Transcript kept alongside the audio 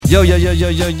Yo, yo, yo, yo,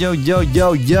 yo, yo, yo,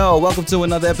 yo, yo. Welcome to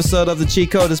another episode of the Cheat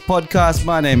Coders podcast.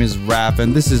 My name is Rap,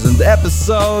 and this is an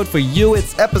episode for you.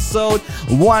 It's episode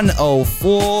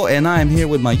 104, and I am here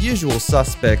with my usual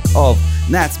suspect of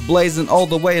Nats blazing all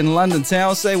the way in London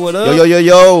town. Say what up. Yo, yo, yo,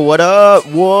 yo, what up?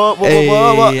 What?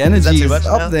 Hey, energy is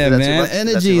up there, man.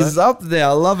 Energy is up there.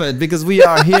 I love it because we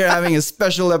are here having a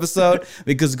special episode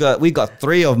because we got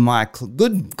three of my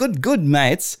good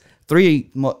mates,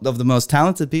 three of the most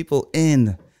talented people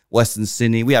in Western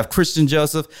Sydney. We have Christian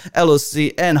Joseph, Ello,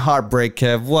 and Heartbreak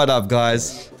Kev. What up,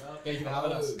 guys? Thank you for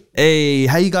having us. Hey,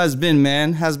 how you guys been,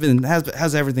 man? How's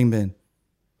everything been?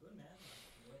 Good, man.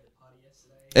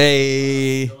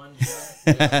 Hey.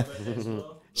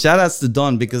 Shout outs to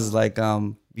Don because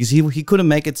because he couldn't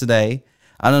make it today.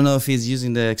 I don't know if he's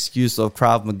using the excuse of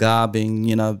Krav Maga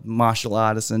being, martial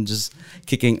artist and just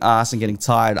kicking ass and getting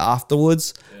tired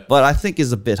afterwards. Yeah. But I think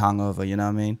he's a bit hungover, you know what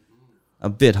I mean? A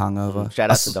bit hungover.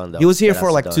 Shout out to Don, though. He was here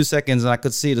for like 2 seconds, and I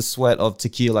could see the sweat of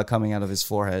tequila coming out of his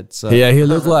forehead. So yeah, he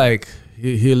looked like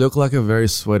he looked like a very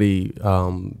sweaty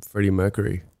Freddie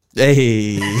Mercury.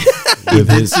 Hey, with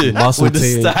his muscle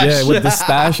tee, yeah, with the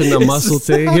stash and the muscle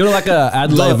tee. He looked like a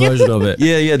Adelaide version of it.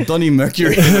 Yeah, Donnie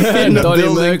Mercury.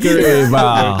 Donnie Mercury,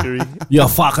 bro. You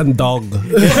fucking dog.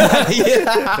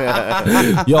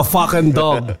 You fucking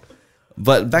dog.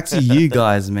 But back to you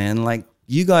guys, man. Like.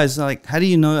 You guys, how do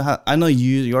you know? I know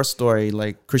your story,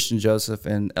 like Christian Joseph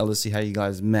and LSC, how you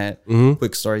guys met. Mm-hmm.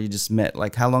 Quick story, you just met,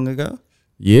 how long ago?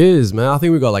 Years, man. I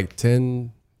think we got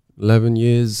 10, 11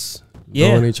 years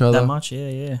knowing each other. That much,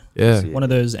 yeah. One of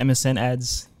those MSN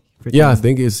ads. Yeah, I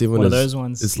think it's even one of those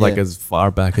ones. It's as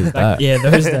far back as that. Yeah,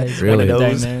 those days. Really?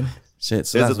 Day, man. Shit,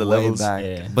 so that's the way levels. back.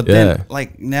 Yeah. But then,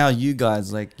 now you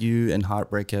guys, you and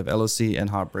Heartbreak Kev, LOC and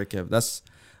Heartbreak Kev, that's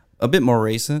a bit more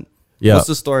recent. Yeah. What's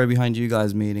the story behind you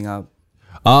guys meeting up?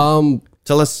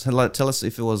 Tell us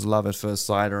if it was love at first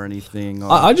sight or anything.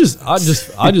 Or I just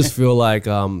feel like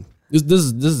this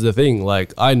is the thing.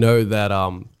 I know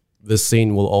that the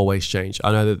scene will always change.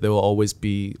 I know that there will always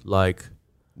be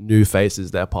new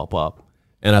faces that pop up,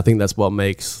 and I think that's what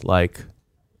makes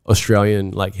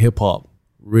Australian hip hop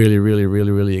really, really,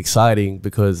 really, really exciting,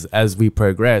 because as we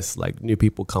progress, new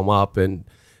people come up and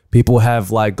people have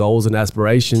goals and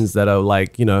aspirations that are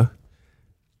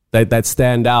that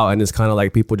stand out, and it's kind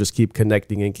of people just keep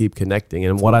connecting.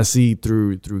 And what I see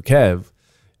through Kev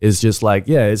is just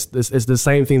it's the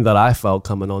same thing that I felt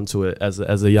coming onto it as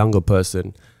a younger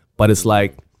person, but it's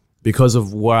because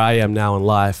of where I am now in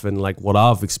life and what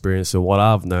I've experienced and what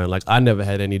I've known, I never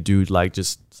had any dude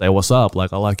just say what's up, I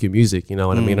like your music, you know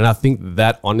what I mean? And I think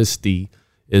that honesty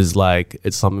is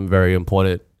it's something very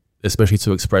important, especially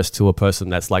to express to a person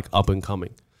that's up and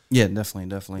coming. Yeah,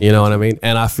 definitely. You know what I mean?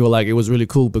 And I feel it was really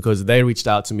cool because they reached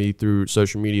out to me through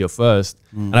social media first.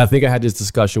 And I think I had this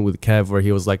discussion with Kev where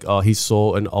he was he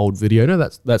saw an old video. You know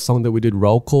that song that we did,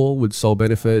 Roll Call, with Soul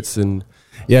Benefits? And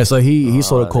yeah, so he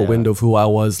sort of caught wind of who I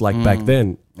was back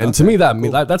then. And to me,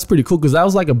 that's pretty cool because that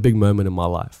was a big moment in my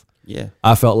life. Yeah.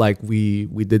 I felt we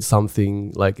did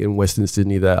something in Western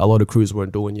Sydney that a lot of crews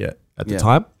weren't doing yet at the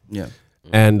time. Yeah.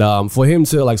 And for him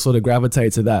to sort of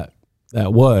gravitate to that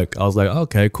work, I was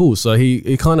okay, cool. So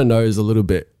he kind of knows a little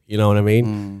bit, you know what I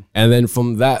mean? And then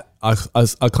from that, I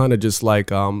kind of just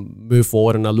moved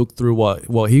forward and I looked through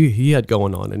what he had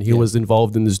going on, and he was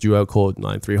involved in this duo called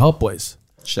 9-3 Hot Boys.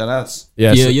 Shout outs.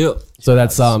 Yeah. So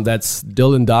that's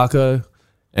Dylan Darko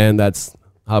and that's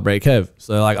Heartbreak Kev.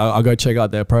 So I'll go check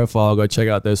out their profile, I'll go check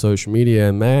out their social media,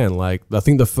 and man, I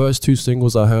think the first 2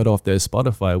 singles I heard off their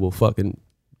Spotify were fucking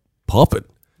popping.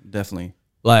 Definitely.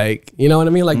 You know what I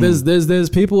mean? There's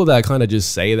people that kind of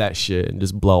just say that shit and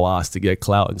just blow ass to get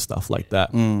clout and stuff like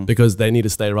that because they need to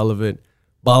stay relevant.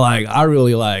 But I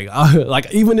really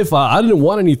even if I didn't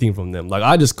want anything from them,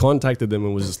 I just contacted them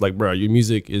and was just bro, your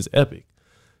music is epic.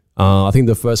 I think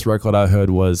the first record I heard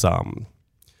was Icy.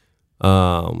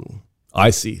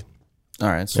 All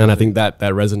right. And I think that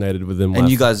resonated with them. And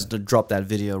you guys dropped that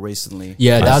video recently.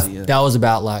 Yeah, that was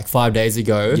about 5 days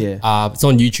ago. Yeah. It's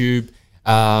on YouTube.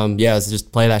 So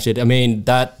just play that shit. I mean,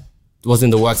 that was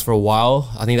in the works for a while.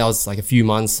 I think that was a few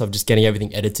months of just getting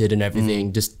everything edited and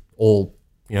everything just all,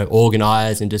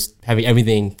 organized and just having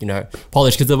everything,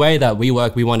 polished. Because the way that we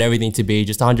work, we want everything to be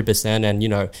just 100%, and,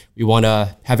 we want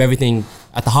to have everything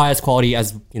at the highest quality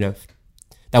as,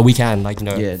 that we can,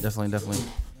 Yeah, definitely.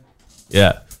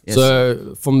 Yeah. Yes.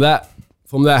 So from that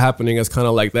happening, it's kind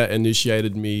of that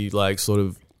initiated me sort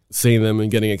of seeing them and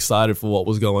getting excited for what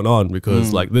was going on,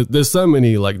 because there's so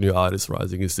many new artists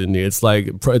rising in Sydney. It's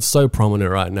it's so prominent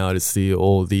right now to see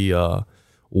all the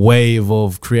wave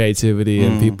of creativity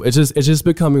and people. It's just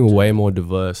becoming way more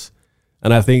diverse.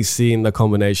 And I think seeing the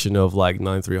combination of like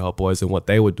 93 Hot Boys and what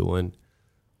they were doing,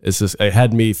 it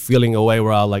had me feeling a way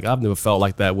where I've never felt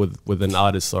like that with an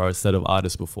artist or a set of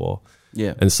artists before.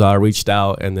 Yeah. And so I reached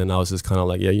out, and then I was just kind of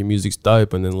like, yeah, your music's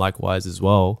dope. And then likewise as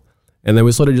well. And then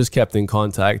we sort of just kept in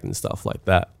contact and stuff like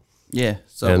that. Yeah.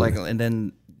 So and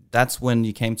then that's when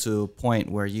you came to a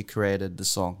point where you created the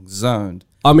song Zoned.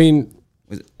 I mean,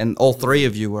 and all three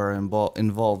of you were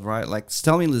involved, right? Like,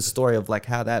 tell me the story of like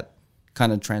how that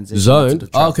kind of transitioned. Zoned?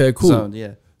 Okay, cool. Zoned,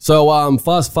 yeah. So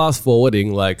fast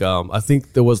forwarding, like I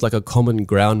think there was like a common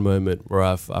ground moment where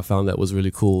I found that was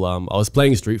really cool. I was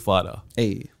playing Street Fighter.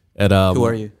 Hey. At who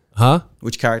are you? Huh?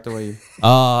 Which character were you?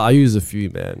 I use a few,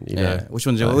 man. You know. Which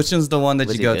one's the one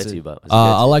that you go to?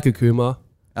 I like Akuma.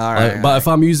 All right. But if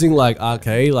I'm using like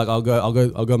arcade, like I'll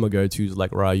go my go-tos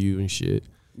like Ryu and shit.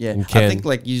 Yeah. I think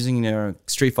like using your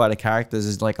Street Fighter characters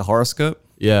is like a horoscope.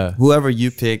 Yeah. Whoever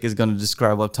you pick is going to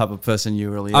describe what type of person you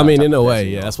really are. I mean, in a way,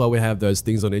 yeah. That's why we have those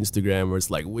things on Instagram where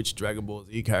it's like, which Dragon Ball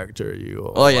Z character are you?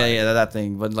 Or that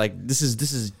thing. But like, this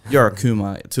is you're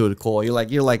Akuma to the core. You're like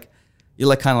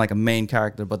kind of like a main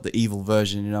character, but the evil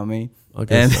version. You know what I mean?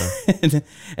 Okay.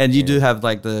 And you do have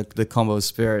like the combo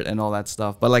spirit and all that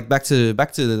stuff. But like back to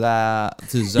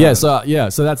Zone.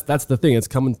 So that's the thing. It's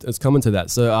coming to that.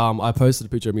 So I posted a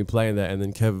picture of me playing that, and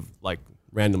then Kev like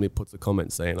randomly puts a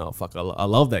comment saying, "Oh fuck, I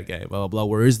love that game. Blah blah blah.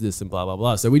 Where is this?" And blah blah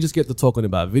blah. So we just get to talking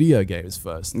about video games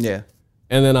first. Yeah.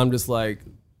 And then I'm just like,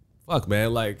 "Fuck,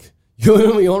 man, like." You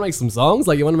want to make some songs?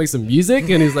 Like, you want to make some music?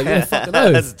 And he's like, yeah, fucking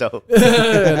no. That's dope.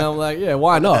 And I'm like, yeah,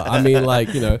 why not? I mean,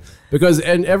 like, you know, because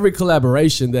in every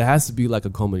collaboration, there has to be like a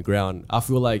common ground. I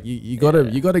feel like you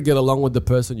gotta get along with the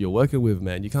person you're working with,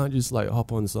 man. You can't just like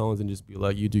hop on songs and just be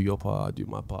like, you do your part, I do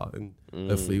my part. And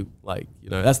hopefully, like,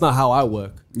 you know, that's not how I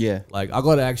work. Yeah. Like, I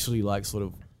got to actually like sort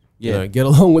of, you know, get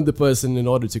along with the person in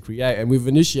order to create. And we've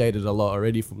initiated a lot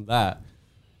already from that.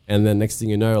 And then next thing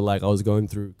you know, like I was going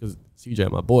through, because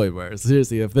CJ, my boy, bro.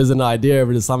 Seriously, if there's an idea, if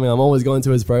it's something, I'm always going to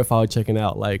his profile, checking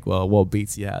out like, well, what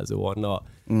beats he has or whatnot.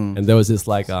 And there was this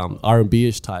like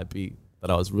R&B-ish type beat that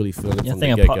I was really feeling. Yeah, I from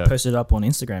think the I get-go. posted it up on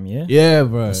Instagram. Yeah. Yeah,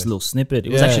 bro. This little snippet.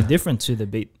 It was actually different to the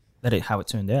beat how it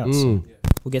turned out. So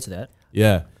we'll get to that.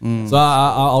 Yeah. So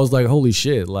I was like, holy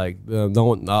shit! Like, no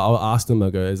one. I asked him, I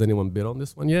go, has anyone bid on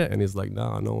this one yet? And he's like,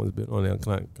 nah, no one's bid on it.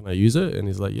 Can I use it? And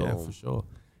he's like, yeah, for sure.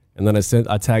 And then I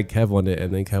tagged Kev on it,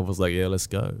 and then Kev was like, yeah, let's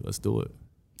go, let's do it.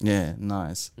 Yeah,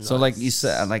 nice. So like you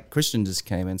said, like Christian just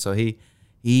came in, so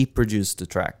he produced the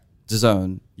track, the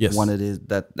Zone, one it is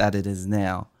that it is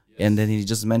now, and then he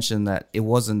just mentioned that it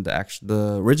wasn't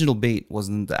the original beat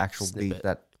wasn't the actual beat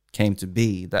that came to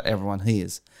be that everyone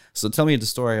hears. So tell me the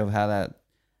story of how that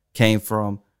came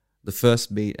from the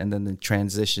first beat and then it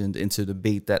transitioned into the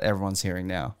beat that everyone's hearing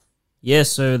now. Yeah,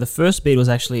 so the first beat was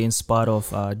actually inspired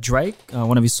of Drake,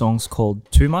 one of his songs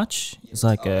called Too Much. It's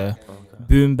like a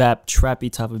boom bap,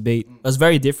 trappy type of beat. It was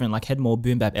very different, like had more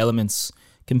boom bap elements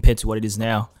compared to what it is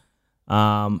now.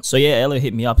 So yeah, Ello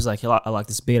hit me up. He's like, I like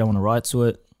this beat, I want to write to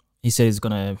it. He said he's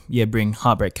gonna bring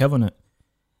Heartbreak Kev on it.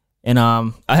 And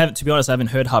to be honest, I haven't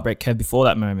heard Heartbreak Kev before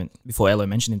that moment, before Ello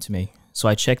mentioned him to me. So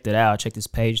I checked it out. I checked his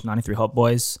page, 93 Hot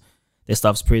Boys. Their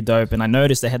stuff's pretty dope. And I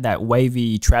noticed they had that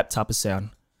wavy trap type of sound.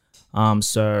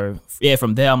 So yeah,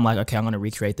 from there I'm like, okay, I'm gonna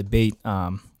recreate the beat,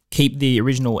 keep the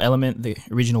original element, the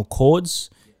original chords,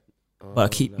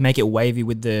 but make it wavy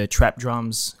with the trap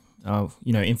drums,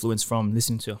 influence from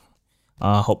listening to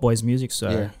Hot Boys music.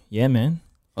 So yeah man.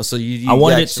 Oh, so I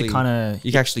wanted it to kind of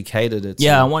you actually catered it.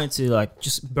 Yeah, I wanted to like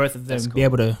just both of them be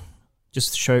able to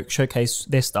just showcase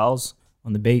their styles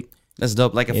on the beat. That's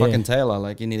dope. Like a fucking tailor.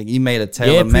 Like you made a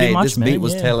tailor made. This beat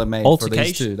was tailor made for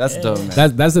these two. That's dope,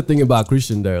 man. That's the thing about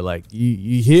Christian though. Like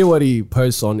you hear what he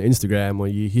posts on Instagram, or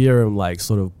you hear him like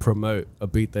sort of promote a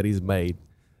beat that he's made,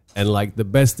 and like the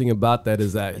best thing about that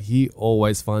is that he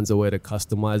always finds a way to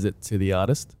customize it to the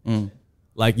artist.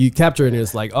 Like you capture it and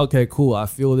it's like, okay, cool. I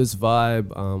feel this vibe.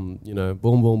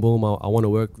 Boom, boom, boom. I want to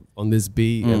work on this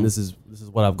beat, and this is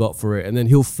what I've got for it. And then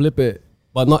he'll flip it.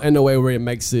 But not in a way where it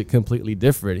makes it completely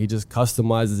different. He just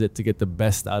customizes it to get the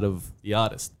best out of the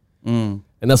artist. And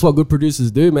that's what good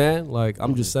producers do, man. Like,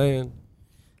 I'm just saying.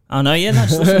 Oh, no, yeah,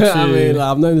 that's I mean,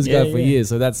 I've known this guy for years.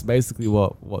 So that's basically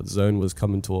what Zone was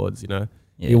coming towards, you know?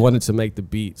 Yeah. He wanted to make the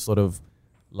beat sort of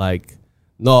like,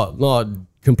 not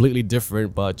completely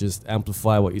different, but just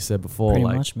amplify what you said before. Pretty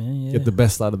like, much, man, get the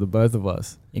best out of the both of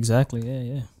us. Exactly,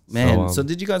 yeah. Man, so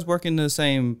did you guys work in the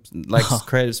same like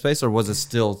creative space, or was it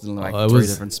still like three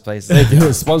different spaces? It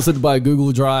was sponsored by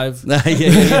Google Drive and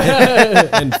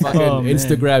fucking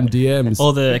Instagram DMs.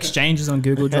 All the exchanges on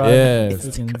Google Drive. Yeah.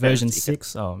 Freaking version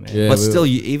 6. Oh man. Yeah, But still,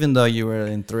 even though you were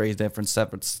in three different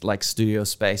separate like studio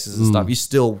spaces and stuff, you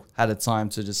still had a time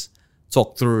to just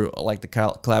talk through like the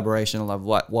collaboration of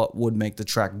what would make the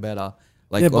track better.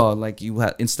 Like, like you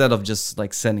had, instead of just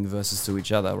like sending verses to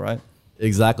each other, right?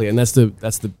 Exactly, and that's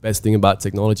the best thing about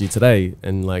technology today,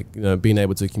 and like, you know, being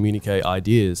able to communicate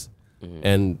ideas.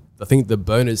 And I think the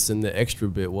bonus and the extra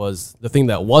bit was the thing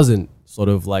that wasn't sort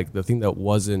of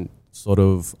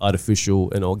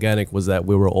artificial and organic was that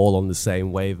we were all on the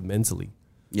same wave mentally.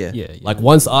 Yeah. Like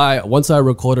once I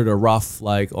recorded a rough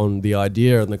like on the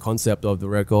idea and the concept of the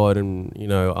record, and you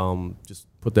know, just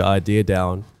put the idea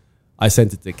down, I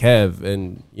sent it to Kev,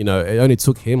 and you know, it only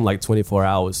took him like 24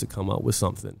 hours to come up with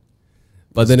something.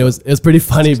 But then it was pretty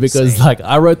funny because like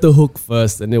I wrote the hook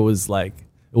first, and it was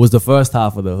the first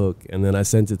half of the hook, and then I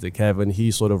sent it to Kev, and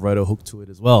he sort of wrote a hook to it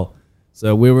as well.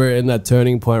 So we were in that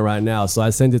turning point right now. So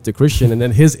I sent it to Christian, and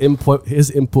then his input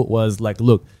was like,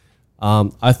 look,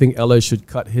 I think Ello should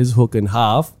cut his hook in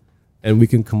half, and we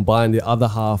can combine the other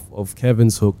half of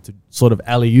Kevin's hook to sort of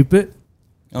alley-oop it.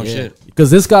 Oh shit!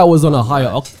 Because this guy was on a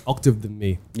higher octave than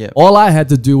me. Yeah. All I had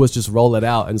to do was just roll it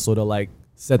out and sort of like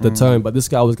set the tone, but this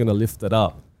guy was gonna lift it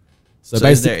up. So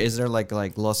basically, is there like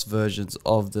lost versions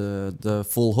of the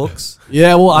full hooks?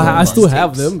 Yeah, well, I still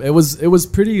have them. It was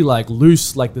pretty like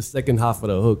loose, like the second half of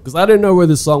the hook, because I didn't know where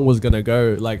the song was gonna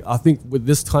go. Like I think with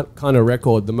this kind of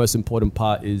record, the most important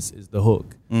part is the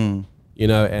hook. You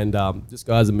know, and this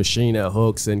guy's a machine at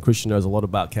hooks, and Christian knows a lot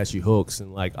about catchy hooks,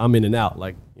 and like I'm in and out,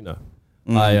 like, you know,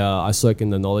 I soak in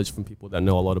the knowledge from people that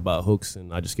know a lot about hooks,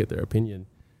 and I just get their opinion.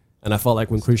 And I felt like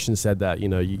when Christian said that, you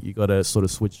know, you got to sort of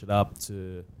switch it up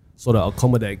to sort of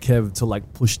accommodate Kev to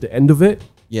like push the end of it.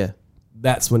 Yeah.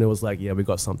 That's when it was like, yeah, we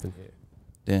got something here.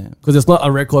 Damn. Because it's not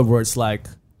a record where it's like,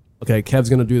 okay, Kev's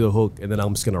going to do the hook and then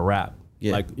I'm just going to rap.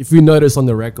 Yeah. Like if you notice on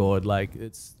the record, like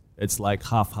it's like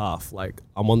half. Like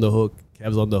I'm on the hook,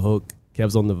 Kev's on the hook,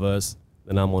 Kev's on the verse,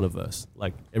 then I'm on a verse.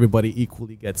 Like everybody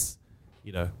equally gets,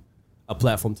 you know, a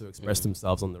platform to express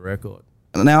themselves on the record.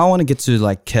 Now I want to get to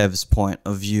like Kev's point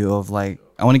of view of like,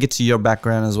 I want to get to your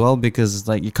background as well, because it's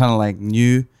like you're kind of like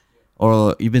new,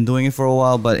 or you've been doing it for a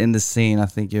while, but in the scene I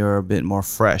think you're a bit more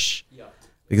fresh. Yeah.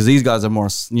 Because these guys are more,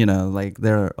 you know, like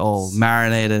they're all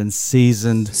marinated and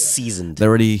seasoned. They're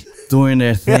already doing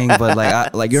their thing, but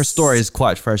like your story is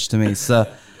quite fresh to me.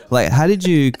 So like, how did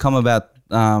you come about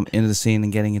into the scene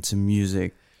and getting into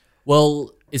music?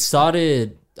 Well, it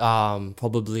started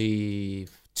probably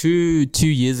two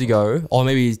years ago, or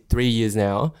maybe 3 years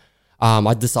now.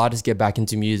 I decided to get back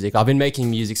into music. I've been making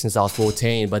music since I was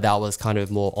 14, but that was kind of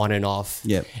more on and off.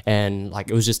 Yeah. And like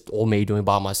it was just all me doing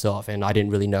by myself, and I didn't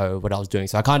really know what I was doing.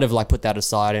 So I kind of like put that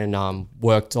aside and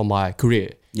worked on my career.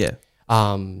 Yeah.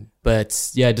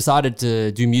 But yeah, decided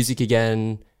to do music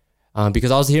again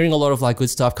because I was hearing a lot of like good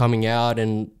stuff coming out,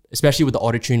 and especially with the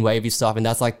autotune wavy stuff, and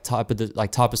that's like type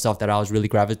of stuff that I was really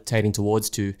gravitating towards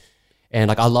too. And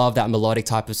like I love that melodic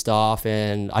type of stuff,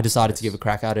 and I decided to give a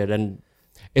crack at it. And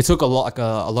it took a lot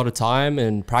of time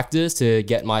and practice to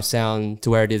get my sound to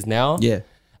where it is now. Yeah.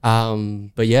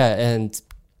 But yeah, and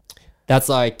that's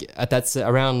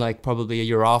around like probably a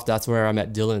year after. That's where I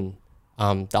met Dylan,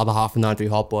 the other half of 93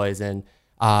 Hot Boys, and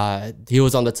he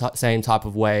was on the same type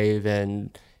of wave.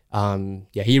 And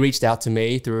yeah, he reached out to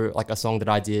me through like a song that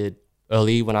I did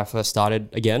early when I first started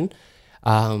again.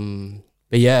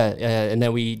 But yeah, and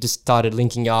then we just started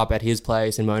linking up at his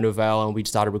place in Mona Vale, and we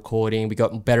started recording. We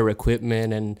got better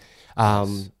equipment, and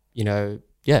you know,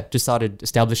 yeah, just started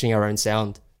establishing our own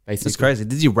sound. Basically, it's crazy.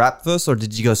 Did you rap first, or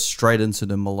did you go straight into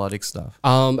the melodic stuff?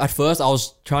 At first, I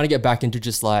was trying to get back into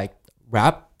just like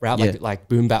rap, Yeah. like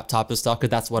boom bap type of stuff,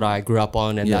 because that's what I grew up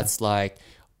on, and that's like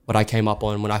what I came up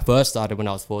on when I first started when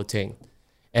I was 14.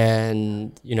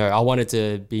 And, you know, I wanted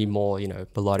to be more, you know,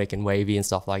 melodic and wavy and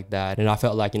stuff like that. And I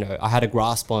felt like, you know, I had a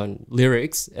grasp on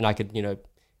lyrics and I could, you know,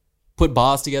 put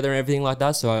bars together and everything like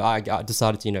that. So I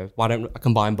decided to, you know, why don't I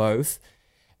combine both?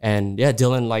 And yeah,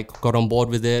 Dylan like got on board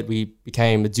with it. We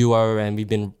became a duo, and we've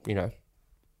been, you know,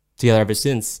 together ever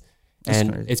since.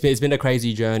 And it's been a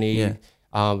crazy journey.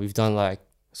 Yeah. We've done like,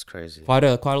 it's crazy. Quite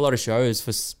a lot of shows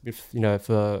for, you know,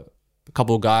 for a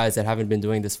couple of guys that haven't been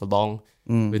doing this for long.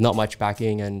 With not much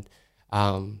backing, and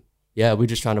yeah, we're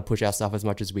just trying to push our stuff as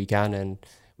much as we can, and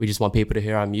we just want people to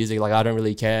hear our music. Like I don't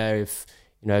really care if,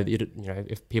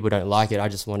 if people don't like it, I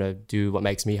just want to do what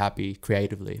makes me happy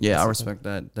creatively. Yeah, I respect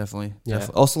that. Definitely. Yeah.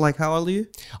 Also, like, how old are you?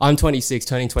 I'm 26,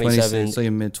 turning 27. 26, so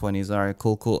you're mid-20s. All right,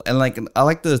 cool. And like, I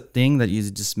like the thing that you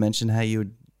just mentioned, how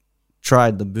you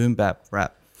tried the boom bap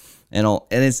rap and all.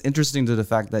 And it's interesting to the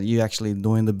fact that you actually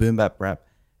doing the boom bap rap,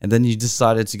 and then you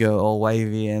decided to go all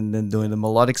wavy and then doing the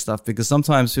melodic stuff. Because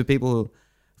sometimes for people who,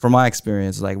 from my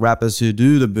experience, like rappers who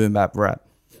do the boom bap rap,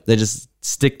 they just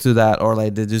stick to that, or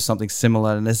like they do something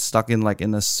similar and they're stuck in like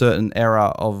in a certain era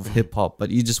of hip hop. But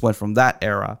you just went from that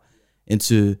era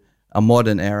into a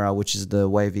modern era, which is the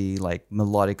wavy, like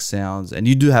melodic sounds, and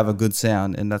you do have a good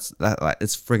sound, and that's like,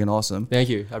 it's friggin' awesome. Thank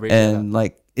you. I appreciate that. And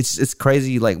like it's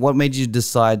crazy. Like, what made you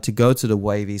decide to go to the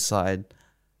wavy side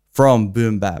from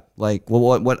boom bap? Like,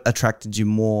 what attracted you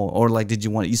more, or like did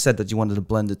you want? You said that you wanted to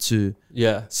blend the two.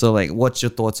 Yeah. So like, what's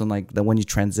your thoughts on like that when you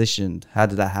transitioned? How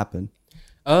did that happen?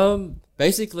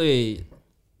 Basically,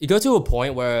 it got to a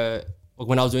point where like,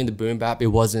 when I was doing the boom bap, it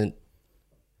wasn't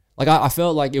like I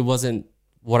felt like it wasn't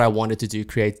what I wanted to do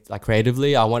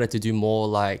creatively. I wanted to do more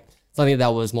like something that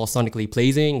was more sonically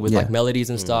pleasing with like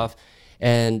melodies and stuff.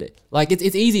 And like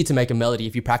it's easy to make a melody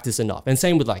if you practice enough. And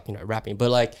same with like, rapping. But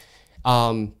like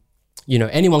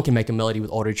anyone can make a melody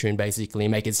with autotune basically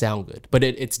and make it sound good. But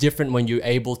it's different when you're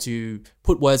able to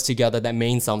put words together that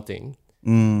mean something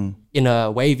in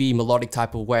a wavy, melodic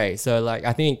type of way. So like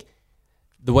I think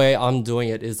the way I'm doing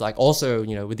it is like also,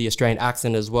 with the Australian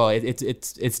accent as well.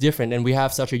 It's different, and we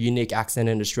have such a unique accent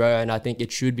in Australia, and I think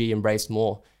it should be embraced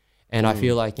more. And I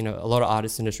feel like, a lot of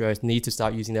artists in Australia need to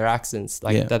start using their accents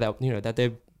like that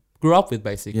they grew up with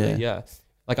basically. Yeah.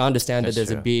 Like I understand that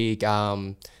there's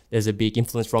a big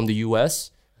influence from the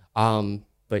US.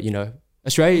 But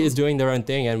Australia is doing their own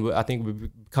thing, and I think we're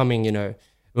becoming,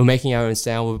 we're making our own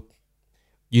sound, we're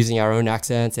using our own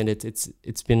accents, and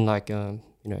it's been like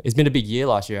it's been a big year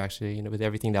last year actually, with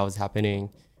everything that was happening,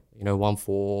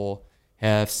 1-4,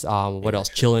 Hefs, what else?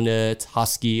 Chillin' It,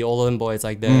 Husky, all of them boys,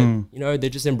 like they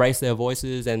just embrace their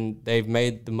voices, and they've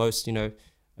made the most,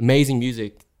 amazing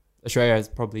music Australia has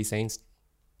probably seen.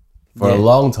 For a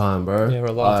long time, bro. Yeah, for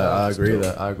a long time.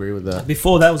 I agree with that.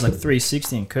 Before that was like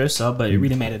 360 and Cursor, but it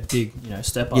really made a big,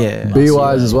 step up. Yeah.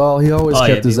 B-Wise as well. He always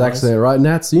kept his B-Wise. accent, right?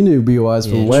 Nats, you knew B-Wise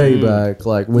from way back.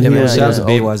 Like when he was shout out to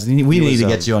B-Wise. We need to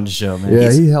get you on the show, man.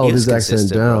 Yeah, he held he's his accent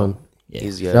consistent, down. bro.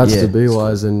 He's Shouts to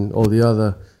B-Wise and all the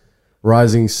other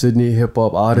rising Sydney hip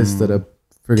hop artists that are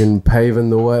friggin' paving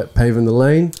the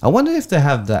lane. I wonder if they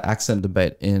have the accent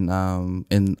debate in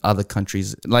other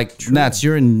countries. Like Nats,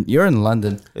 you're in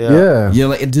London. Yeah. You're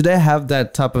like, do they have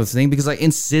that type of thing? Because like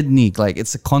in Sydney, like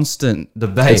it's a constant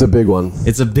debate. It's a big one.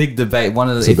 It's a big debate.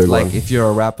 If you're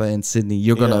a rapper in Sydney,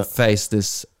 you're gonna face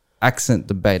this accent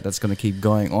debate that's gonna keep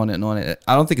going on and on.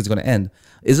 I don't think it's gonna end.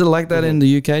 Is it like that in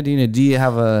the UK? Do you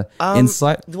have a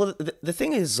insight? Well, the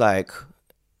thing is, like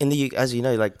in the UK, as you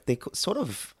know, like they sort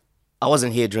of. I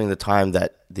wasn't here during the time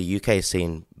that the UK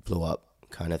scene blew up,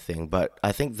 kind of thing. But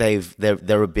I think they're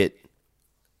a bit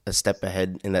a step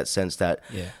ahead in that sense that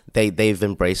they've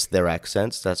embraced their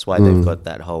accents. That's why they've got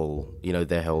that whole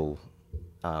their whole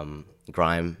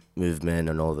grime movement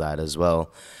and all that as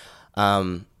well.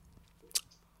 I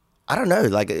don't know,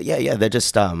 like they're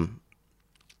just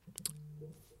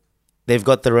they've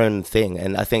got their own thing,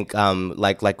 and I think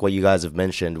like what you guys have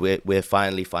mentioned, we're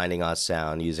finally finding our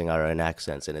sound using our own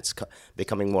accents, and it's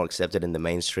becoming more accepted in the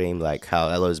mainstream. Like how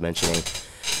Ello was mentioning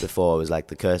before, it was like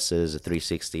the Cursors, the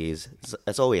 360s.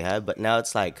 That's all we had, but now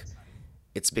it's like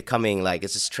it's becoming like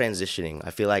it's just transitioning.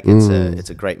 I feel like it's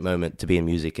a great moment to be in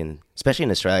music, and especially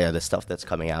in Australia, the stuff that's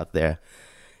coming out there,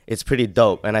 it's pretty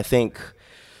dope. And I think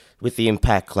with the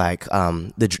impact, like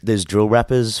there's drill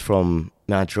rappers from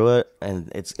Mount Druitt,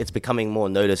 and it's becoming more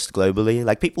noticed globally.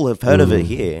 Like people have heard of it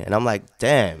here, and I'm like,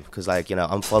 damn, because like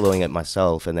I'm following it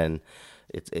myself, and then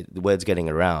the word's getting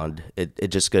around. It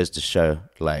just goes to show,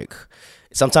 like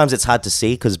sometimes it's hard to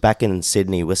see because back in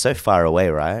Sydney we're so far away,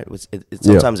 right?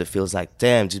 Sometimes it feels like,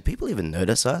 damn, do people even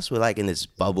notice us? We're like in this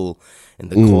bubble in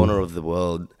the corner of the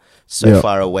world, so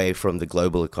far away from the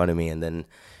global economy, and then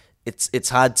it's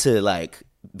hard to like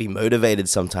be motivated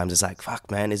sometimes. It's like,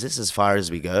 fuck man, is this as far as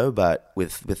we go? But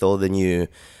with all the new,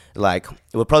 like,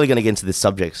 we're probably going to get into this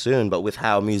subject soon, but with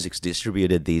how music's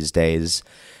distributed these days,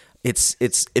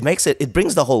 it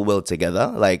brings the whole world together.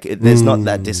 Like there's not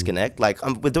that disconnect. Like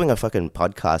we're doing a fucking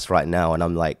podcast right now, and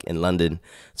I'm like in London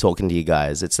talking to you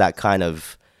guys. It's that kind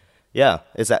of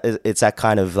it's that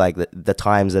kind of like the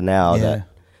times are now that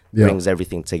brings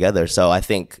everything together. So I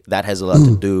think that has a lot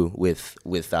to do with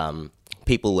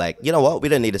people like, you know what, we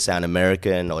don't need to sound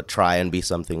American or try and be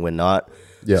something we're not.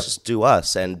 Just do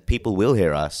us, and people will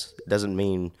hear us. It doesn't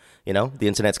mean You know, the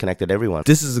internet's connected everyone.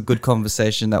 This is a good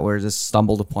conversation that we're just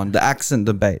stumbled upon. The accent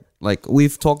debate. Like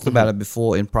we've talked about it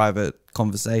before in private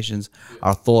conversations,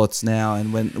 our thoughts now,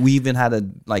 and when we even had it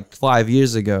like 5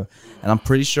 years ago, and I'm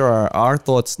pretty sure our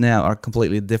thoughts now are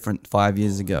completely different 5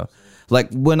 years ago. Like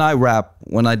when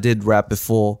I did rap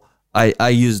before, I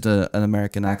used an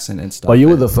American accent and stuff. But you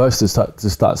were the first to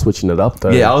start switching it up, though.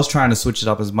 Yeah, I was trying to switch it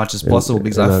up as much as possible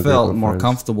because I felt more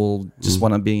comfortable just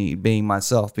want to be being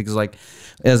myself. Because like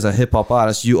as a hip hop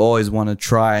artist, you always want to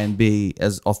try and be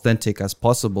as authentic as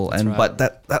possible. But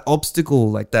that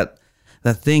obstacle, like that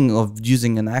thing of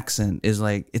using an accent is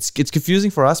like it's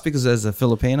confusing for us because as a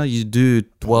Filipino, you do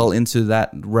dwell into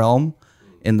that realm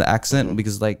in the accent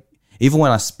because like even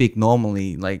when I speak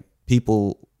normally, like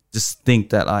people just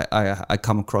think that I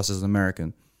come across as an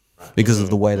American because of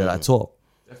the way that I talk.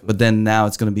 But then now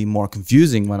it's going to be more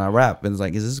confusing when I rap. And it's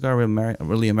like, is this guy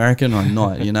really American or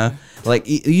not? You know, like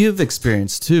you've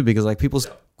experienced too, because like people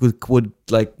would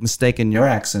like mistaken your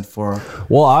accent for.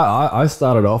 Well, I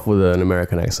started off with an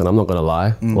American accent. I'm not going to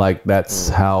lie. Like that's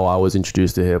how I was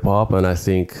introduced to hip hop. And I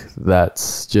think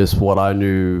that's just what I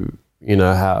knew, you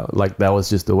know, how like that was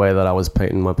just the way that I was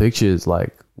painting my pictures,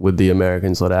 like with the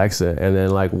American sort of accent. And then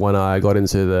like when I got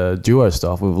into the duo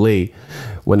stuff with Lee,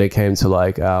 when it came to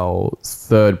like our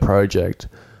third project,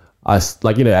 I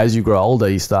like, you know, as you grow older,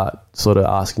 you start sort of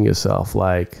asking yourself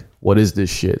like, what is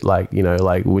this shit? Like, you know,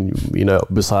 like when, you know,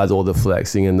 besides all the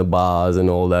flexing and the bars and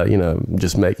all that, you know,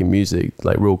 just making music,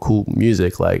 like real cool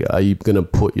music, like, are you going to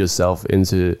put yourself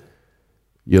into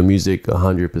your music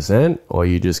 100%, or are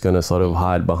you just going to sort of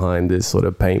hide behind this sort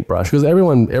of paintbrush? Because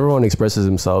everyone expresses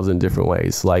themselves in different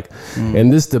ways. Like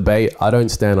in this debate, I don't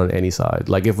stand on any side.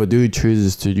 Like if a dude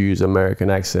chooses to use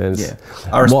American accents,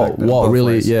 I respect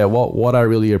what I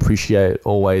really appreciate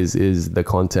always is the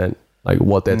content, like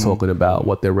what they're talking about,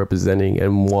 what they're representing,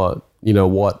 and what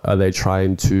are they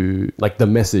trying to, like the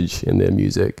message in their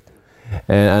music.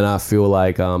 And I feel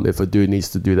like if a dude needs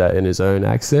to do that in his own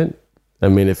accent, I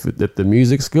mean, if the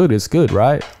music's good, it's good,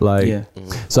 right? Like,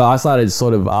 so I started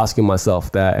sort of asking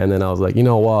myself that, and then I was like, you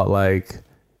know what, like,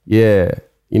 yeah,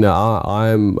 you know,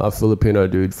 I'm a Filipino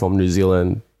dude from New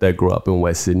Zealand that grew up in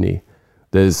West Sydney.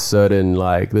 There's a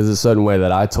certain way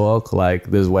that I talk. Like,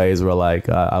 there's ways where like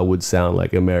I would sound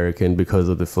like American because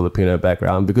of the Filipino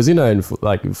background. Because you know,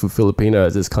 for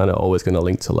Filipinos, it's kind of always going to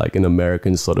link to like an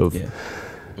American sort of. Yeah.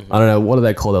 I don't know, what do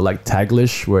they call it, like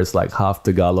Taglish, where it's like half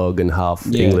Tagalog and half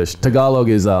English. Tagalog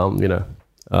is the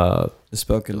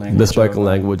spoken language. The spoken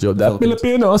language of the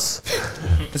Filipinos.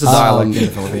 It's a dialect in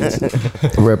the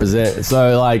Philippines. Represent.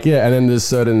 So like, yeah, and then there's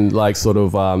certain like sort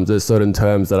of there's certain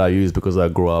terms that I use because I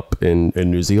grew up in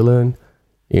New Zealand.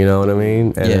 You know what I mean?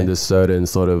 And then there's certain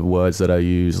sort of words that I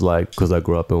use like because I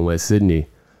grew up in West Sydney.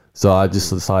 So I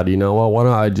just decided, you know what, why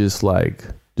don't I just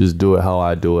do it how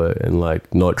I do it, and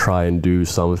like not try and do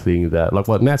something that, like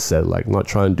what Nat said, like not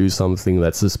try and do something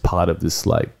that's just part of this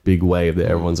like big wave that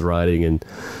everyone's riding. And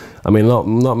I mean, not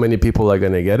many people are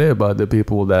gonna get it, but the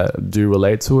people that do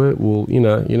relate to it will, you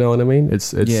know what I mean.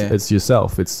 It's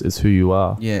yourself. It's who you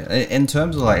are. Yeah. In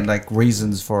terms of like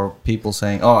reasons for people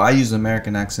saying, oh, I use an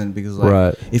American accent because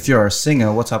like if you're a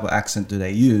singer, what type of accent do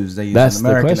they use? They use That's an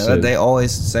American. The question. They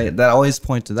always say that. Always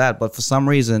point to that. But for some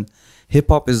reason, hip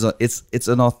hop is it's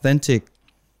an authentic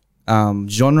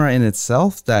genre in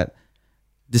itself that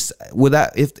this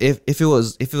without if it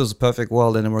was a perfect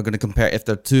world and then we're going to compare if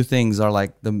the two things are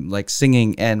like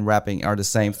singing and rapping are the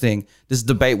same thing, this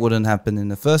debate wouldn't happen in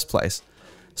the first place.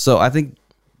 So I think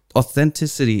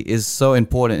authenticity is so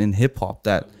important in hip hop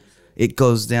that it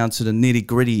goes down to the nitty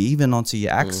gritty, even onto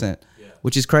your accent,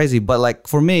 which is crazy. But like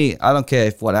for me, I don't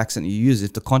care what accent you use.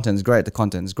 If the content is great, the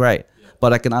content is great.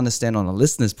 But I can understand on a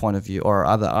listener's point of view or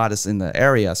other artists in the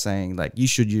area saying like you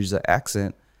should use the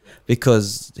accent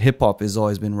because hip hop has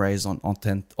always been raised on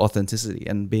authenticity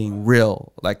and being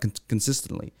real, like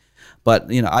consistently. But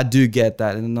you know, I do get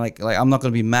that, and like I'm not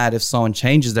gonna be mad if someone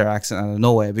changes their accent out of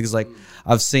nowhere because like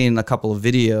I've seen a couple of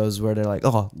videos where they're like,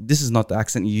 oh, this is not the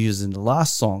accent you used in the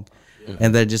last song.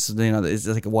 And they're just, you know, it's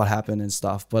like what happened and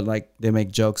stuff. But like they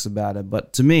make jokes about it.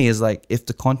 But to me, it's like if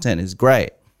the content is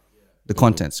great. The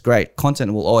content's great.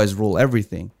 Content will always rule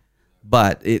everything.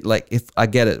 But it like if I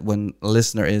get it when a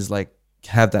listener is like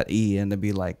have that E and they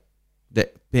be like they're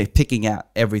picking out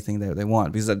everything that they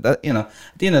want because that, you know,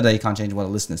 at the end of the day you can't change what a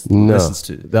listener listens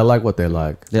to. They like what they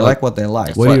like. They like what they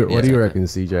like. What do you reckon,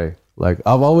 CJ? Like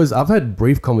I've had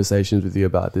brief conversations with you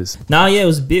about this. No, yeah, it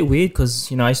was a bit weird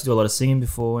because you know I used to do a lot of singing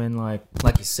before and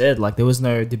like you said, like there was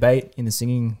no debate in the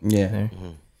singing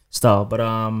style. But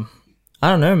I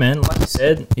don't know, man. Like you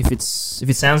said, if it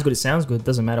sounds good, it sounds good. It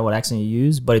doesn't matter what accent you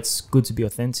use, but it's good to be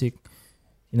authentic.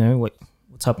 you know, what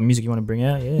type of music you want to bring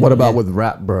out. Yeah. What about with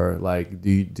rap, bro? Like, do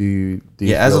you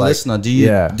as a feel like, listener, do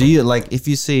you like, if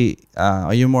you see,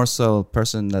 are you more so a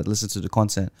person that listens to the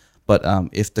content, but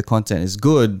if the content is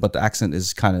good, but the accent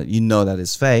is kind of, you know that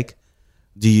it's fake,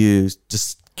 do you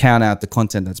just count out the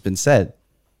content that's been said?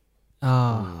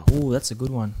 Oh, that's a good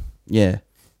one. Yeah.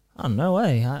 Oh, no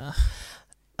way.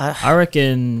 I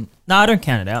reckon, no, I don't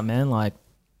count it out, man. Like,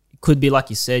 it could be like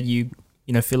you said, you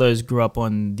know, Philos grew up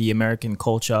on the American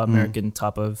culture, American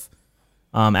type of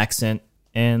accent.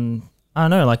 And I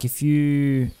don't know, like, if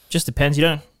you, just depends. You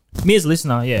don't, me as a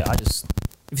listener, yeah,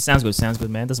 if it sounds good,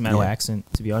 man. It doesn't matter what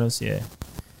accent, to be honest, yeah.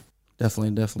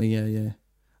 Definitely, yeah.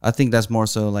 I think that's more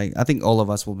so like, I think all of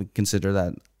us will consider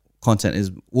that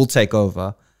content will take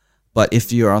over. But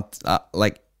if you're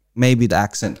like, maybe the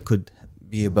accent could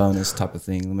be a bonus type of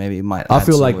thing. Maybe it might. I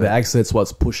feel like the accent's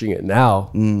what's pushing it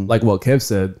now. Like what Kev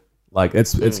said, like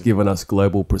it's given us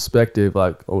global perspective.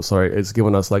 Like, it's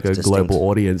given us like a global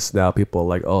audience now. People are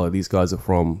like, oh, these guys are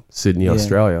from Sydney,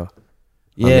 Australia.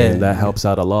 Yeah, I mean, that helps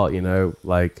out a lot, you know.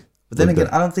 Like, but then again,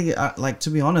 I don't think like,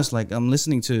 to be honest, like I'm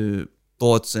listening to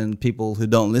thoughts and people who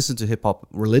don't listen to hip hop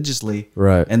religiously,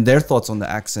 right? And their thoughts on the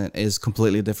accent is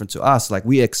completely different to us. Like,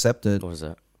 we accept it. What was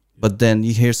that? But then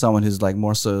you hear someone who's like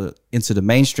more so into the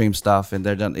mainstream stuff, and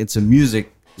they're done into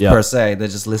music per se. They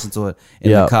just listen to it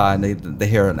in the car, and they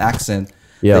hear an accent.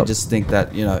 They just think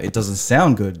that, you know, it doesn't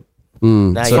sound good.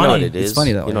 Nah, So you know what it is. It's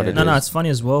funny though. You know what it No, is. it's funny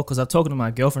as well, because I've talked to my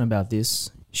girlfriend about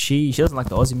this. She doesn't like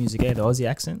the Aussie music, the Aussie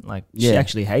accent. Like, she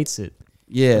actually hates it.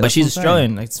 Yeah, But that's she's what I'm saying.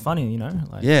 Australian. Like, it's funny, you know?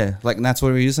 Like, Yeah, like, and that's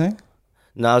what were you saying?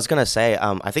 No, I was gonna say,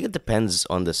 I think it depends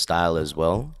on the style as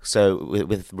well. So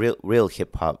with real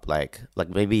hip hop, like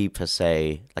maybe per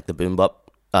se, like the boom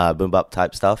bap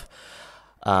type stuff,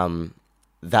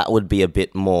 that would be a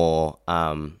bit more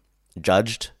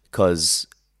judged, because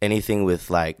anything with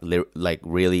like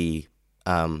really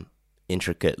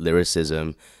intricate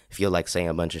lyricism, if you're like saying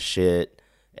a bunch of shit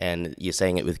and you're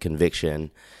saying it with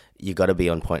conviction, you got to be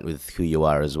on point with who you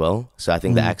are as well. So I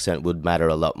think the accent would matter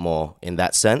a lot more in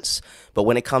that sense. But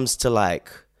when it comes to like,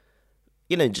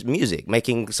 you know, just music,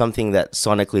 making something that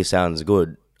sonically sounds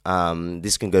good,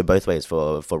 this can go both ways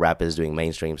for rappers doing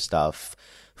mainstream stuff,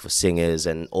 for singers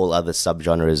and all other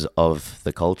subgenres of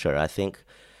the culture. I think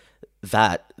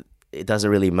that it doesn't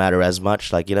really matter as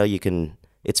much. Like, you know, you can,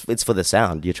 it's for the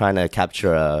sound. You're trying to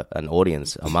capture an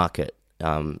audience, a market,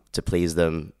 to please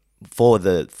them, for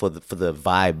the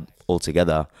vibe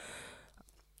altogether.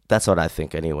 That's what I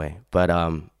think anyway. But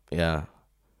yeah,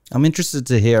 I'm interested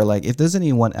to hear, like, if there's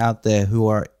anyone out there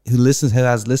who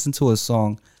has listened to a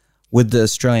song with the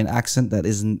Australian accent that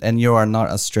isn't, and you are not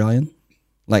Australian,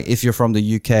 like if you're from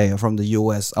the UK or from the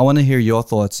US, I want to hear your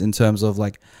thoughts in terms of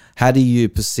like, how do you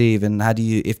perceive, and how do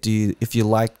you, if you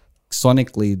like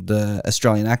sonically the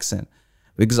Australian accent?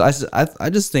 Because I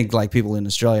just think like people in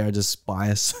Australia are just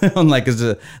biased on like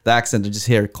the accent. They just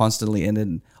hear it constantly, and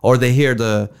then, or they hear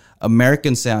the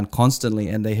American sound constantly,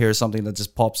 and they hear something that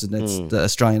just pops, and it's the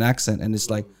Australian accent, and it's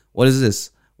like, what is this?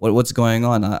 What's going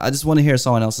on? I just want to hear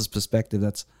someone else's perspective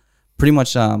that's pretty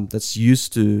much that's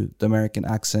used to the American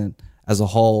accent as a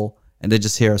whole, and they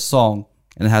just hear a song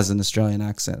and it has an Australian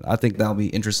accent. I think that'll be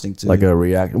interesting too. Like a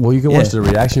react. Well, you can watch the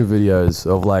reaction videos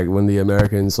of like when the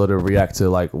Americans sort of react to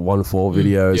like 1-4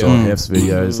 videos or Hef's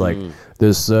videos. Like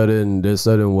there's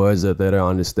certain words that they don't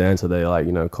understand, so they like,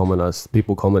 you know,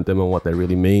 people comment them on what they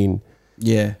really mean.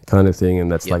 Yeah, kind of thing,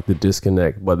 and that's like the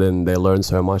disconnect. But then they learn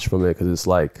so much from it, because it's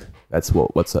like that's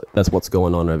what's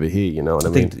going on over here. You know what I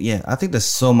mean? I think there's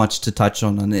so much to touch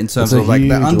on in terms of like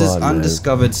the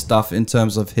undiscovered stuff in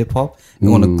terms of hip hop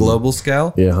on a global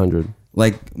scale. Yeah, 100.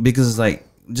 Like, because like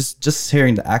just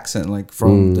hearing the accent, like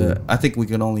from I think we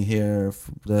can only hear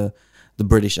the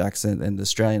British accent and the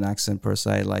Australian accent per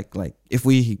se. Like if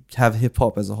we have hip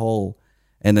hop as a whole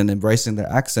and then embracing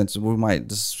their accents, we might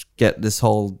just get this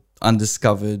whole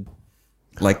undiscovered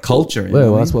like culture.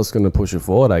 Well, that's what's going to push it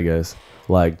forward, I guess.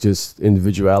 Like just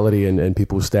individuality and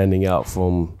people standing out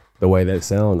from the way they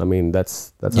sound. I mean,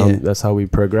 that's how we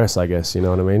progress, I guess. You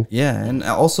know what I mean? Yeah, and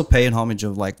also paying homage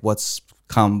of like what's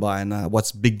come by and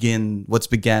what's began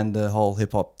the whole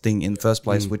hip hop thing in the first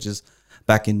place, which is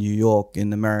back in New York,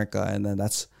 in America, and then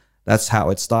that's how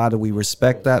it started. We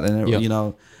respect that, and you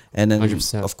know, and then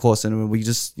 100%. Of course, and we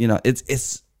just, you know,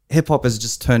 it's hip hop has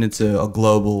just turned into a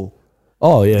global.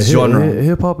 Oh yeah, genre.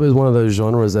 Hip hop is one of those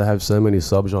genres that have so many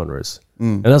subgenres,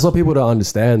 and that's what people don't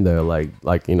understand though.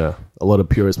 Like you know, a lot of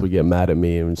purists would get mad at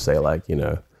me and say like, you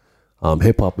know,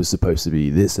 hip hop is supposed to be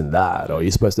this and that, or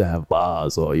you're supposed to have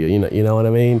bars, or you know what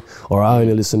I mean, or I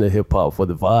only listen to hip hop for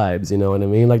the vibes, you know what I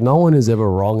mean? Like no one is ever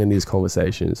wrong in these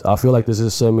conversations. I feel like there's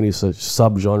just so many such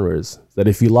subgenres that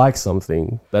if you like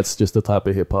something, that's just the type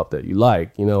of hip hop that you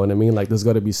like, you know what I mean? Like there's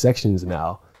got to be sections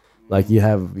now. Like you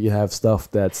have stuff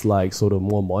that's like sort of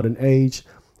more modern age,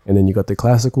 and then you got the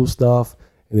classical stuff,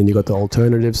 and then you got the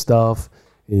alternative stuff,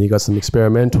 and you got some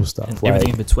experimental stuff, And like, everything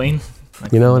in between.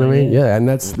 Like, you know what I mean? Yeah, and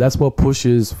that's what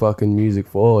pushes fucking music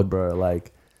forward, bro.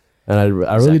 Like, and I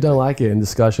really don't like it in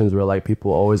discussions where like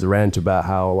people always rant about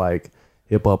how like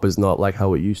hip hop is not like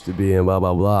how it used to be and blah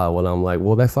blah blah. Well, I'm like,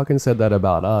 well, they fucking said that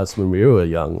about us when we were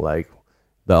young, like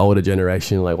the older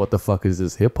generation. Like, what the fuck is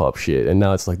this hip hop shit? And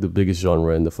now it's like the biggest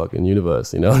genre in the fucking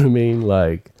universe. You know what I mean?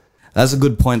 Like, That's a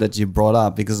good point that you brought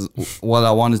up, because what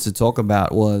I wanted to talk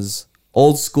about was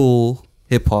old school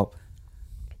hip hop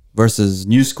versus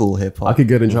new school hip hop. I could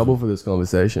get in trouble for this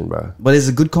conversation, bro. But it's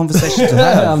a good conversation to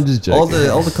have. I'm just joking.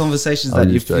 All the conversations I'm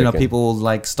that just you know joking. people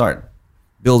like start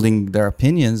building their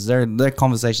opinions. They're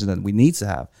conversations that we need to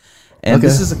have, and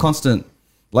this is a constant,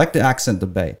 like the accent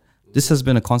debate. This has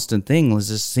been a constant thing. It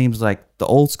just seems like the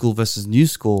old school versus new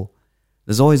school.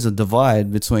 There's always a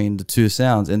divide between the two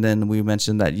sounds, and then we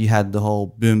mentioned that you had the whole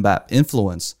boom bap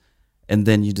influence, and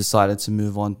then you decided to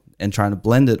move on and trying to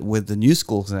blend it with the new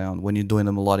school sound when you're doing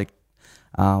the melodic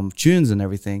tunes and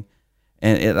everything.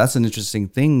 And that's an interesting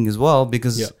thing as well,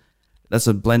 because that's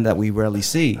a blend that we rarely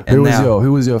see. And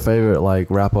Who was your favorite like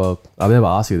rapper? I've never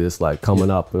asked you this. Like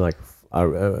coming up, like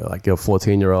your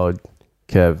 14-year-old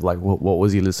Kev, like what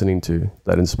was he listening to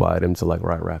that inspired him to like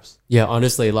write raps? Yeah,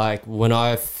 honestly, like when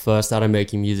I first started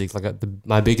making music, like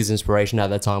my biggest inspiration at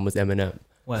that time was Eminem.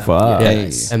 Wow. Fuck. Yeah,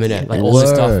 Eminem. Like all the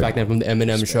stuff back then from the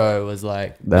Eminem show was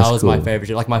like, That's that was cool. my favorite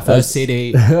shit. Like my first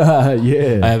CD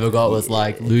Yeah. I ever got was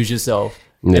like Lose Yourself.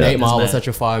 Yeah. And 8 Mile was That's such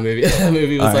a fire movie. That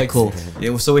movie was all right, like cool.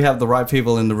 Yeah, so we have the right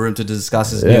people in the room to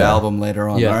discuss his new Yeah. album later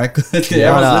on. Yeah. All right, good. Everyone's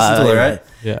listened to it, right?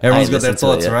 Yeah. Everyone's I got their listened to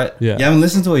it, thoughts, yeah. right? Yeah. You haven't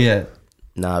listened to it yet.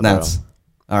 Nah, bro. Nats.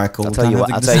 All right, cool. I'll We tell can't you have why.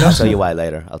 the I'll tell discussion. you why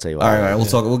later. I'll tell you why. All right, we'll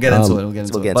talk. We'll get into it. We'll get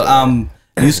into we'll it. get But into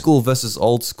new school versus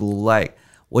old school. Like,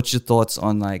 what's your thoughts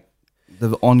on like the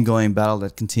ongoing battle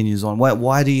that continues on?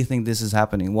 Why do you think this is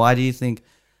happening? Why do you think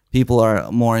people are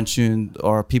more in tune,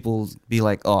 or people be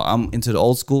like, oh, I'm into the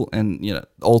old school, and you know,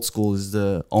 old school is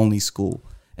the only school,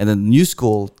 and then the new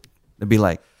school, they'd be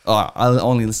like, oh, I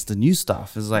only listen to new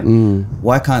stuff. It's like,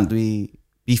 why can't we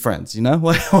be friends? You know,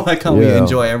 why can't we Yeah.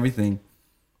 enjoy everything?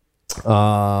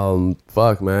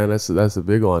 Fuck, man, that's a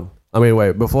big one. I mean,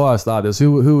 wait, before I start this,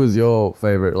 who was your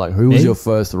favorite? Like, who was Me? your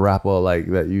first rapper like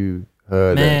that you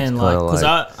heard? Man, that's like, kinda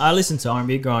because I listened to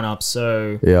R&B growing up,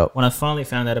 so Yeah. when I finally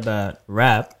found out about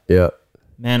rap, yeah.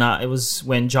 man, it was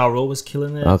when Ja Rule was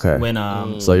killing it. Okay. When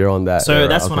So you're on that. so era.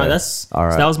 that's when okay. All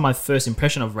right. so that was my first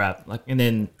impression of rap. Like, and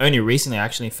then only recently I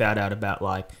actually found out about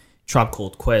like Tribe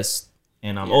Called Quest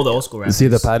and all the old school You rappers. see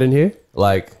the pattern here?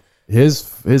 Like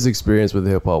his experience with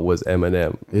hip hop was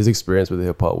Eminem. His experience with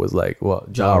hip hop was like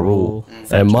what Ja Rule.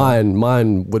 Fat And Ja.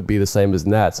 mine would be the same as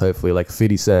Nat's. Hopefully, like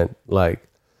 50 Cent. Like,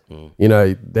 you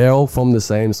know, they're all from the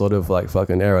same sort of like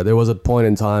fucking era. There was a point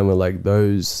in time where like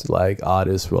those like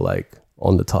artists were like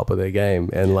on the top of their game,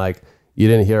 and like you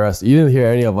didn't hear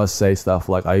any of us say stuff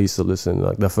like I used to listen.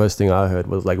 Like the first thing I heard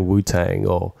was like Wu-Tang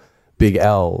or Big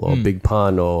L or Big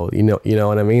Pun, or you know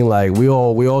what I mean. Like we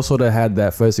all sort of had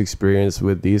that first experience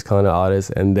with these kind of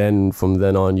artists, and then from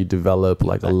then on you develop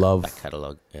like a love, Back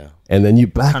catalog. Yeah. and then you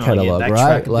back Kinda like, yeah, catalog, backtrack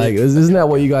right? a Like bit. isn't that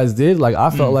what you guys did? Like I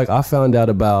felt like I found out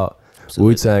about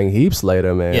Wu-Tang heaps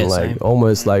later, man. Yeah, like same.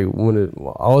 almost like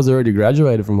I was already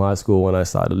graduated from high school when I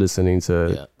started listening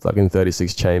to fucking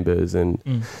 36 Chambers and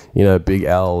you know Big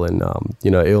L and you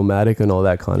know Illmatic and all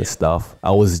that kind of stuff.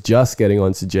 I was just getting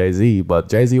onto Jay-Z, but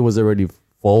Jay-Z was already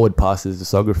forward past his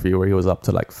discography where he was up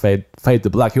to like Fade to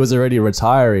Black. He was already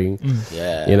retiring,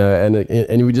 Yeah. you know,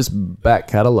 and we just back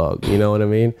catalog, you know what I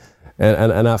mean?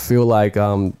 And I feel like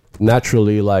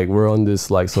naturally like we're on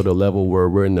this like sort of level where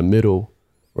we're in the middle,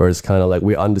 where it's kind of like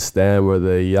we understand where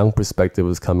the young perspective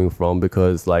is coming from,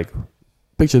 because like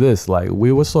picture this, like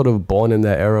we were sort of born in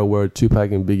that era where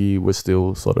Tupac and Biggie were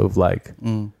still sort of like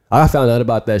I found out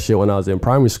about that shit when I was in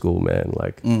primary school, man.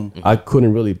 Like I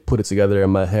couldn't really put it together in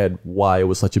my head why it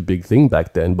was such a big thing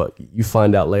back then, but you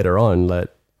find out later on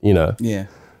that, you know, Yeah,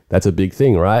 that's a big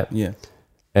thing, right? yeah.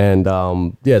 And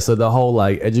so the whole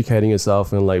like educating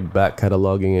yourself and like back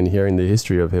cataloging and hearing the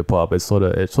history of hip hop, it sort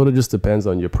of just depends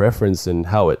on your preference and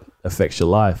how it affects your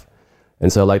life.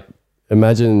 And so like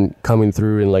imagine coming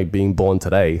through and like being born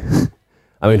today.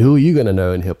 I mean, who are you gonna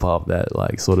know in hip hop that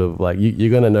like sort of like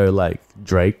you're gonna know like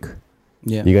Drake,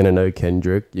 Yeah. You're gonna know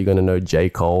Kendrick. You're gonna know J.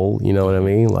 Cole. You know what I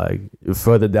mean? Like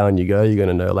further down you go, you're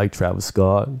gonna know like Travis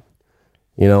Scott.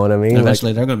 You know what I mean?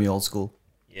 Eventually, they're gonna be old school.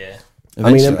 Yeah.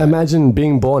 I mean, imagine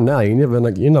being born now.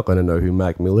 You're not gonna know who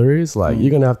Mac Miller is. Like you're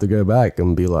gonna have to go back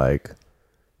and be like,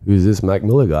 who's this Mac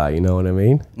Miller guy? You know what I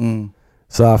mean?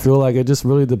 So I feel like it just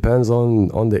really depends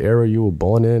on the era you were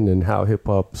born in and how hip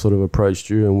hop sort of approached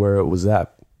you and where it was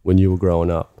at when you were growing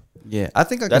up. Yeah, I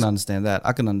think I can understand that.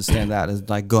 I can understand that as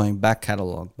like going back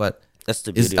catalog, but That's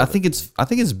the beauty. I think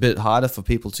it's a bit harder for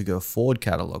people to go forward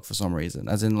catalog for some reason.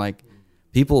 As in, like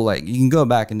people like you can go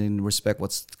back and then respect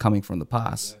what's coming from the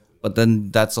past, but then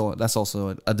that's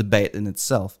also a debate in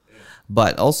itself.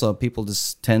 But also, people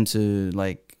just tend to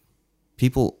like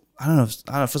people. I don't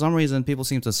know. For some reason, people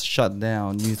seem to shut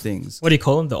down new things. What do you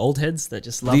call them? The old heads that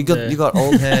just love. You got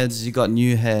old heads. You got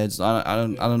new heads. I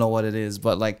don't know what it is,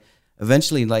 but like.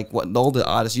 Eventually, like what all the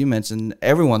artists you mentioned,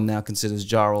 everyone now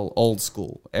considers Ja Rule old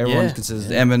school. Everyone considers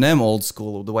Eminem old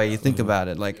school. The way you think about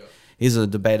it, like he's a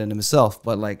debate in himself.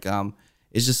 But like,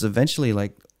 it's just eventually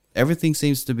like everything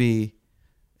seems to be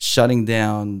shutting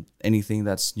down anything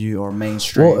that's new or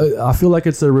mainstream. Well, I feel like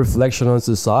it's a reflection on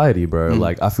society, bro.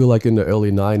 Like I feel like in the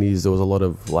early '90s there was a lot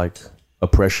of like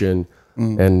oppression,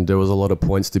 and there was a lot of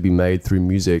points to be made through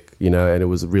music, you know, and it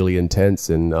was really intense.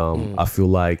 And I feel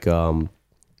like.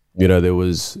 You know, it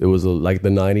was like the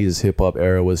 90s hip hop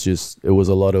era was it was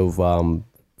a lot of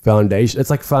foundation. It's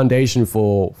like foundation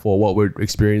for what we're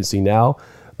experiencing now.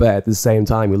 But at the same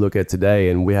time, we look at today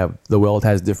and the world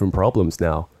has different problems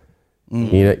now.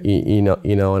 You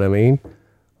know what I mean?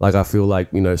 Like, I feel like,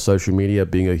 you know, social media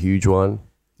being a huge one,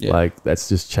 like that's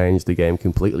just changed the game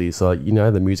completely. So, you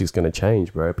know, the music's going to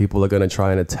change, bro. People are going to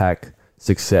try and attack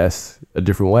success a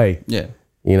different way. Yeah.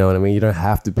 You know what I mean? You don't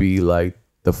have to be like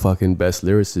the fucking best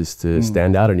lyricist to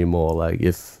stand out anymore. Like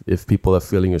if people are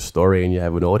feeling your story and you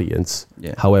have an audience,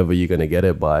 however you're gonna get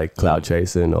it by cloud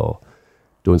chasing or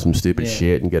doing some stupid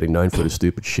shit and getting known for the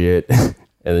stupid shit and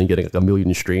then getting like 1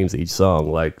 million streams each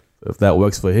song. Like if that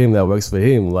works for him, that works for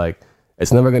him. Like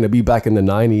it's never gonna be back in the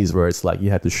 90s where it's like you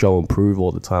had to show and prove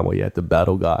all the time or you had to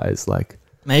battle guys. Like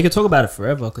man, you could talk about it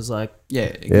forever because like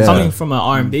coming from an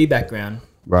R&B background,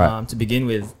 right, to begin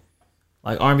with.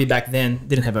 Like R&B back then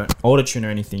didn't have an auto-tune or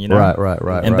anything, you know?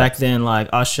 Right. And back then, like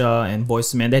Usher and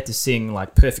Boyz II Men, they had to sing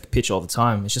like perfect pitch all the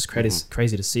time. It's just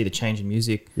crazy to see the change in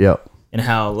music. Yep. And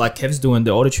how like Kev's doing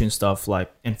the auto-tune stuff,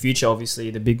 like and Future,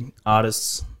 obviously the big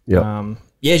artists. Yep.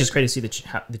 It's just great to see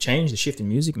the change, the shift in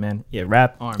music, man. Yeah,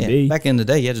 rap, R&B. Yeah. Back in the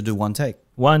day, you had to do one take.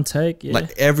 One take, yeah.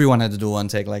 Like everyone had to do one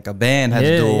take. Like a band had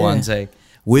to do one take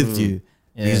with you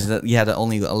because you had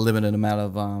only a limited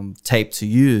amount of tape to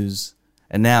use.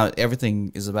 And now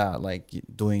everything is about like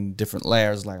doing different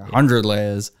layers, like 100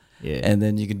 layers. Yeah. And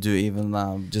then you could do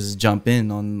even just jump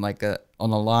in on like on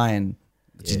a line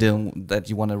that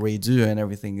you want to redo and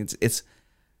everything. It's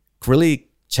really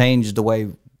changed the way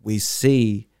we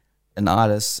see an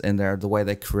artist and the way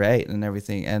they create and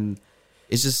everything. And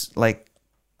it's just like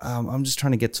I'm just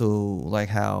trying to get to like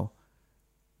what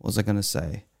was I gonna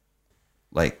say?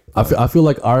 Like I feel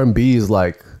like R&B is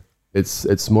like.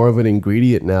 It's more of an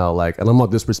ingredient now, like, and I'm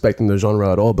not disrespecting the genre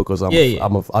at all because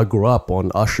I grew up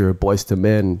on Usher, Boyz II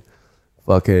Men,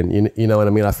 fucking, you know what I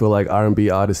mean. I feel like R&B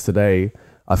artists today,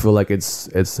 I feel like it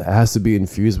has to be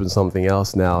infused with something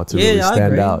else now to really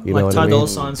stand out. You know what I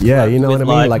mean? Yeah, you know what I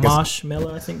mean. Like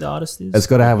Marshmello, I think the artist is. It's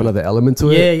got to have another element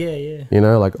to it. Yeah. You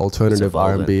know, like alternative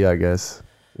R&B, I guess.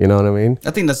 You know what I mean?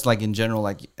 I think that's like in general,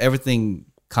 like everything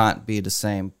can't be the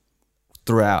same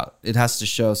throughout. It has to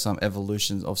show some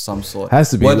evolution of some sort.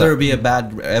 Has to be, whether it be a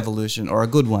bad evolution or a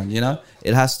good one, you know?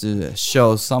 It has to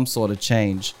show some sort of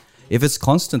change. If it's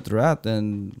constant throughout,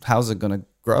 then how's it gonna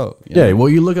grow? You know? Well,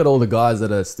 you look at all the guys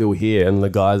that are still here and the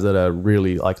guys that are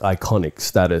really like iconic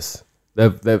status.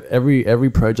 They've every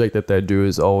project that they do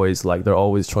is always like they're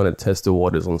always trying to test the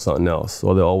waters on something else,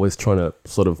 or they're always trying to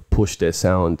sort of push their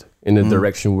sound in a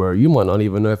direction where you might not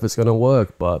even know if it's gonna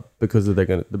work, but because they're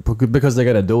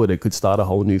gonna do it, it could start a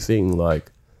whole new thing.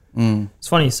 Like, it's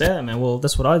funny you say that, man. Well,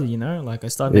 that's what I did, you know. Like I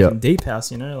started making deep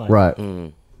house, you know. Like,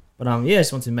 right. But I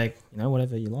just want to make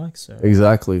whatever you like. So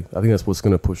exactly, I think that's what's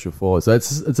gonna push you forward. So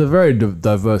it's a very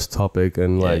diverse topic,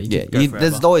 and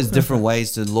there's always different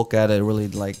ways to look at it. Really,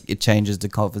 like it changes the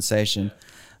conversation.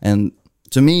 And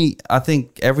to me, I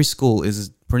think every school is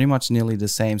pretty much nearly the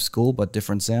same school but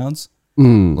different sounds.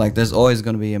 Like there's always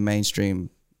going to be a mainstream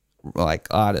like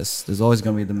artist. There's always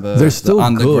going to be there's still the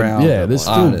underground. There's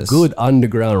still artists. Good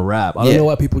underground rap. I don't know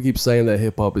why people keep saying that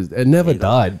hip hop it never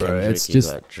died, bro. Kendrick, it's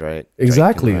just Drake,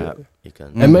 exactly. Drake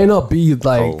It may not be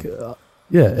like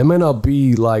Yeah, it may not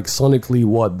be like sonically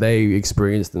what they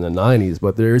experienced in the 90s,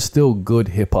 but there is still good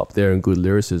hip hop there and good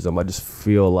lyricism. I just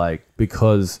feel like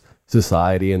because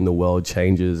society and the world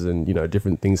changes and, you know,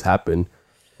 different things happen,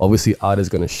 obviously art is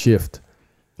going to shift.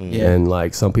 And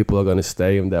like some people are going to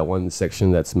stay in that one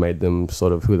section that's made them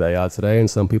sort of who they are today, and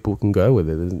some people can go with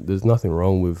it. There's nothing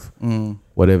wrong with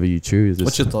whatever you choose.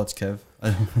 What's your thoughts, Kev?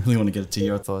 I really want to get to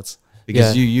your thoughts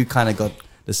because you kind of got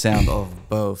the sound of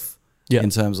both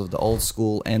in terms of the old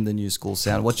school and the new school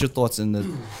sound. What's your thoughts in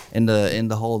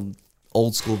the whole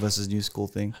old school versus new school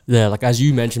thing? Yeah, like as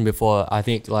you mentioned before, I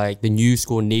think like the new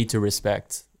school need to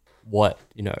respect what,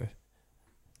 you know,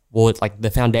 like the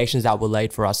foundations that were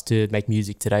laid for us to make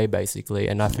music today, basically.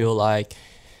 And I feel like,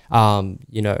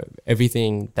 you know,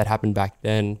 everything that happened back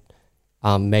then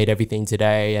made everything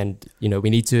today. And, you know, we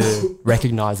need to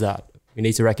recognize that. We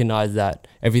need to recognize that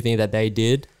everything that they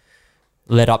did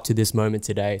led up to this moment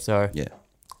today. So,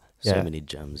 so many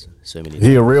gems. So many.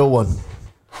 He a real one.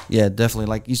 Yeah, definitely.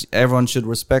 Like everyone should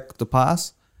respect the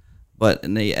past, but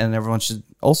and everyone should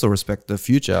also respect the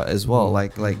future as well.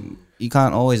 Like you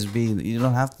can't always be. You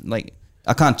don't have to, like.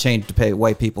 I can't change the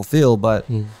way people feel, but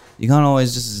you can't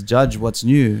always just judge what's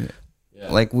new.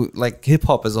 Yeah. Like hip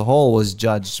hop as a whole was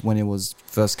judged when it was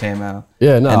first came out.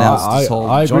 Yeah, no, and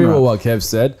I agree with what Kev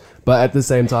said, but at the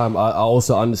same time, I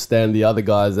also understand the other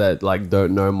guys that like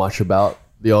don't know much about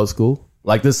the old school.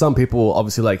 Like there's some people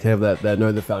obviously like Kev that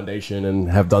know the foundation and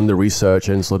have done the research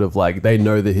and sort of like they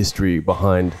know the history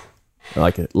behind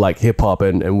like hip hop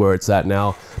and where it's at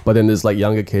now. But then there's like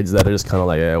younger kids that are just kind of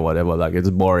like, yeah, whatever, like it's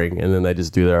boring, and then they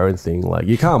just do their own thing. Like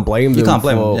you can't blame them. You can't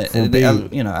blame them. For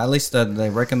being, you know, at least that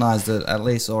they recognize it, at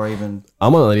least, or even. I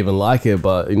might not even like it,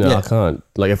 but you know, I can't.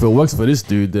 Like if it works for this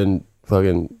dude, then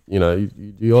fucking, you know, you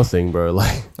do your thing, bro.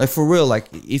 Like for real, like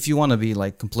if you want to be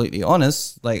like completely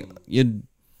honest, like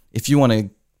if you want to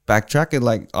backtrack it,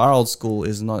 like our old school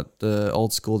is not the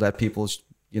old school that people.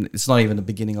 You know, it's not even the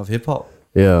beginning of hip hop.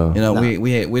 Yeah, you know,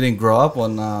 we didn't grow up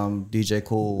on DJ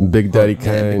Cool, Big Daddy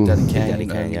Kane,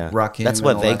 Rakim. That's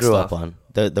what they grew up on.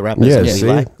 The rappers that we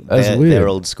like, their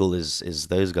old school is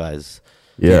those guys.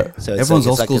 Yeah, so everyone's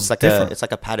old school is different. It's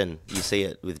like a pattern. You see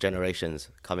it with generations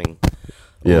coming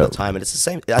all the time, and it's the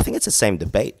same. I think it's the same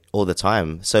debate all the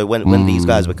time. So when these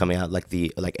guys were coming out, like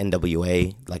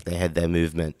NWA, like they had their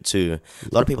movement too.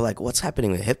 A lot of people are like, what's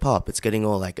happening with hip hop? It's getting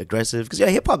all like aggressive because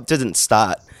hip hop didn't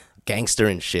start gangster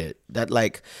and shit. That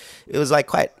like it was like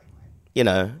quite, you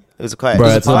know, it was quite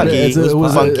funky. It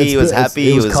was funky. It was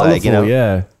happy. It was like, you know,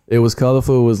 yeah. It was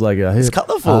colorful. It was like a hit. It's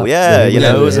colorful, you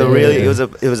know. It was a really, it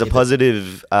was a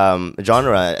positive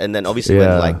genre. And then obviously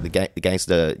when like the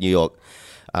gangster New York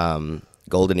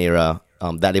golden era,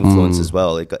 that influence as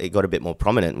well, it got a bit more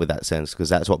prominent with that sense because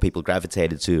that's what people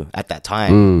gravitated to at that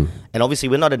time. And obviously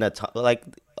we're not in a like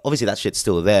obviously that shit's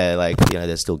still there. Like, you know,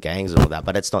 there's still gangs and all that,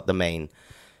 but it's not the main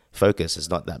focus. It's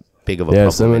not that big of a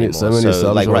problem anymore.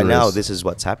 So like right now, this is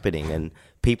what's happening, and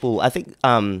people. I think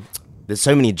there's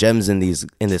so many gems in this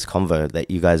convo that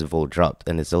you guys have all dropped,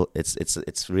 and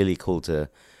it's really cool to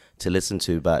listen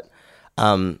to. But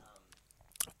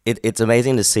it's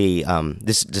amazing to see.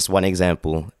 This just one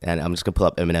example, and I'm just gonna pull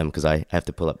up Eminem because I have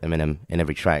to pull up Eminem in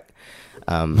every track.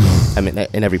 I mean,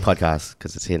 in every podcast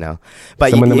because it's here now.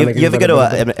 But you ever go to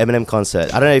an Eminem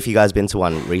concert? I don't know if you guys been to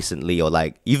one recently or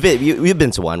like you've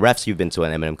been to one. Refs, you've been to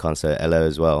an Eminem concert. Ello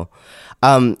as well.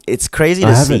 It's crazy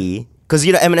to see because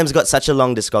you know Eminem's got such a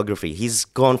long discography. He's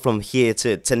gone from here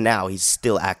to now. He's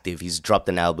still active. He's dropped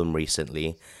an album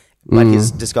recently, but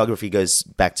his discography goes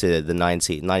back to the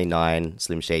 99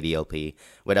 Slim Shady LP,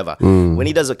 whatever. When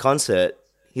he does a concert,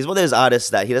 he's one of those artists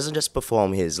that he doesn't just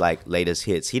perform his like latest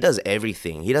hits. He does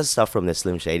everything. He does stuff from the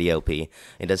Slim Shady LP.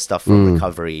 He does stuff from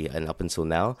Recovery and up until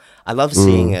now. I love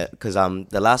seeing it because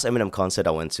the last Eminem concert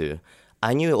I went to,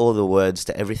 I knew all the words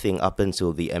to everything up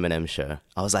until the Eminem show.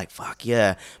 I was like, fuck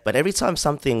yeah. But every time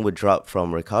something would drop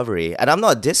from Recovery, and I'm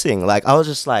not dissing, like I was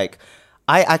just like,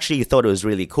 I actually thought it was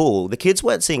really cool. The kids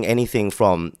weren't singing anything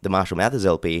from the Marshall Mathers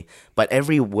LP, but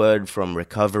every word from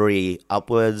Recovery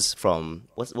upwards from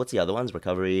what's the other ones?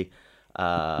 Recovery,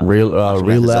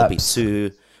 Relapse.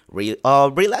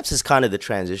 Relapse is kind of the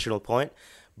transitional point.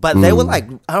 But they were like,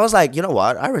 I was like, you know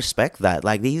what? I respect that.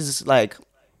 Like this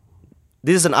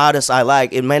is an artist I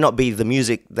like. It may not be the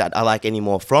music that I like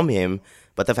anymore from him,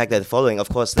 but the fact that they're following, of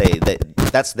course, they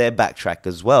that's their backtrack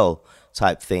as well,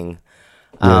 type thing.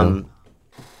 Yeah.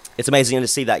 It's amazing to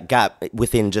see that gap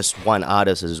within just one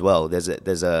artist as well. There's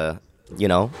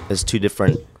two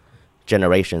different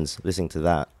generations listening to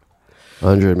that.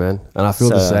 100, man. And I feel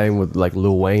the same with like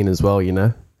Lil Wayne as well, you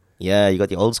know? Yeah, you got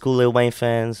the old school Lil Wayne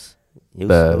fans.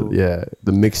 The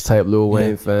mixtape Lil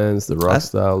Wayne fans, the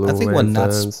rockstar Lil Wayne fans. I think what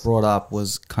Nuts brought up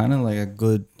was kind of like a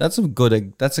good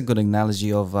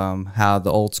analogy of how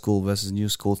the old school versus new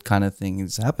school kind of thing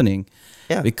is happening.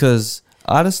 Yeah. Because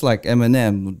artists like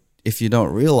Eminem, if you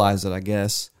don't realize it, I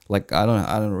guess, like I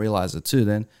don't realize it too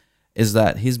then, is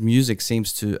that his music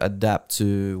seems to adapt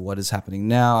to what is happening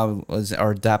now,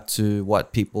 or adapt to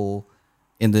what people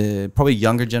in the probably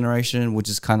younger generation, which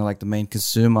is kind of like the main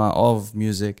consumer of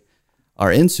music,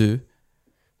 are into,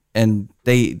 and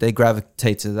they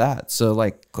gravitate to that. So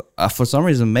like for some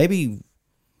reason, maybe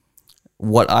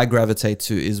what I gravitate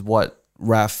to is what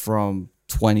Raph from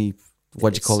 20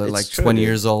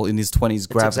 years old in his 20s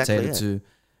gravitated to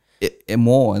it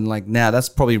more, and like now that's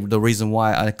probably the reason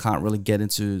why I can't really get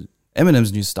into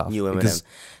Eminem's new stuff. New Eminem.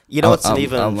 You know what's an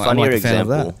even funnier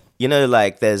example? You know,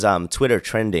 like there's Twitter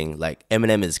trending like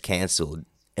Eminem is cancelled,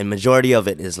 and majority of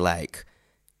it is like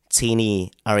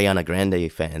teeny Ariana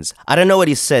Grande fans. I don't know what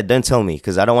he said. Don't tell me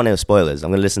because I don't want any spoilers. I'm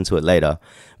gonna listen to it later.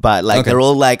 But like they're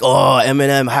all like, "Oh,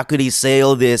 Eminem, how could he say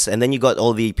all this?" And then you got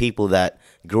all the people that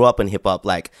grew up in hip hop.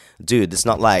 Like, dude, it's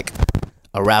not like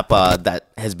a rapper that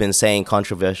has been saying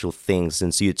controversial things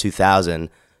since year 2000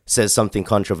 says something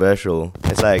controversial.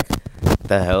 It's like,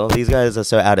 the hell, these guys are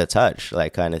so out of touch,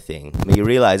 like kind of thing. I mean, you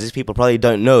realize these people probably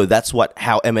don't know that's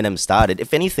how Eminem started.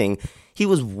 If anything, he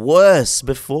was worse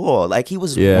before. Like he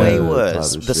was way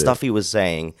worse, the stuff he was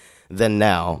saying, than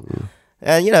now.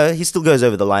 And you know, he still goes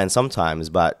over the line sometimes,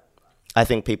 but I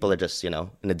think people are just, you know,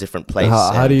 in a different place.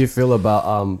 How do you feel about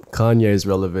Kanye's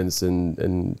relevance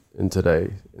in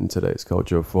today's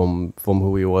culture from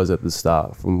who he was at the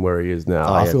start, from where he is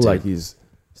now? I feel like he's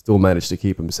still managed to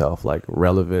keep himself like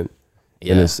relevant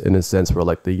in a sense where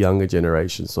like the younger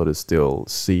generation sort of still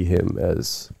see him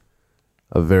as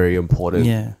a very important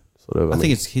sort of. I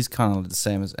think he's kind of the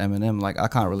same as Eminem. Like I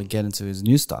can't really get into his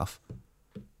new stuff,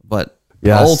 but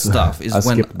the old stuff is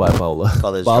when skipped bipolar.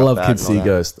 But I love Kid See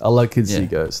Ghost. I like Kid See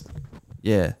Ghost.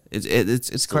 Yeah,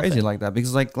 it's crazy like that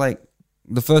because like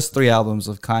the first 3 albums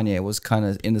of Kanye was kind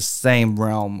of in the same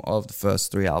realm of the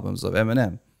first 3 albums of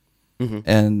Eminem.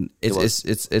 And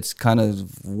it's kind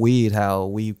of weird how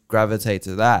we gravitate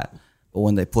to that, but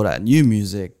when they put out new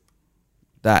music,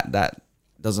 that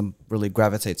doesn't really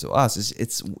gravitate to us.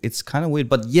 It's kind of weird,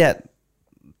 but yet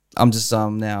I'm just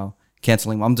now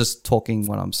canceling. I'm just talking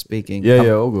when I'm speaking.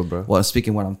 All good, bro. Well, I'm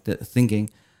speaking when I'm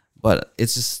thinking, but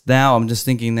it's just now I'm just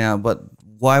thinking now. But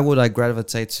why would I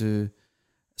gravitate to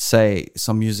say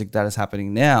some music that is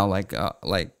happening now? Like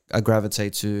I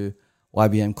gravitate to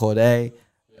YBM Cordae.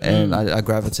 And I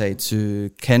gravitate to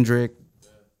Kendrick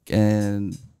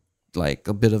and like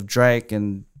a bit of Drake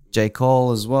and J.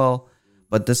 Cole as well.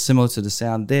 But that's similar to the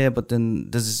sound there. But then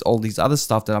there's all these other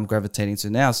stuff that I'm gravitating to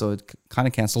now. So it kind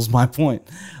of cancels my point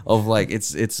of like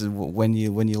it's when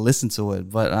you listen to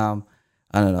it. But I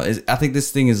don't know. I think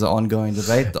this thing is an ongoing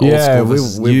debate.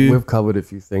 We've covered a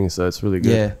few things, so it's really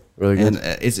good. Yeah. Really good.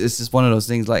 And it's just one of those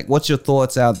things. Like, what's your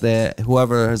thoughts out there?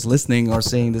 Whoever is listening or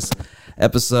seeing this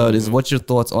episode is what's your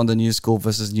thoughts on the new school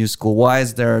versus new school? Why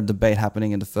is there a debate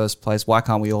happening in the first place? Why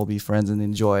can't we all be friends and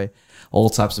enjoy all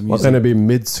types of music? What's going to be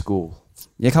mid school?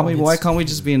 Yeah, why can't we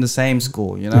just be in the same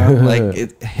school? You know,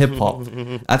 like hip hop.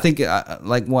 I think I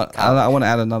want to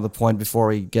add another point before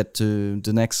we get to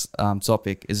the next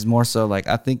topic. Is more so like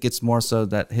I think it's more so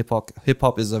that hip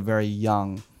hop is a very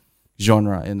young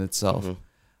genre in itself.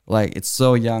 Like it's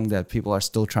so young that people are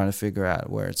still trying to figure out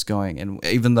where it's going, and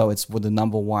even though it's with the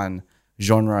number one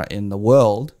genre in the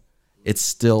world, it's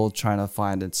still trying to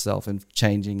find itself and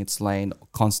changing its lane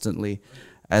constantly.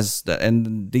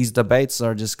 And these debates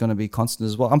are just going to be constant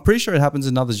as well. I'm pretty sure it happens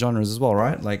in other genres as well,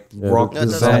 right? Like rock.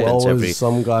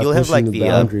 Some guy you'll have like the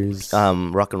boundaries.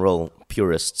 Rock and roll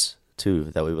purists too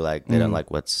that we were like they don't like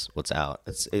what's out.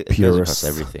 It goes across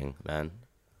everything, man.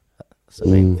 That's the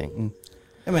main thing.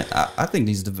 I mean, I think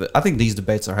these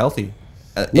debates are healthy.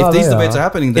 If these debates are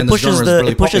happening, then it pushes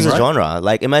the genre.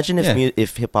 Like, imagine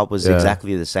if hip hop was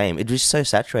exactly the same. It'd be so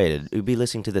saturated. We'd be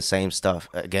listening to the same stuff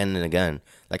again and again.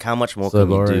 Like, how much more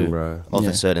can you do of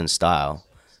a certain style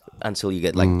until you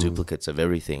get like duplicates of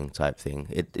everything type thing?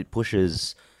 It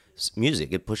pushes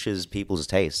music. It pushes people's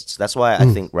tastes. That's why I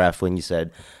think, Raph, when you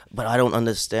said, but I don't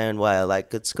understand why I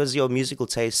like it's because your musical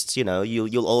tastes. You know,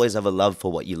 you'll always have a love for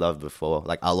what you loved before.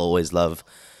 Like, I'll always love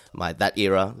that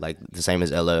era, like the same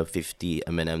as Ello, 50,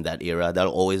 Eminem, that era.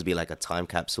 That'll always be like a time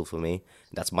capsule for me.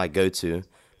 That's my go-to.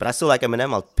 But I still like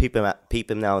Eminem. I'll peep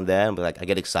him now and then. But like, I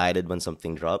get excited when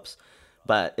something drops.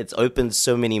 But it's opened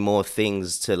so many more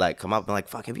things to like come up and like,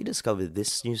 fuck, have you discovered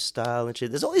this new style and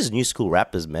shit? There's all these new school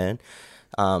rappers, man.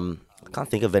 I can't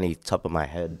think of any top of my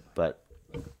head, but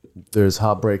there's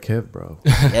Heartbreak Kev, bro.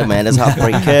 Yeah, man, that's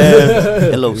Heartbreak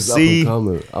Kev. LOC.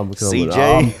 I'm coming.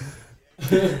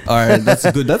 CJ. All right, that's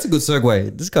a good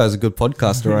segue. This guy's a good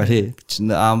podcaster right here.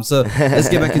 So let's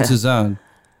get back into Zone.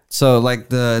 So like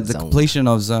the completion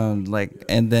of Zone, like,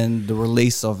 and then the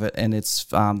release of it, and it's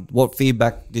what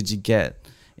feedback did you get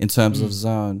in terms of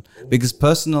Zone? Because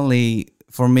personally,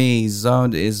 for me,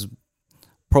 Zone is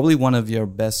probably one of your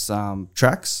best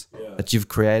tracks that you've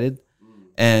created,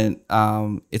 and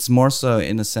it's more so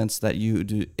in the sense that you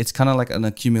do. It's kind of like an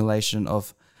accumulation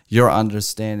of your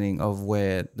understanding of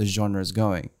where the genre is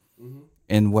going.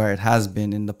 And where it has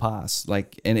been in the past,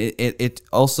 like, and it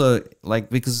also, like,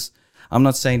 because I'm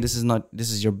not saying this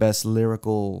is your best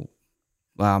lyrical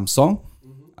song.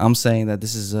 I'm saying that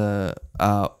this is a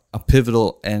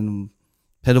pivotal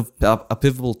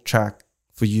track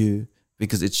for you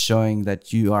because it's showing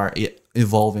that you are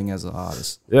evolving as an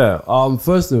artist. Yeah.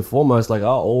 First and foremost, like I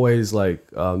always like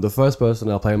the first person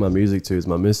I play my music to is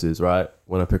my missus, right?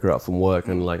 When I pick her up from work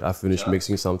and like I finish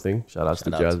mixing something. Shout out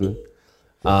to Jasmine.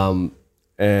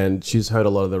 And she's heard a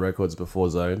lot of the records before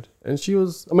Zoned, and she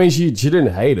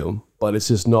didn't hate them, but it's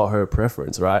just not her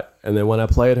preference, right? And then when I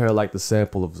played her like the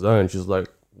sample of Zone, she's like,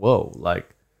 "Whoa, like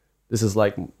this is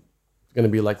like gonna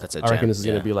be like I reckon this is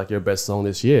gonna be like your best song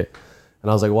this year." And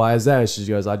I was like, "Why is that?" And she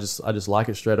goes, "I just like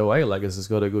it straight away. Like it's just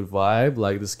got a good vibe.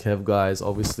 Like this Kev guy is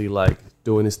obviously like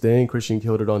doing his thing. Christian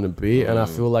killed it on the beat, and I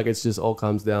feel like it's just all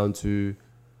comes down to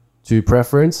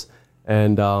preference."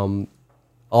 And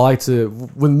I like to,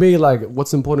 with me, like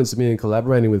what's important to me in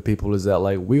collaborating with people is that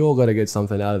like we all got to get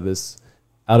something out of this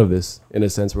in a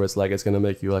sense where it's like it's going to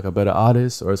make you like a better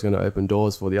artist, or it's going to open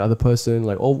doors for the other person.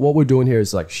 Like all what we're doing here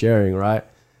is like sharing, right?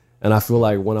 And I feel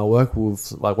like when I work with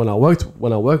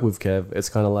Kev, it's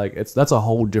kind of like that's a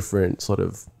whole different sort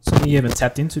of something you haven't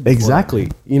tapped into before.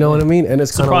 Exactly. You know what I mean? And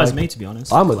it's kind of surprised like, me, to be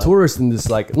honest. I'm a tourist in this,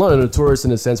 like not a tourist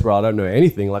in the sense where I don't know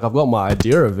anything. Like I've got my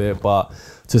idea of it, but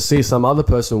to see some other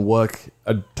person work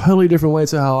a totally different way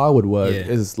to how I would work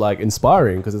is like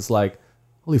inspiring, because it's like,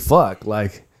 holy fuck,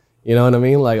 like, you know what I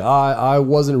mean? Like I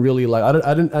wasn't really like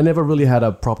I never really had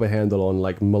a proper handle on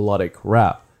like melodic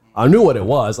rap. I knew what it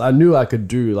was. I knew I could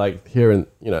do like here and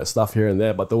stuff here and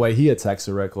there, but the way he attacks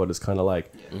a record is kind of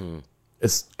like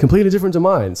it's completely different to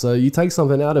mine. So you take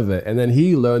something out of it, and then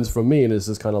he learns from me, and it's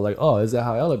just kind of like, oh, is that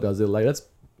how Ello does it? Like that's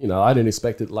I didn't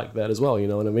expect it like that as well. You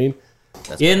know what I mean?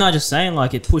 Just saying,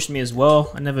 like it pushed me as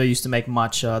well. I never used to make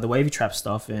much the wavy trap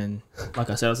stuff, and like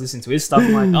I said, I was listening to his stuff.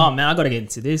 I'm like, oh man, I got to get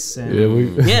into this. And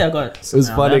I got. It was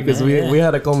funny because we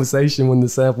had a conversation when the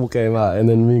sample came out, and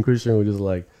then me and Christian were just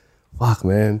like, fuck,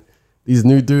 man, these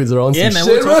new dudes are on some shit.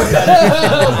 We're talking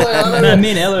about it. Man, me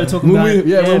and Ello are talking about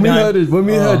it. When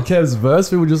we heard Kev's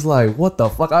verse, we were just like, what the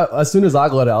fuck? As soon as I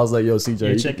got it, I was like, yo,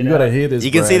 CJ, you gotta hear this.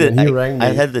 You can see that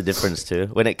I heard the difference too.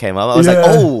 When it came up, I was like,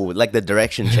 oh, like the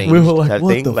direction changed. We were like,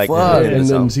 what the like, fuck? And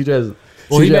then CJ's...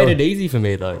 Well, he made it easy for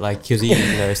me though, like because he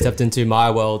stepped into my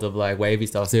world of like wavy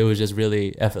stuff, so it was just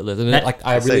really effortless. And like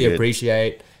I really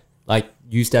appreciate like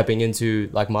you stepping into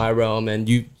like my realm, and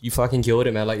you fucking killed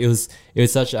it, man. Like it was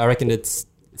such, I reckon it's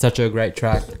such a great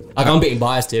track. Like I'm being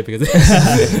biased here because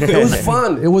it was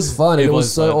fun. It was fun. It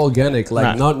was so organic.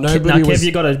 Like nobody was. Kev,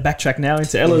 you got to backtrack now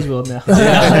into Ello's world now.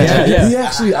 He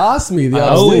actually asked me the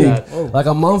other week, like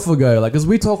a month ago, like because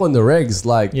we talk on the regs,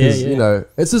 like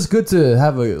it's just good to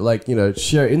have a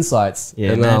share insights.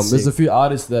 Yeah, and there's a few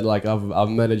artists that like I've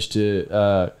managed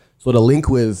to sort of link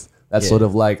with. That's sort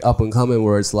of like up and coming,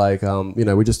 where it's like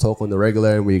we just talk on the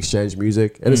regular and we exchange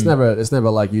music, and it's never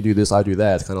like you do this, I do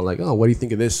that. It's kind of like, oh, what do you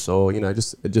think of this? Or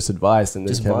just advice. And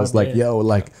then Kevin's like, yo,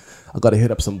 like I got to hit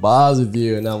up some bars with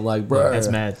you, and I'm like, bro, that's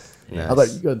mad.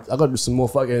 Nice. I got to do some more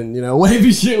fucking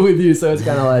wavy shit with you. So it's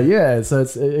kind of like so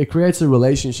it creates a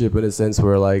relationship in a sense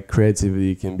where like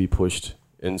creativity can be pushed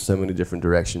in so many different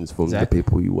directions from the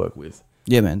people you work with.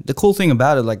 Yeah, man. The cool thing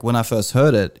about it, like when I first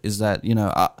heard it, is that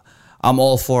I'm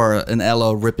all for an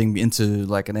Ello ripping into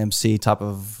like an MC type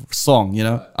of song,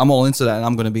 I'm all into that, and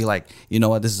I'm going to be like, you know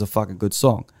what, this is a fucking good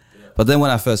song. Yeah. But then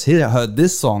when I first heard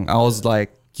this song, I was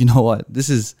like, you know what, this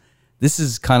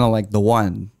is kind of like the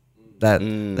one that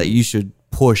you should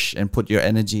push and put your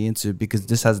energy into, because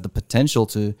this has the potential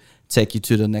to take you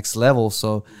to the next level.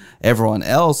 So everyone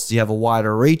else, you have a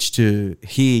wider reach to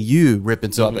hear you rip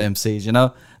into other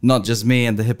MCs, not just me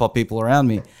and the hip hop people around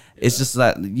me. It's just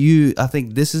that I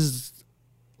think this is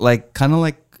like kind of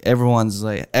like everyone's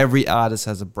like every artist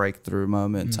has a breakthrough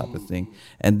moment type of thing,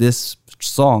 and this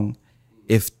song,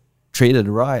 if treated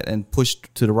right and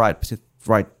pushed to the right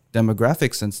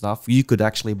demographics and stuff, you could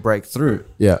actually break through.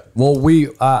 Yeah. Well,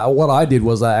 what I did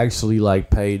was I actually like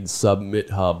paid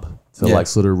Submit Hub to like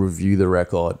sort of review the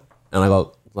record, and I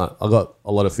got like I got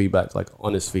a lot of feedback, like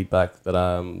honest feedback that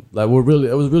it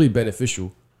was really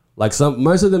beneficial. Like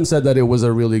most of them said that it was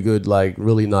a really good, like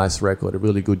really nice record, a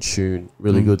really good tune,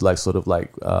 really good, like sort of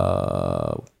like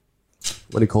what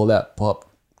do you call that?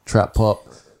 Trap pop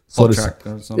sort of track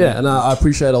or something. Yeah, and I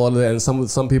appreciate a lot of that. And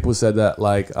some people said that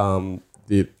like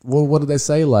what did they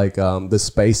say? Like the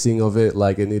spacing of it,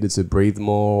 like it needed to breathe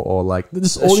more, or like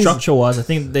just all structure wise, I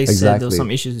think they said there was Exactly.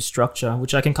 some issues with structure,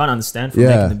 which I can kind of understand from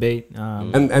making the beat.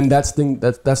 And that's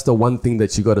the one thing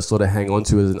that you got to sort of hang on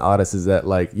to as an artist, is that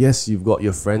like, yes, you've got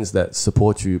your friends that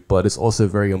support you, but it's also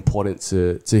very important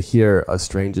to hear a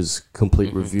stranger's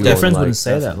complete review. Their on, friends like, wouldn't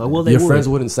say that. Like, well, they your would. friends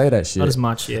wouldn't say that shit. Not as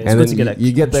much, yeah. It's And good then to get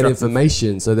you get that constructive.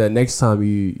 information, so that next time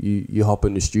you hop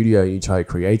in the studio and you try to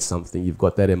create something, you've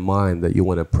got that in mind that you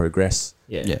want to progress.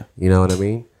 Yeah. You know what I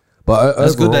mean? But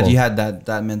It's good that overall, you had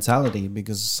that mentality,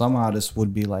 because some artists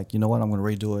would be like, you know what, I'm gonna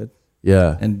redo it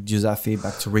yeah. and use that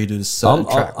feedback to redo the certain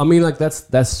track. I mean, like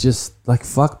that's just like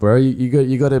fuck, bro.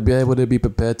 You got to be able to be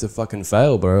prepared to fucking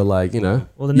fail, bro. Like, you know.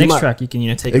 Well, the You next might- track you can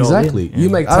take exactly. it all in. You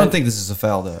Yeah. make. I don't 10 think this is a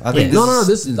fail though. I think Yeah. No.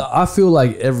 This is. I feel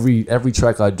like every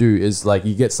track I do is like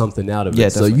you get something out of it. Yeah,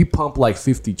 So definitely. you pump like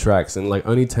 50 tracks, and like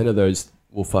only 10 of those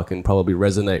will fucking probably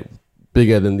resonate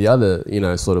bigger than the other, you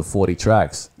know, sort of 40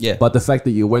 tracks. Yeah. But the fact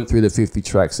that you went through the 50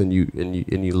 tracks and you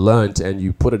learned and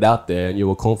you put it out there and you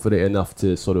were confident enough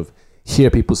to sort of hear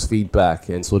people's feedback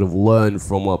and sort of learn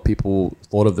from what people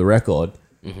thought of the record,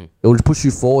 it would push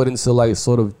you forward into like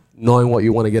sort of knowing what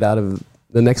you want to get out of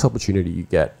the next opportunity you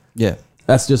get. Yeah.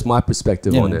 That's just my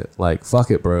perspective Yeah, on man. it. Like,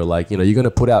 fuck it, bro. Like, you know, you're going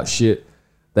to put out shit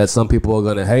that some people are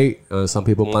going to hate, some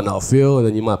people might not feel, and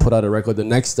then you might put out a record the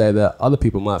next day that other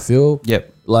people might feel.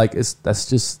 Yep. Like, that's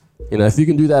just, you know, if you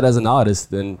can do that as an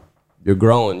artist, then you're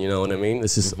growing, you know what I mean?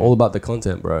 It's just all about the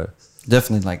content, bro.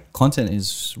 Definitely, like, content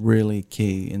is really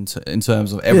key in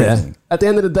terms of everything. At the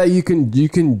end of the day, you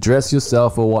can dress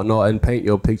yourself or whatnot and paint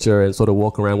your picture and sort of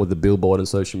walk around with the billboard and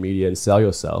social media and sell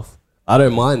yourself. I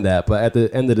don't mind that, but at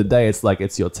the end of the day, it's like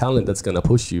it's your talent that's gonna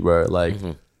push you, bro. Like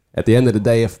at the end of the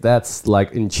day, if that's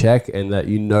like in check and that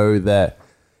you know that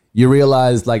you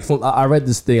realize, like I read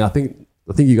this thing, I think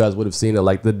you guys would have seen it.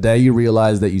 Like the day you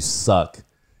realize that you suck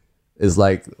is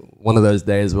like one of those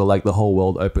days where like the whole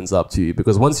world opens up to you,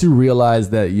 because once you realize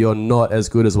that you're not as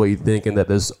good as what you think and that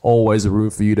there's always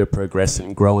room for you to progress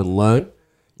and grow and learn,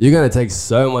 you're going to take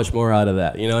so much more out of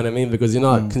that. You know what I mean? Because you're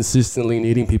not consistently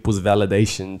needing people's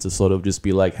validation to sort of just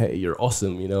be like, hey, you're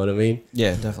awesome. You know what I mean?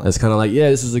 Yeah, definitely. It's kind of like,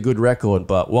 yeah, this is a good record,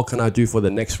 but what can I do for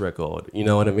the next record? You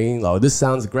know what I mean? Like, this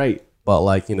sounds great, but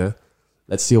like, you know,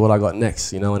 let's see what I got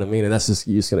next. You know what I mean? And that's just,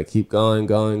 you're just going to keep going.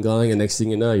 And next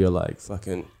thing you know, you're like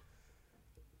fucking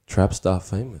trap star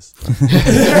famous.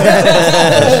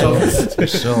 For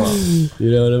sure.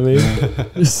 You know what I mean?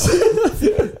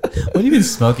 What have you been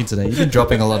smoking today? You've been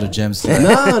dropping a lot of gems today.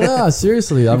 No,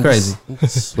 seriously. I'm crazy.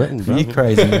 just sweating, bro. You're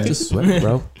crazy, man. Just sweating,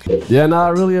 bro. Yeah, no, I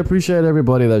really appreciate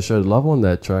everybody that showed love on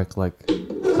that track. Like,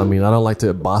 I mean, I don't like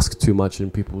to bask too much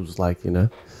in people's, like, you know,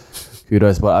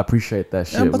 kudos, but I appreciate that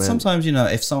shit, Yeah, but man. sometimes, you know,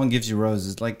 if someone gives you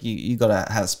roses, like you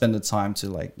gotta spend the time to,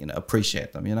 like, you know,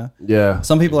 appreciate them. You know, Yeah.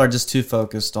 some people are just too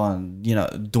focused on, you know,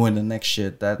 doing the next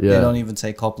shit that they Yeah. don't even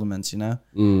take compliments. You know,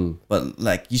 but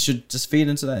like you should just feed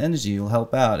into that energy. You'll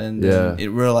help out, and then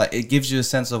it gives you a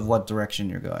sense of what direction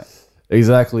you're going.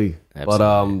 Exactly.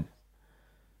 Absolutely.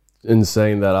 But in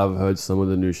saying that, I've heard some of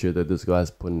the new shit that this guy's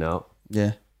putting out,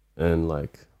 Yeah, and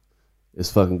like,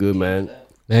 it's fucking good, man.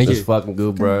 Thank It's you. fucking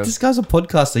good, bro. this guy's a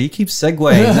podcaster. He keeps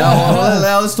segueing.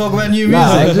 now let's talk about new music.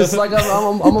 Nah, I'm just like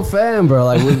I'm a fan, bro.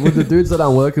 Like with the dudes that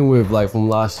I'm working with, like from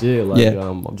last year, like Yeah.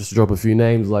 I'll just drop a few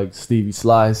names like Stevie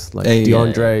Slice, like Hey,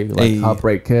 DeAndre, like hey.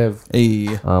 Heartbreak Kev. Hey,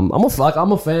 I'm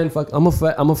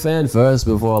a fan first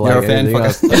before like you're a fan. anything Fucker.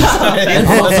 else.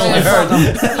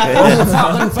 I'm a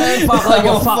fucking fan, fuck like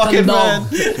you fucking dog.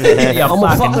 I'm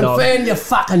a fucking fan, you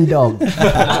fucking dog.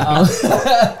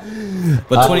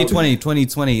 But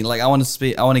 2020, like I want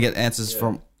to get answers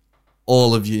from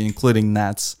all of you, including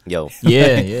Nats. Yo,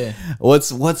 Yeah.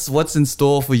 What's in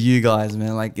store for you guys,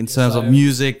 man? Like in terms of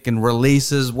music and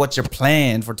releases, what's your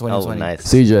plan for 2020? oh nice.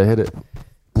 CJ, hit it.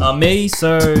 Me,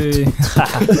 so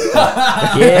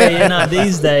yeah,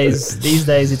 these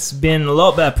days it's been a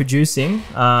lot about producing.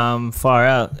 Far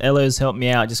out. Ello's helped me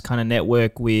out, just kind of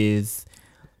network with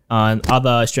other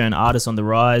Australian artists on the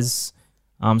rise.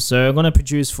 So I'm gonna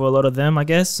produce for a lot of them, I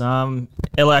guess.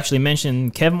 Ello actually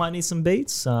mentioned Kev might need some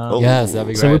beats. Yes, that'd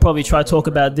be So we'll great. probably try to talk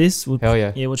about this. Hell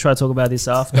yeah. Yeah, we'll try to talk about this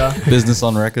after. Business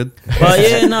on record. But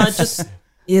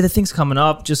yeah, the things coming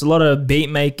up. Just a lot of beat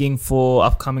making for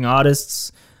upcoming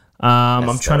artists.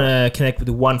 I'm trying to connect with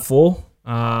the 1-4.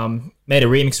 made a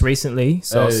remix recently,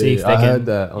 so I'll see if they heard can.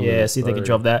 that on Yeah, the see if they can story.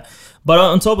 drop that. But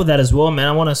on top of that as well, man,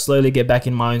 I want to slowly get back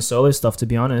in my own solo stuff. To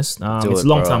be honest, it's a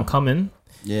long time coming.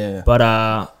 Yeah. But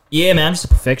yeah, man, I'm just a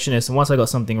perfectionist, and once I got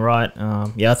something right,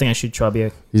 yeah, I think I should try be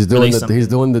a. He's doing release the something. he's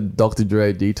doing the Dr.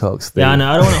 Dre detox thing. Yeah, I know.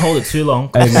 I don't want to hold it too long.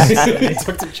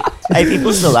 Hey,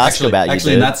 people still ask about you.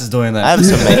 Actually, dude. Nats is doing that.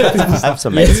 I have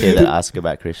some mates here that ask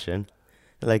about Christian.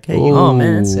 They're like, hey, you, Oh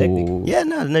man, it's hectic. yeah,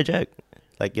 no joke.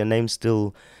 Like your name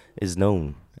still is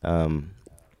known.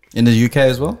 In the UK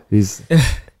as well? He's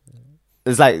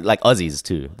It's like Aussies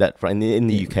too. That in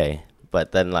the UK.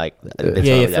 But then like they Yeah, tell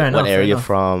yeah, me fair like, enough, what fair area you're enough.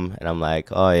 from, and I'm like,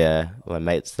 oh yeah, my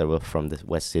mates that were from the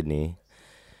West Sydney.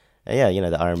 And yeah, you know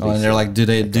the R&B. Oh, and they're like, do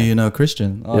you know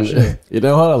Christian? Oh, And shit. you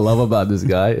know what I love about this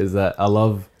guy is that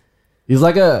he's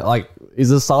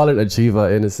he's a solid achiever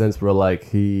in a sense where like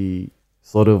he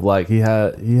sort of like he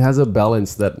has a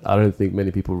balance that I don't think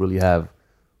many people really have,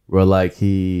 where like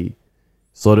he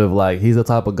sort of like he's the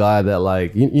type of guy that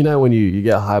like you know when you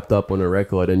get hyped up on a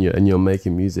record and you're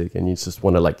making music and you just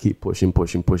want to like keep pushing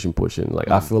like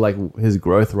I feel like his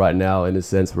growth right now in a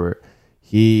sense where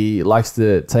he likes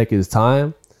to take his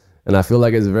time. And I feel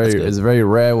like it's very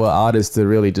rare where artists to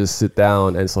really just sit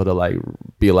down and sort of like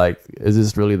be like, is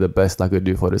this really the best I could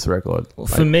do for this record? Well,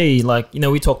 for me, like, you know,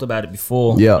 we talked about it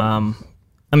before. Yeah.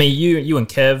 I mean, you and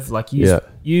Kev, like, Yeah.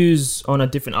 use on a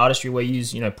different artistry where you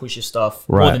use, you know, push your stuff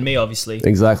more Right. than me, obviously.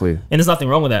 Exactly. And there's nothing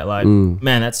wrong with that. Like,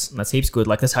 man, that's heaps good.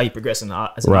 Like, that's how you progress as an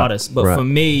Right. artist. But Right. for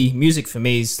me, music for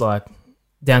me is like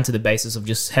down to the basis of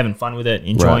just having fun with it,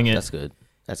 enjoying it. That's good.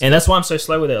 And that's why I'm so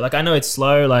slow with it. Like, I know it's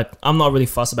slow. Like, I'm not really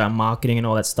fussed about marketing and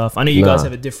all that stuff. I know you guys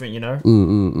have a different, you know,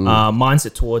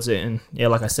 mindset towards it. And yeah,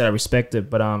 like I said, I respect it.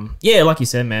 But yeah, like you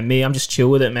said, man, I'm just chill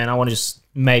with it, man. I want to just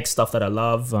make stuff that I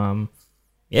love.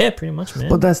 Yeah, pretty much, man.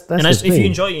 But that's and the if you thing.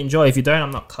 enjoy, you enjoy. If you don't,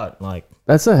 I'm not cut. Like,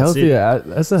 That's a it. healthier way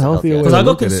because to I got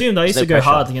look at it. consumed. I used No to go pressure.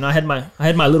 hard. You know, I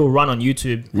had my little run on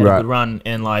YouTube, had Right. a good run,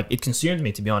 and like it consumed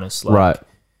me, to be honest. Like, Right.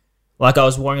 Like I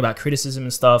was worrying about criticism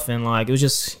and stuff, and like it was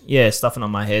just stuffing on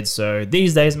my head. So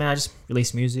these days, man, I just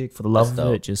release music for the love That's of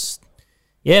dope. it. Just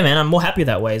man, I'm more happy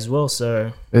that way as well.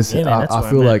 So It's, yeah, man, that's I where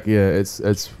feel I'm at. like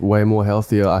it's way more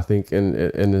healthier. I think in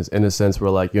a sense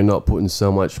where like you're not putting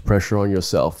so much pressure on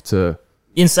yourself to.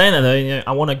 In saying that though, you know,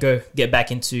 I want to go get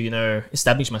back into, you know,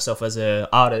 establish myself as an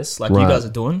artist like you Right. guys are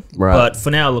doing. Right. But for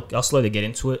now, look, I'll slowly get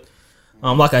into it.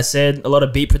 Like I said, a lot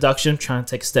of beat production, trying to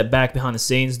take a step back behind the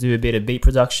scenes, do a bit of beat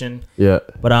production. Yeah.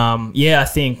 But I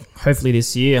think hopefully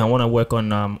this year I want to work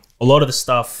on a lot of the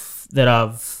stuff that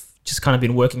I've just kind of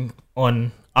been working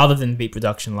on other than beat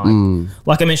production.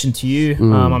 Like I mentioned to you,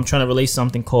 I'm trying to release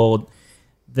something called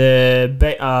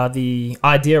the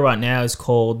idea right now is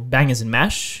called Bangers and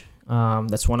Mash.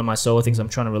 That's one of my solo things I'm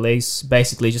trying to release.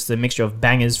 Basically, just a mixture of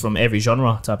bangers from every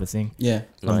genre type of thing. Yeah.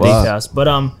 From Wow. Deep House. But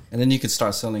And then you could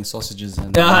start selling sausages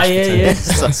and yeah.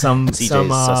 some CJ's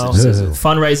sausage sizzle.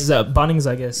 fundraisers at Bunnings,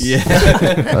 I guess. Yeah.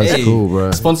 That's Hey, cool,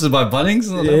 bro. Sponsored by Bunnings?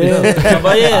 Oh, Yeah.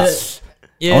 But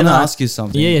I want to ask you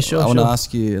something. Yeah, sure, I want to sure.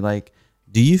 ask you, like,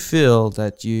 do you feel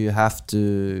that you have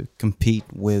to compete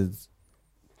with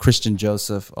Christian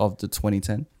Joseph of the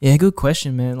 2010? Yeah, good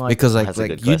question, man. Like, Because That's a like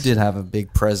good you question. did have a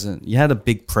big present. You had a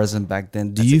big present back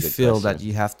then. Do That's a you good feel question. that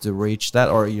you have to reach that,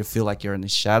 or you feel like you're in the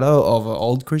shadow of an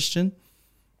old Christian?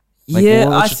 Like, yeah,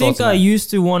 what's I your think thoughts on I that? used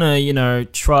to want to, you know,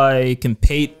 try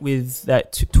compete with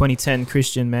that 2010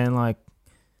 Christian, man. Like,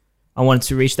 I wanted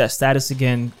to reach that status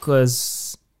again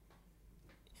because,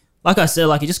 like I said,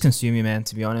 like it just consumed me, man.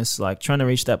 To be honest, like trying to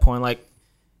reach that point, like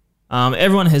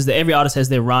every artist has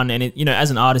their run, and it, you know, as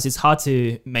an artist, it's hard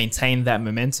to maintain that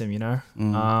momentum, you know.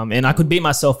 And I could beat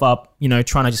myself up, you know,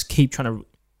 trying to keep trying to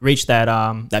reach that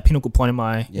that pinnacle point in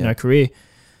my you know career.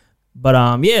 But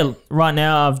right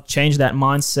now I've changed that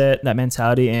mindset, that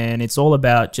mentality, and it's all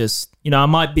about just, you know, I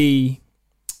might be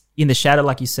in the shadow,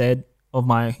 like you said, of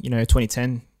my, you know,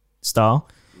 2010 style.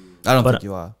 I don't but- think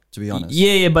you are, to be honest.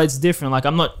 Yeah, but it's different. Like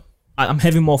I'm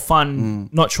having more fun,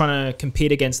 not trying to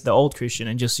compete against the old Christian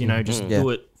and just, you know, just do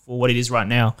it for what it is right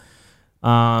now.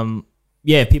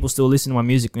 People still listen to my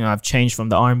music. You know, I've changed from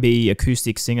the R&B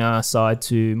acoustic singer side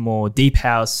to more deep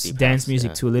house, dance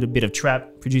music to a little bit of trap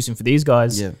producing for these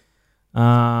guys. Yeah.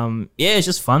 It's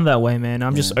just fun that way, man.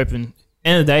 I'm just open.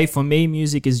 End of the day, for me,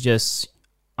 music is just,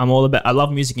 I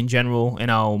love music in general, and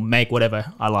I'll make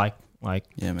whatever I like. Like,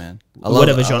 Yeah, man.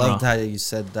 Whatever I genre. loved how you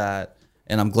said that,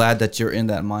 and I'm glad that you're in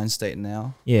that mind state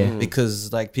now. yeah.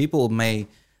 Because like people may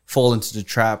fall into the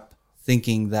trap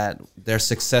thinking that their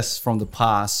success from the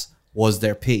past was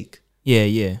their peak.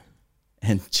 Yeah.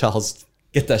 And Charles,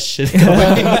 get that shit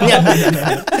going.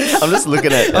 I'm just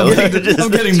looking at Ello, just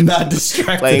I'm getting mad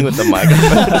distracted. playing with the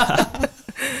microphone.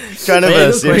 Trying to have Yeah,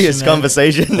 a good serious question, man.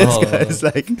 conversation. This guy's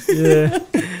like Yeah.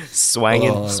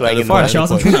 swanging. Fine,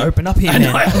 Charles, I'm trying to open up here,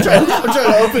 man. I'm trying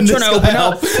to open this trying to guy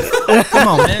open up. Come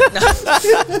on, man.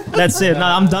 That's it. No,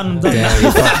 I'm done. Damn,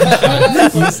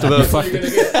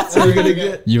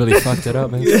 you really fucked it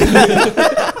up, man.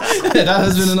 That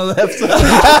has been another episode.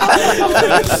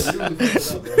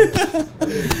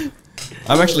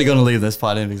 I'm actually gonna leave this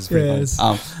part in because it's pretty Yes.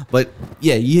 funny. But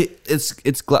yeah,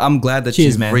 I'm glad that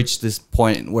Cheers, you've man. reached this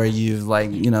point where you've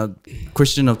like, you know,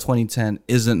 Christian of 2010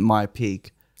 isn't my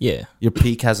peak. Yeah. Your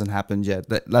peak hasn't happened yet.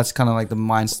 That's kind of like the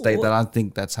mind state that I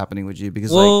think that's happening with you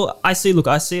because Well, I see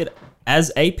it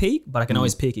as a peak, but I can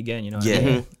always peak again, you know. Yeah. What I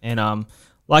mean? And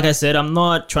like I said, I'm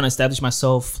not trying to establish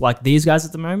myself like these guys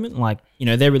at the moment. Like, you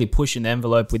know, they're really pushing the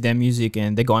envelope with their music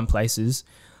and they're going places.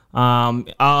 I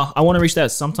want to reach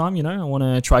that sometime, you know. I want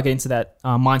to try get into that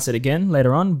mindset again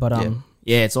later on, but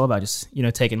yeah, it's all about just, you know,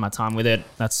 taking my time with it.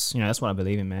 That's, you know, that's what I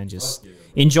believe in, man. Just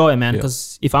enjoy it, man,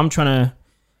 because if I'm trying to,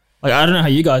 like, I don't know how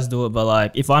you guys do it, but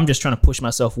like if I'm just trying to push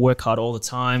myself, work hard all the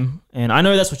time, and I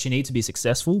know that's what you need to be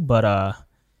successful, but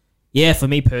yeah, for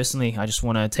me personally, I just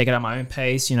want to take it at my own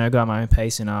pace, you know, go at my own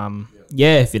pace, and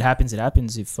yeah, if it happens, it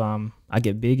happens. If I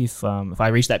get big, if I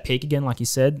reach that peak again, like you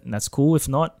said, that's cool. If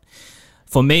not,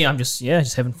 for me, I'm just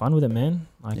having fun with it, man.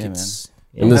 Like it's.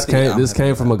 Yeah. And this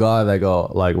came from a guy that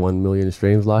got like 1 million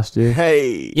streams last year.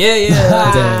 Hey.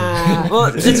 Yeah.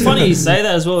 Well, it's funny you say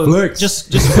that as well. Flex.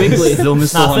 Just quickly. still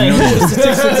missed Nah, the 1 million.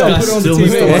 Still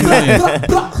missed the 1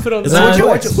 million. Nah,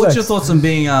 What's your thoughts on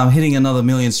being hitting another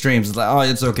million streams? It's like, oh,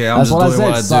 it's okay. I'm That's just what doing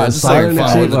what I I do. said. Just having Silent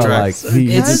fun with the achiever, track. like he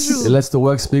just lets the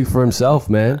work speak for himself,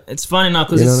 man. It's funny now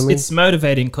because You know what I mean? it's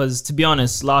motivating because, to be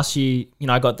honest, last year, you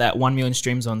know, I got that 1 million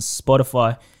streams on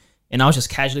Spotify and I was just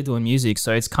casually doing music.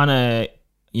 So it's kind of,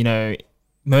 you know,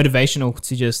 motivational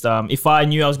to just, if I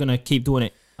knew I was going to keep doing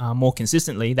it more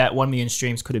consistently, that 1 million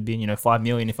streams could have been, you know, 5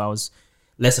 million if I was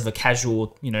less of a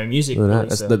casual, you know, music.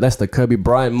 That's the Kobe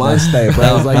Bryant mind state, bro.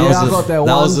 I was like, I got that one,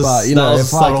 but you know, that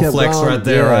was a if I subtle kept flex going, right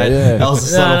there, right? Yeah. That was a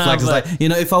subtle Nah, flex. It's but- like, you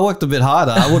know, if I worked a bit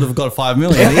harder, I would have got 5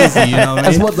 million easy. You know what I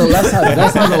That's mean? what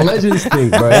that's how the legends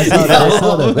think, bro.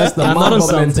 That's the I'm not on Mamba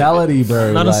some- mentality,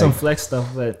 bro. Not on Like, some flex stuff,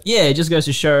 but yeah, it just goes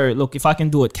to show, look, if I can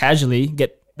do it casually,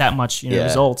 get that much, you know, Yeah.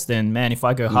 results, then man, if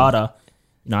I go harder,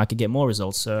 you know, I could get more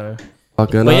results. So,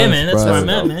 fucking but yeah, nice, man, that's bro. where I'm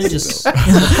at, man. Just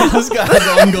This guy has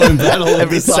an ongoing battle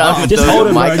Every time Just throw hold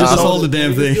the it, bro. mic Just up. hold the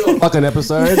damn thing. Fucking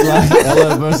episode, like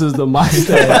Ello versus the mic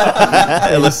stand.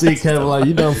 LC Kevin, like,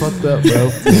 you done fucked up,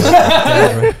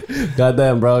 bro.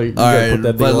 Goddamn, bro. You All gotta right, put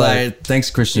that but thing away. like, thanks,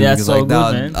 Christian. Yeah, because it's all like good,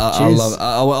 that, man. I Cheers. love.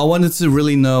 I wanted to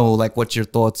really know like what your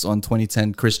thoughts on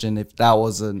 2010, Christian. If that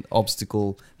was an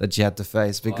obstacle that you had to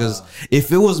face, because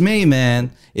if it was me,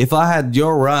 man, if I had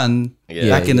your run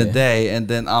back in the day, and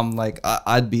then I'm like,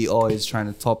 I'd be always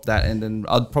trying to top that, and then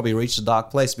I'd probably reach the dark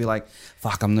place, be like,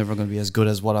 fuck, I'm never gonna be as good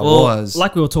as what I was.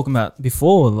 like we were talking about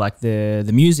before, like the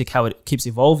music, how it keeps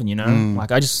evolving, you know.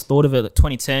 Like I just thought of it at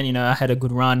 2010, you know, I had a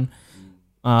good run.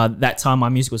 That time my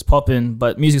music was popping,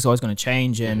 but music's always going to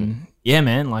change, and yeah,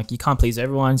 man, like you can't please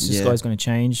everyone. It's just always going to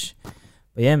change.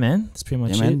 But yeah, man, that's pretty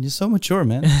much yeah, man, it. you're so mature,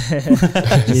 man.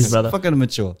 Cheers, brother. Fucking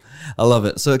mature. I love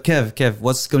it. So, Kev,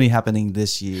 what's going to be happening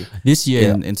this year? This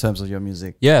year, in terms of your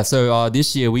music. yeah. So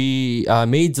this year, me,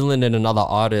 Dylan, and another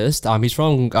artist. He's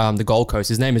from the Gold Coast.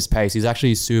 His name is Pace. He's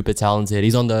actually super talented.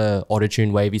 He's on the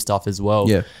autotune wavy stuff as well.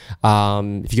 Yeah.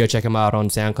 If you go check him out on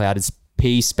SoundCloud, it's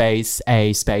P space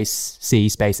A space C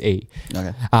space E.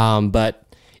 Okay. But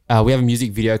we have a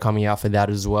music video coming out for that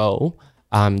as well.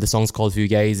 The song's called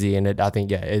Fugazi, and I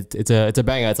think it's a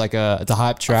banger. It's like it's a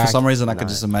hype track. For some reason, I could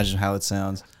just imagine how it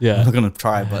sounds. Yeah. I'm not gonna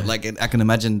try, but like I can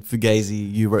imagine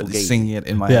Fugazi. You wrote singing it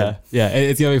in my Yeah, head. yeah,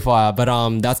 it's gonna be fire. But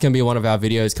that's gonna be one of our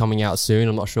videos coming out soon.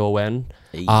 I'm not sure when.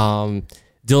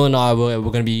 Dylan and I we're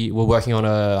working on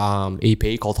a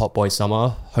EP called Hot Boy Summer.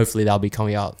 Hopefully that'll be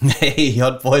coming out. Hey,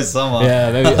 Hot Boy Summer.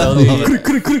 Yeah, maybe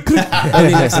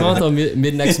early next month or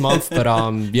mid next month. But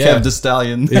yeah, Kev the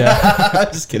Stallion. Yeah.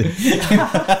 Just kidding.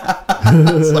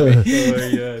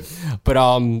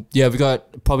 But yeah, we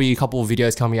got probably a couple of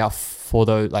videos coming out for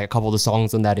a couple of the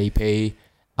songs on that EP.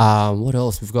 What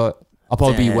else? I'll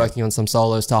probably be working on some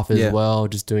solo stuff as well,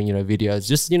 just doing, videos,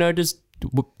 just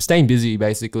staying busy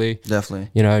basically. Definitely.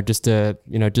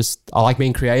 I like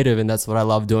being creative, and that's what I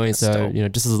love doing. So,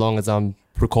 just as long as I'm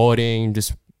recording,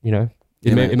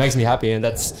 it makes me happy, and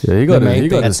that's Yeah, you got the main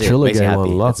thing. this Triller game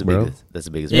on lock, bro. That's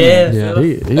the biggest. Yeah,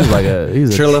 Yeah. He's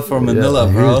a Triller from Manila,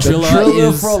 bro.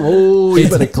 Triller from. Oh, you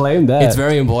better claim that. It's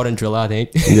very important, Triller, I think.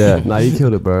 Yeah, nah, you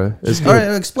killed it, bro. It's All good.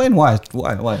 right, explain why.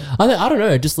 Why? I don't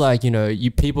know, just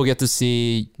you people get to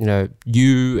see,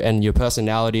 you and your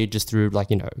personality just through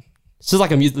It's just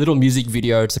like a little music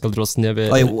video. It's like a little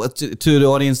snippet. To the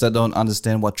audience that don't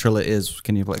understand what Triller is,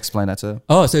 can you explain that to them?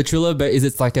 Oh, so Triller, but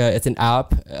it's an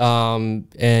app,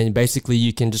 and basically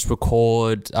you can just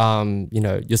record,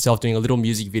 yourself doing a little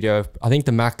music video. I think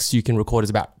the max you can record is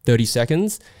about 30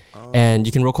 seconds, and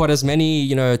you can record as many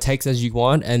takes as you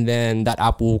want, and then that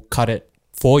app will cut it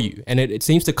for you, and it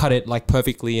seems to cut it like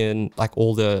perfectly in like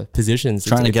all the positions.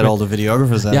 Trying to get all the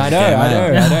videogographers out. Yeah, I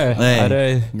know.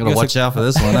 Hey, I'm gonna watch out for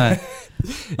this one. Eh?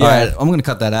 All right, I'm gonna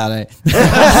cut that out. Eh?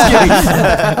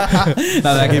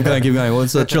 Keep going.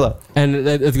 What's the Triller? And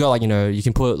it's got like you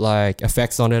can put like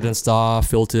effects on it and stuff,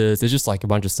 filters. There's just like a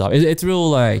bunch of stuff. It's real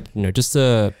like just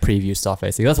a preview stuff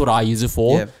basically. That's what I use it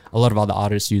for. Yeah. A lot of other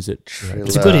artists use it.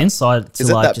 It's a good insight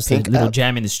to like just a little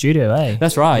jam in the studio, eh?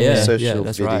 That's right. Yeah, social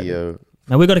that's video. right.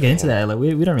 Now we got to get into that. Like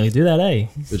we don't really do that, eh?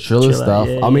 The Triller stuff.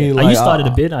 Yeah, I mean, like, you started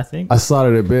a bit, I think. I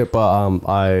started a bit, but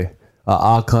I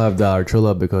archived our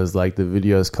Triller because like the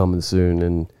video's coming soon,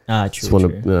 and just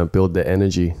want to build the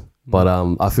energy. But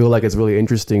I feel like it's really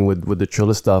interesting with the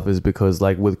Triller stuff is because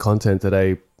like with content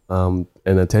today and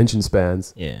attention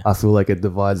spans, I feel like it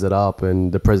divides it up,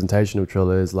 and the presentation of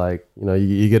Triller is like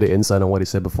you get an insight on what he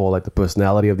said before, like the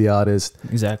personality of the artist,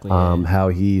 exactly, how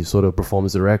he sort of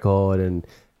performs the record, and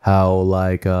how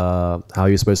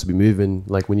you're supposed to be moving,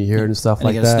 like when you hear it and stuff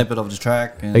like you that. get a snippet of the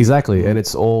track. Exactly, and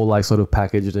it's all like sort of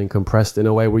packaged and compressed in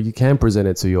a way where you can present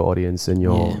it to your audience and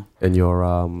your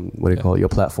what do you call it, your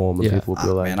platform, and people will be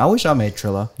like, man, I wish I made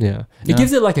Triller. Yeah, it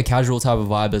gives it like a casual type of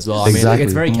vibe as well. I mean, like,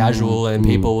 it's very casual, and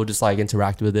people will just like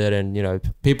interact with it, and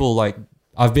people like.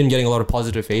 I've been getting a lot of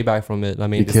positive feedback from it. I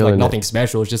mean, it's like nothing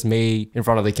special. It's just me in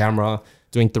front of the camera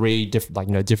doing 3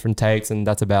 different different takes, and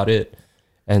that's about it.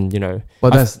 And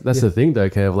but that's the thing though,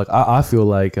 Kev. Like I feel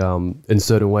like in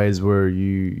certain ways where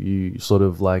you sort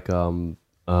of like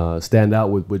stand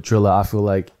out with Triller, I feel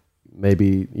like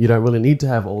maybe you don't really need to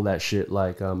have all that shit.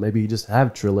 Like maybe you just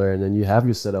have Triller, and then you have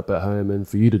your setup at home, and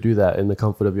for you to do that in the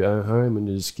comfort of your own home, and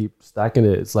you just keep stacking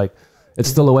it. It's like it's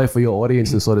still a way for your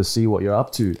audience to sort of see what you're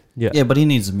up to. Yeah, but he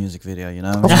needs a music video, They're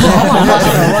trying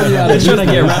to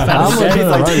get rap out of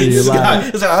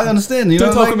it. I understand.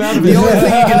 Don't talk him out of it. The only thing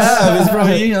you can have is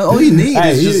probably all you need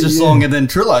is just a song and then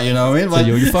Triller. You know what I mean? Like,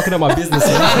 you're fucking up my business.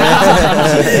 All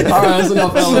right, that's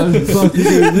enough, fellas. Fuck you,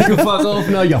 dude. You can fuck off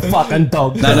now, you fucking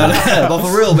dog. No. But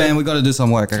for real, man, we got to do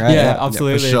some work. Okay? Yeah,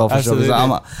 absolutely. For sure.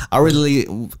 I really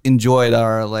enjoyed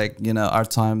our our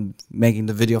time making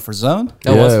the video for Zone.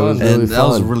 That was fun. And that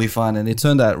was really fun, and it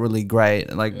turned out really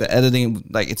great. Like the editing,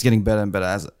 like it's getting better and better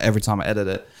as every time I edit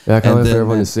it. Yeah, I can't wait for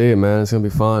everyone to see it, man. It's gonna be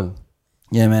fun.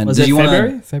 Yeah, man. Was it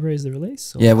February? February is the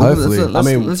release? Or? Yeah, well,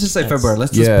 hopefully. let's just say February.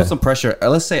 Let's just put some pressure.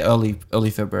 Let's say early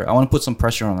February. I want to put some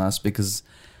pressure on us because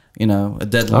a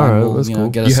deadline will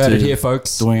get us. You heard it here,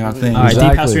 folks. Doing our thing. All right,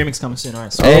 Deep House remix coming soon. All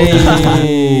right.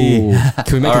 Hey,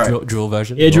 can we make a drill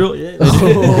version? Yeah, drill. Yeah.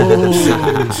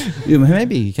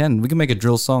 Maybe you can. We can make a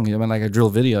drill song. Like a drill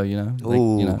video.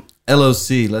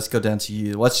 LOC. Let's go down to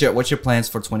you. What's your plans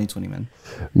for 2020, man?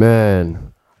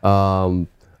 Man,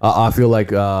 I feel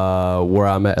like where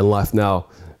I'm at in life now,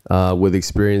 with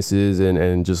experiences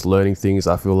and just learning things,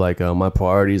 I feel like my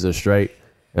priorities are straight,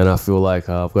 and I feel like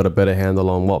I've got a better handle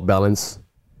on what balance,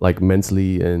 like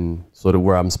mentally and sort of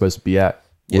where I'm supposed to be at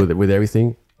with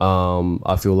everything.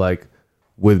 I feel like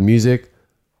with music,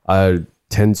 I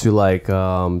tend to like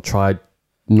try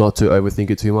not to overthink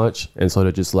it too much, and sort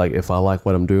of just like if I like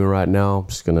what I'm doing right now, I'm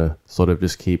just gonna sort of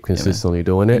just keep consistently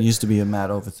doing it. You used to be a mad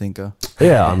overthinker.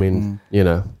 Yeah, I mean,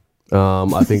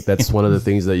 I think that's one of the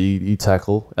things that you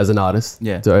tackle as an artist,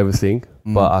 to overthink.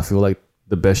 But I feel like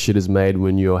the best shit is made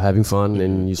when you're having fun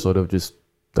and you sort of just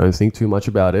don't think too much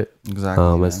about it.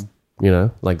 Exactly. As,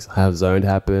 like how zoned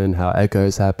happen, how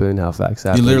echoes happen, how facts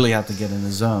happen. You literally have to get in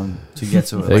the zone to get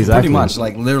to it. Like, exactly. Pretty much,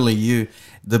 like literally,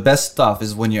 the best stuff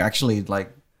is when you're actually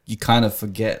like you kind of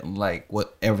forget like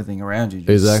what everything around you.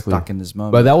 You're just stuck in this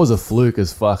moment. But that was a fluke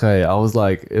as fuck. Hey, I was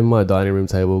like in my dining room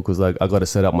table because like I got to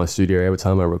set up my studio every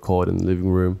time I record in the living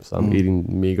room. So I'm eating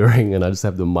meagering and I just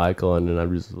have the mic on and I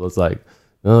just was like,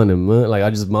 like I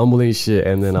just mumbling shit,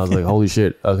 and then I was like, holy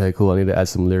shit, okay, cool. I need to add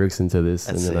some lyrics into this,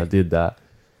 and then I did that.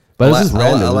 But it's just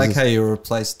random. I like how you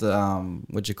replaced the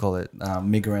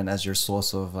migrant as your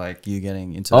source of like you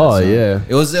getting into. Oh yeah,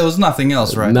 it was nothing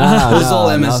else, right? Nah, it was all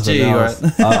MSG, right?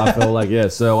 I feel like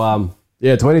So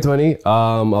 2020.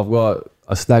 I've got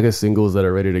a stack of singles that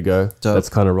are ready to go. Dope. That's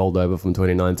kind of rolled over from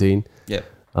 2019. Yeah.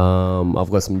 I've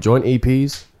got some joint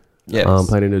EPs. Yeah. I'm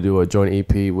planning to do a joint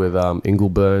EP with Ingle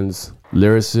Burns,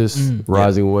 lyricist,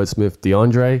 rising wordsmith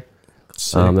DeAndre.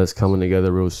 That's coming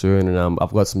together real soon, and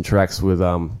I've got some tracks with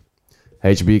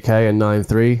HBK and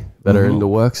 9-3 that are in the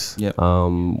works. Yep.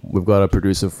 We've got a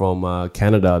producer from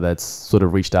Canada that's sort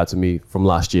of reached out to me from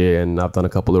last year, and I've done a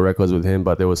couple of records with him,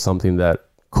 but there was something that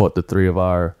caught the three of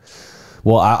our...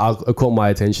 Well, I caught my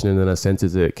attention, and then I sent it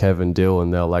to Kev and Dill,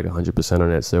 and they're like 100%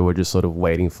 on it. So we're just sort of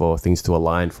waiting for things to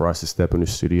align for us to step in the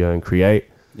studio and create.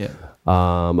 Yeah.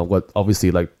 I've got, obviously,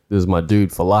 like, this is my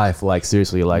dude for life. Like,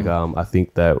 seriously, like, I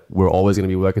think that we're always going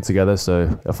to be working together.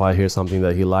 So if I hear something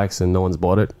that he likes and no one's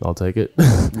bought it, I'll take it.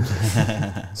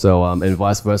 So, and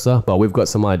vice versa. But we've got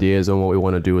some ideas on what we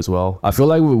want to do as well. I feel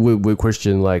like we're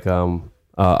Christian, like,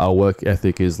 our work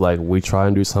ethic is like, we try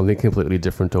and do something completely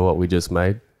different to what we just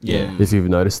made. Yeah. If you've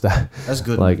noticed that. That's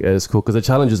good. Like, it's cool because it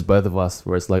challenges both of us,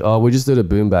 where it's like, oh, we just did a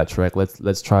boom bat track.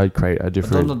 Let's try and create a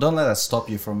different... Don't let that stop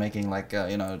you from making like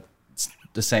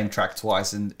the same track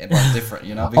twice and like different,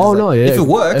 Because, oh no, yeah. If it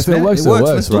works, it works,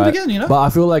 let's do it right? again, But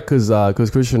I feel like because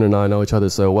Christian and I know each other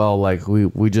so well, like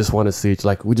we just want to see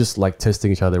we just like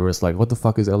testing each other. Where it's like, what the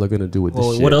fuck is Ello gonna do with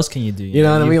this shit? What else can you do? You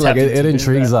know what I mean? Like it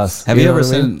intrigues us. Have you ever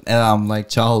what I mean? seen like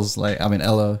Charles,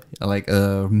 Ello, like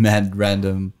a mad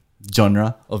random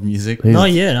genre of music? No,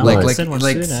 yeah, no, like send one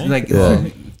soon,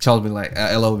 eh? Charles will be like,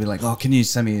 Ello will be like, oh, can you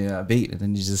send me a beat? And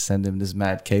then you just send him this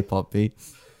mad K-pop beat.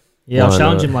 Yeah, I'll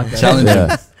challenge him like that. Challenge him.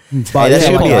 Yeah. Hey, But that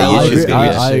should be a YouTube video.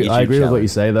 I agree with what challenge. you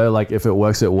say though. Like if it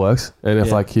works, it works. And if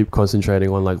Yeah. I keep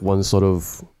concentrating on like one sort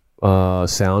of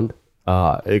sound,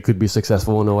 it could be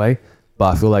successful in a way.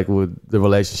 But I feel like with the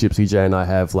relationship CJ and I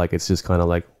have, like it's just kind of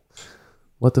like,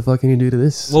 what the fuck can you do to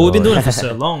this? Well, we've been doing it for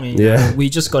so long. And, Yeah. we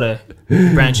just got to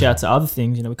branch out to other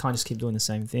things. We can't just keep doing the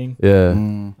same thing. Yeah.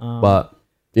 But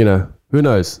who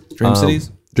knows? Dream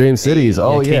Cities? Dream Cities.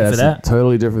 Oh keen yeah, for that's that. a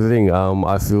totally different thing.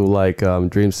 I feel like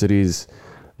Dream Cities,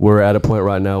 we're at a point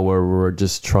right now where we're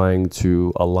just trying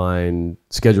to align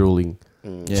scheduling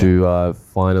to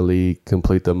finally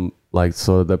complete them, like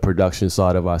sort of the production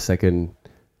side of our second.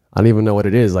 I don't even know what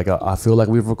it is. Like I feel like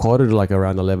we've recorded like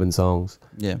around 11 songs.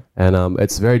 Yeah. And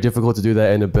it's very difficult to do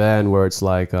that in a band where it's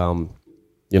like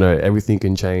everything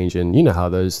can change, and you know how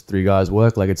those three guys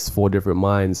work. Like it's 4 different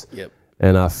minds. Yep.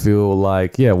 And I feel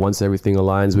like, once everything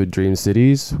aligns with Dream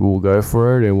Cities, we'll go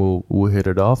for it and we'll hit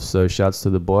it off. So shouts to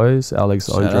the boys, Alex,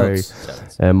 Andre,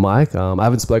 and Mike. I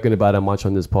haven't spoken about it much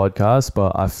on this podcast,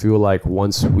 but I feel like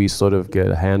once we sort of get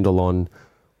a handle on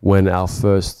when our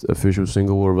first official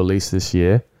single will release this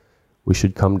year, we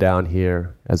should come down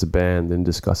here as a band and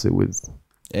discuss it with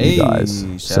you guys.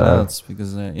 Shout outs,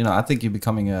 because I think you're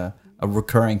becoming a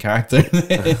recurring character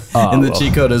in the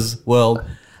Cheat Coders world.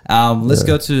 Let's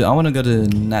go to. I want to go to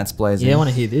Nat's Blazing. Yeah, I want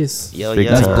to hear this. Yo, Big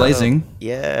yeah. Nat's Blazing.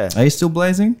 Yeah. Are you still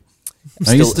blazing?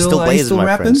 Still, Are you still blazing, my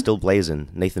rapping? friend. Still blazing.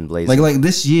 Nathan blazing. Like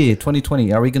this year,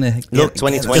 2020. Are we gonna Look,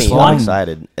 2020. get I'm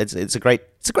excited. It's a great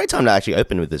time to actually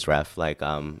open with this rap. Like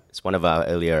it's one of our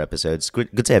earlier episodes.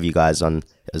 Good to have you guys on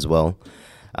as well.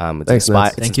 It's Thanks,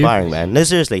 Nats. it's inspiring, man. No,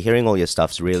 seriously, hearing all your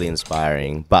stuff's really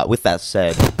inspiring. But with that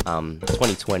said,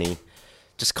 2020,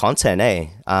 just content,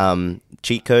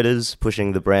 Cheat Coders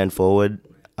pushing the brand forward,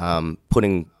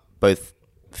 putting both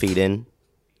feet in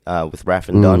with Raf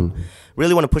and Don.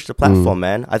 Really want to push the platform,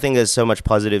 man. I think there's so much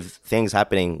positive things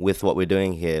happening with what we're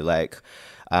doing here. Like,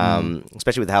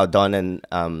 especially with how Don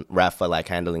and Raf are like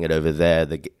handling it over there.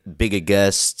 The bigger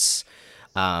guests,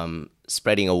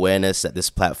 spreading awareness that this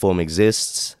platform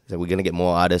exists. That we're gonna get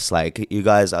more artists like you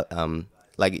guys.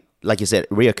 Like you said,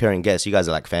 reoccurring guests. You guys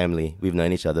are like family. We've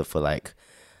known each other for like,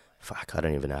 fuck, I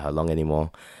don't even know how long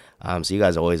anymore. So you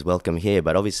guys are always welcome here,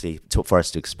 but obviously for us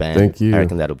to expand, Thank you. I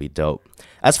reckon that'll be dope.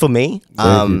 As for me,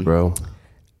 Thank you, bro.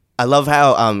 I love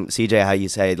how CJ, how you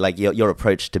say like your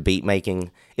approach to beat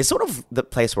making is sort of the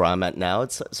place where I'm at now.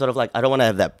 It's sort of like I don't want to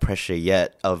have that pressure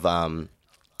yet of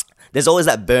there's always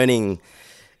that burning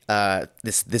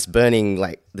this burning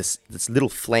like this little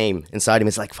flame inside him.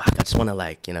 It's like, fuck, I just want to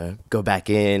like go back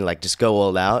in, like just go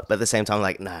all out, but at the same time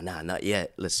like nah, not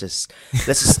yet. Let's just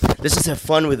have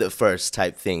fun with it first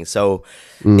type thing. So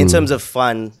in terms of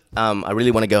fun, I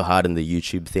really want to go hard on the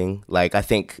YouTube thing. Like I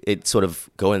think it sort of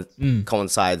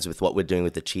coincides with what we're doing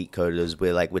with the Cheat Coders.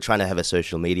 We're trying to have a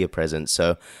social media presence.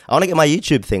 So I want to get my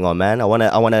YouTube thing on, man. I want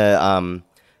to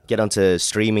get onto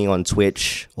streaming on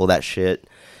Twitch, all that shit.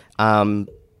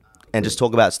 And just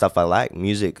talk about stuff I like,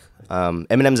 music.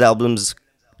 Eminem's albums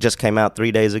just came out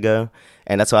 3 days ago,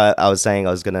 and that's why I was saying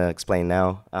I was gonna explain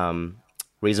now.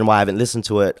 Reason why I haven't listened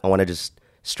to it, I want to just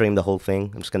stream the whole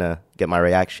thing. I'm just gonna get my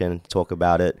reaction, talk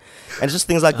about it, and it's just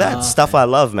things like that, stuff I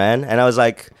love, man. And I was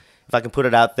like, if I can put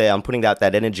it out there, I'm putting out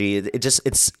that energy.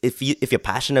 It's if you're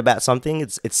passionate about something,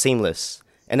 it's seamless.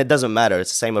 And it doesn't matter.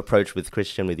 It's the same approach with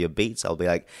Christian, with your beats. I'll be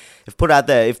like, if put out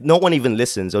there, if no one even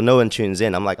listens or no one tunes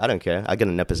in, I'm like, I don't care. I get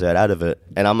an episode out of it.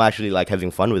 And I'm actually like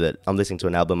having fun with it. I'm listening to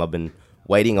an album I've been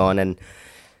waiting on. And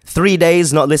 3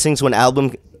 days not listening to an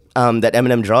album that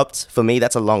Eminem dropped, for me,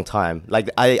 that's a long time. Like,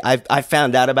 I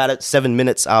found out about it 7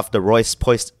 minutes after Royce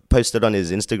posted on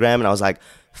his Instagram. And I was like,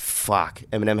 fuck,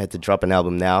 Eminem had to drop an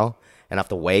album now. And I have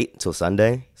to wait till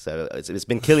Sunday. So it's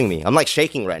been killing me. I'm like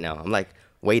shaking right now. I'm like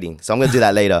waiting. So I'm going to do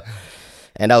that later.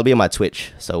 And that'll be on my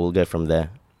Twitch. So we'll go from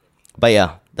there. But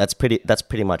yeah, that's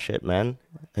pretty much it, man.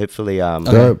 Hopefully,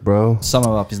 Okay. bro. Sum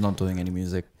up, he's not doing any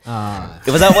music.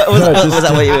 was that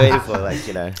what you were waiting for? Like,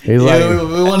 you know. He's like,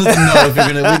 we wanted to know if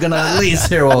we're gonna at least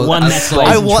hear One next track.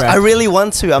 I really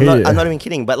want to. I'm not even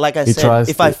kidding. But like I said,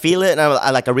 if I to. feel it and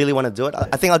I really want to do it,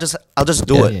 I think I'll just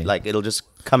do it. Yeah. Like, it'll just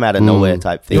come out of nowhere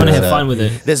type thing. You want to have So fun with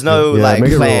it. There's no Yeah, like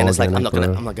make it plan. raw It's like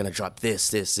organic, I'm not gonna drop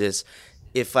this.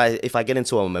 If I get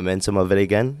into a momentum of it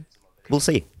again, we'll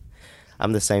see.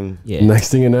 I'm the same. Yeah.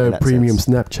 next thing you know, In that premium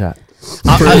sense. Snapchat.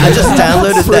 I just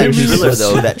downloaded that Triller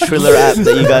though, that Triller app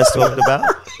that you guys talked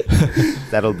about.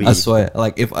 That'll be. I swear,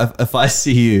 like if I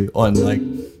see you on like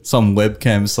some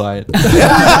webcam site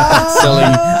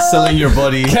selling your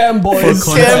body Cam boys.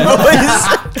 for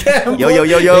content, Yo. If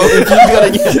you got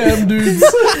a Cam dudes.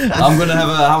 I'm gonna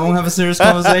have a serious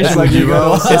conversation with you,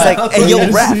 bro. It's like, hey, yo,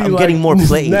 rap. I'm getting more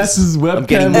plays. Ness's webcam. I'm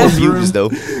getting more views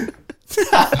though. Cheat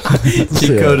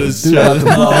coders. Dude, shout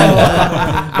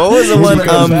out. What was the one? The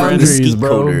boundaries, ski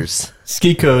bro. coders.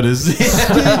 Ski coders.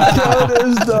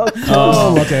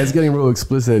 Okay, it's getting real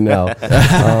explicit now.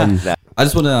 I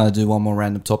just want to do one more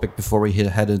random topic before we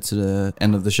head into the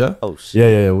end of the show. Oh shit.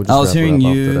 Yeah. We'll just I was wrap it hearing up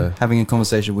after you that. having a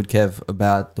conversation with Kev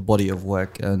about the body of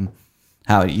work and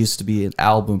how it used to be an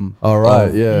album. All right,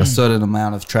 of yeah. a certain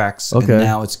amount of tracks, Okay. and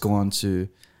now it's gone to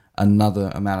another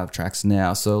amount of tracks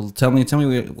now. So tell me,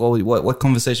 what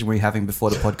conversation were you having before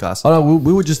the podcast? Oh no,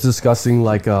 we were just discussing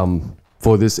like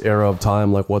for this era of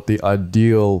time, like what the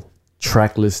ideal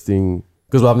track listing,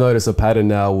 because I've noticed a pattern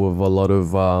now with a lot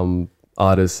of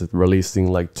artists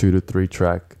releasing like 2 to 3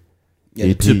 track Yeah,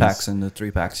 the EPs. 2-packs and the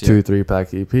 3-packs. Yeah. 2-3 pack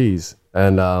EPs.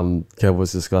 And Kev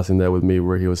was discussing that with me,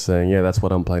 where he was saying, yeah, that's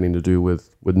what I'm planning to do with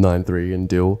 9-3 and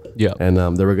Dill. Yeah. And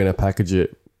they were going to package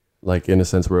it like in a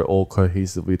sense where it all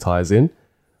cohesively ties in.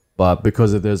 But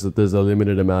because there's a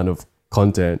limited amount of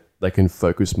content, they can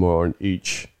focus more on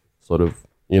each sort of,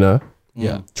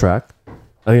 track.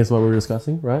 I think that's what we were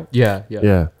discussing, right? Yeah.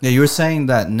 Yeah. Yeah, you were saying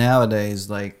that nowadays,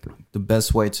 like the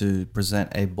best way to present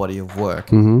a body of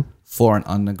work for an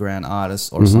underground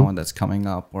artist or someone that's coming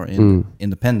up or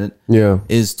independent Yeah.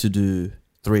 is to do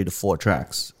 3 to 4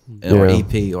 tracks or Yeah.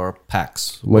 EP or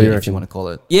packs, What do you if reckon? you want to call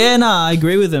it. Yeah, no, I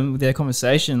agree with them with their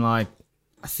conversation. Like,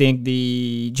 I think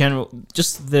the general,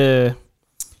 just the,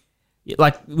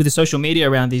 like with the social media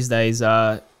around these days,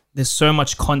 there's so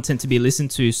much content to be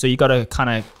listened to. So you got to kind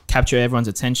of capture everyone's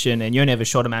attention, and you only have a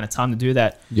short amount of time to do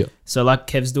that. Yeah. So like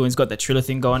Kev's doing, he's got that Triller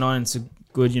thing going on. It's a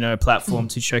good, platform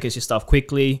to showcase your stuff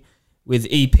quickly. With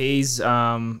EPs,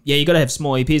 you got to have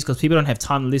small EPs because people don't have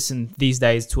time to listen these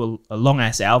days to a long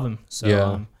ass album. So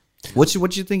Yeah. What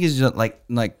you think is like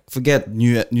forget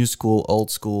new school,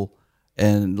 old school,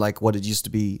 and like what it used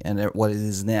to be and what it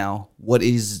is now.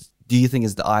 Do you think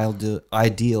is the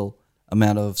ideal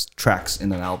amount of tracks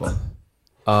in an album?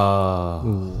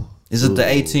 Is it the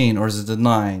 18 or is it the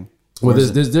 9? Well, Or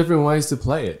is there's different ways to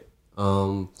play it.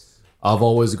 I've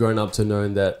always grown up to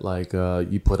knowing that like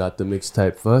you put out the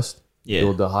mixtape first,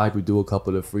 build the hype, we do a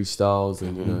couple of freestyles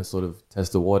and sort of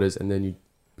test the waters, and then you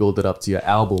build it up to your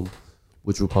album,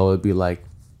 which will probably be like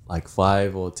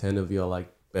 5 or 10 of your like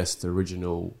best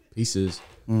original pieces,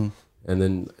 and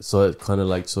then so it kind of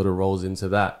like sort of rolls into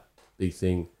that big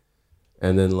thing,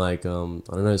 and then like I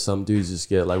don't know, some dudes just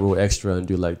get like real extra and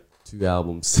do like 2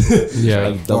 albums,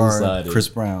 like double or sided. Chris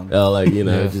Brown? Like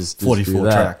just 44 do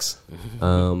that. tracks.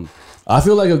 I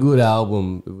feel like a good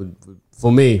album would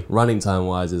for me, running time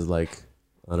wise, is like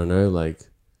I don't know, like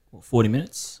 40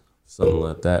 minutes. something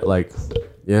like that. Like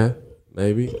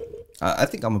maybe. I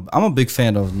think I'm a big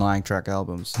fan of 9-track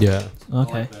albums. Yeah.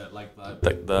 Okay. Like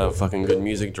the fucking good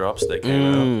music drops that came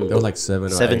out. They were like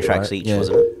 7 or 8, tracks right? each, Yeah.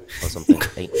 wasn't it? Or something.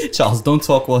 8. Charles, don't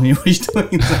talk while you're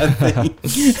doing that thing.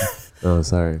 Oh,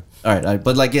 sorry. All right,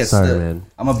 but like yes, Sorry, man.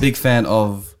 I'm a big fan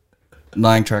of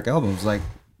 9-track albums, like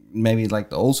maybe like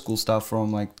the old school stuff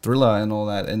from like Thriller and all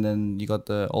that, and then you got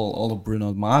the all of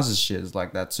Bruno Mars's shit is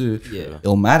like that too. Yeah.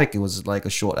 Illmatic, it was like a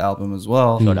short album as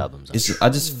well. Short albums. I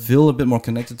just feel a bit more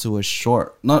connected to a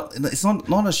short, it's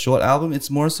not a short album. It's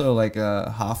more so like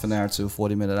a half an hour to a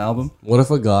 40-minute album. What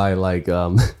if a guy like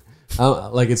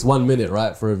like it's 1 minute,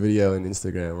 right, for a video in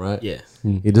Instagram, right? Yeah.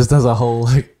 He just does a whole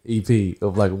like EP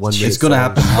of like 1 minute. It's gonna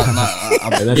happen.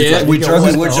 Yeah.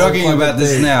 We're joking about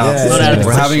this now. Yeah.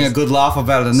 We're having a good laugh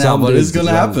about it now, but it's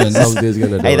gonna happen. Some dude's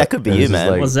gonna do Hey, it. that could be And you, it's just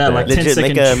man. Was that like 10 Legit,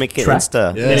 second make it track?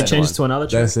 Insta. Then it changes to another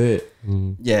track. That's it.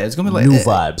 Yeah, it's gonna be like New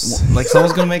vibes. Like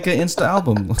someone's gonna make an Insta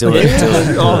album. Do it.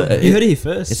 Oh, you heard it here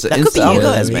first. It's an That could Insta be you album.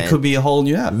 guys, It man. could be a whole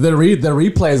new app. The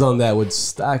replays on that would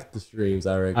stack the streams,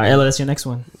 I reckon. All right, Ella, that's your next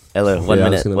one. Ello, 1 Yeah, I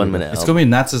was minute, gonna 1 make minute. It's gonna be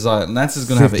Nats's. Nats's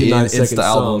gonna have an 59 Insta second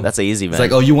album. song. That's easy, man. It's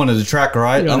like, oh, you wanted a track,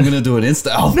 right? I'm gonna do an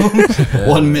Insta album.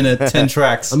 1 minute, 10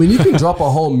 tracks. I mean, you can drop a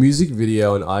whole music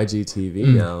video on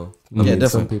IGTV now. I mean, definitely.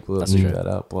 some people have picked that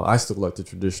up. Well, I still like the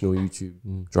traditional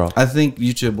YouTube drop. I think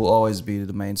YouTube will always be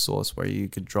the main source where you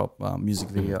could drop music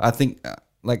video. I think,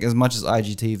 like, as much as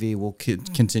IGTV will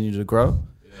continue to grow,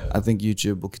 I think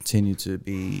YouTube will continue to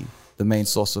be the main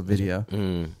source of video.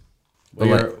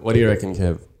 What do you reckon,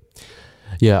 Kev?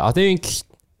 Yeah, I think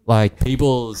like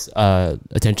people's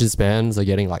attention spans are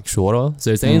getting like shorter.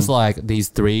 So it seems like these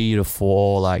 3 to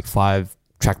 4, like 5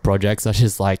 track projects are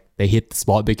just like they hit the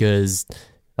spot because,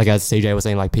 like as CJ was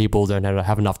saying, like people don't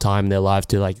have enough time in their life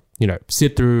to like, you know,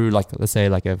 sit through like, let's say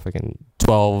like a fucking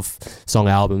 12 song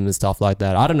album and stuff like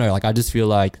that. I don't know. Like I just feel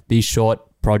like these short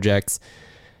projects,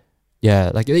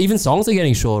 yeah, like even songs are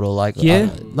getting shorter. Like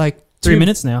like 3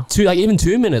 minutes now. even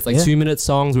 2 minutes, like 2 minute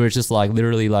songs where it's just like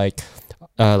literally like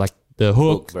the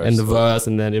hook verse, and the verse,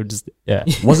 and then it would just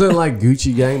Wasn't like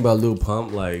Gucci Gang by Lil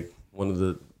Pump like one of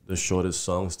the shortest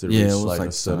songs to Yeah, reach it was like like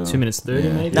a certain 2 minutes 30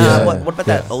 maybe. Nah, Yeah. what about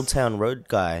that Old Town Road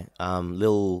guy?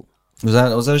 Lil. Was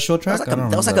that a short track?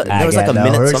 That was like a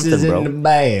minute something, bro.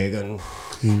 bag. And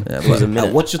Yeah, was a but,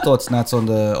 minute. what's your thoughts, Nats, on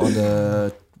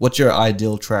the what's your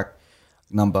ideal track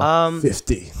number?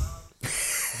 50.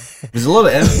 There's a lot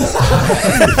of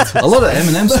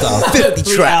Eminem stuff. 50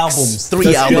 tracks.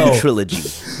 3 album trilogy.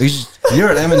 You're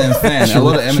an Eminem fan. A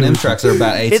lot of Eminem tracks are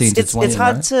about 18 to 20. It's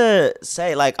hard right? to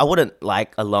say. Like, I wouldn't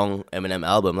like a long Eminem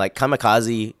album. Like,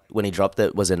 Kamikaze, when he dropped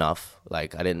it, was enough.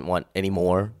 Like, I didn't want any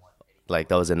more. Like,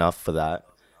 that was enough for that.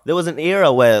 There was an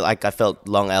era where, like, I felt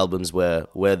long albums were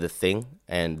the thing.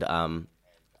 And,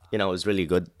 you know, it was really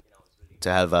good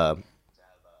to have a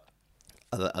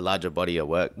larger body of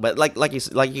work. But like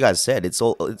you guys said, it's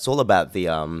all about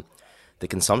the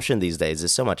consumption these days.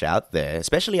 There's so much out there.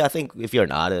 Especially, I think, if you're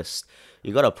an artist,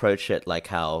 you got to approach it like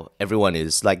how everyone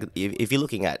is. Like, if you're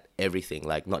looking at everything,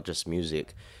 like not just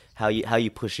music, how you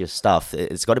push your stuff,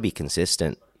 it's got to be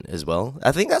consistent as well.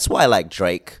 I think that's why, like,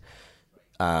 Drake.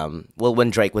 Well, when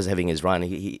Drake was having his run,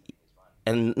 he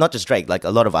and not just Drake, like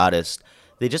a lot of artists,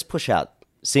 they just push out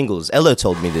singles. Ello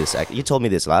told me this. You told me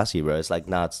this last year, bro. It's like,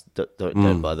 nah,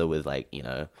 don't bother with, like, you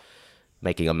know,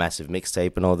 making a massive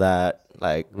mixtape and all that.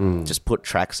 Like, just put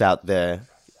tracks out there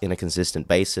in a consistent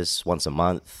basis, once a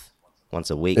month, once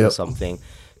a week or something.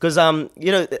 Because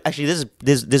you know, actually, this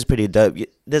is pretty dope.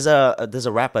 There's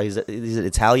a rapper. He's an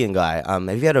Italian guy.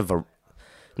 Have you heard of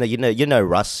No, you know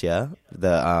Russ, yeah.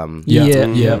 I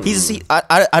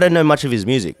don't know much of his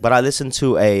music, but I listened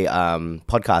to a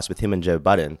podcast with him and Joe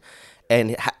Budden,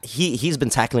 and he's been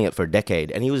tackling it for a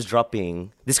decade, and he was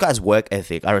dropping this guy's work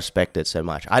ethic. I respect it so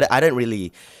much. I don't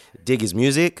really dig his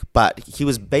music, but he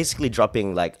was basically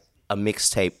dropping like a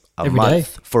mixtape a Every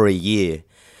month day. for a year.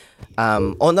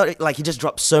 Or not, like, he just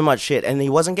dropped so much shit, and he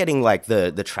wasn't getting like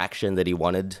the traction that he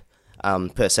wanted,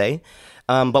 per se.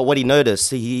 But what he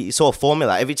noticed, he saw a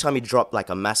formula. Every time he dropped like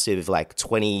a massive, like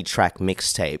 20-track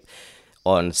mixtape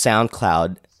on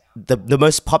SoundCloud, the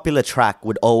most popular track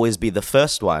would always be the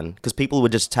first one, because people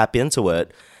would just tap into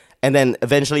it, and then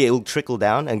eventually it will trickle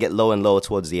down and get lower and lower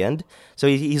towards the end. So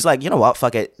he's like, you know what,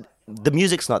 fuck it. The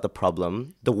music's not the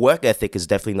problem. The work ethic is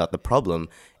definitely not the problem.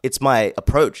 It's my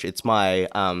approach. It's my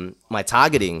my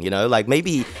targeting, you know? Like,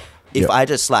 maybe if I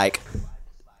just like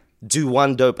do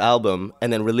one dope album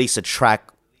and then release a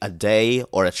track a day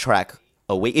or a track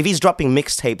a week. If he's dropping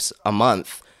mixtapes a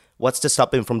month, what's to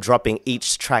stop him from dropping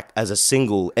each track as a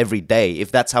single every day,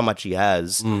 if that's how much he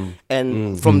has?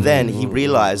 And from then he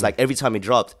realized, like, every time he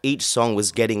dropped, each song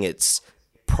was getting its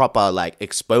proper, like,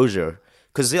 exposure.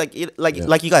 Because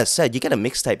like you guys said, you get a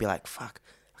mixtape, you're like, fuck,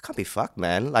 I can't be fucked,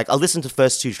 man. Like, I'll listen to the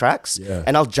first 2 tracks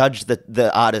and I'll judge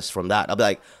the artist from that. I'll be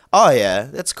like, oh yeah,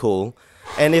 that's cool.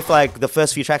 And if, like, the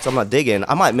first few tracks I'm not digging,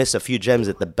 I might miss a few gems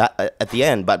at the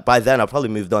end. But by then, I'll probably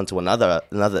moved on to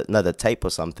another tape or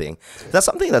something. That's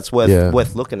something that's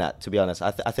worth looking at. To be honest,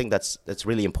 I think that's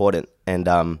really important. And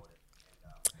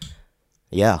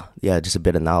just a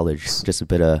bit of knowledge, just a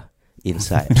bit of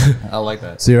inside. I like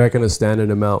that. So you reckon a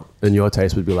standard amount in your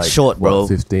taste would be like Short, bro.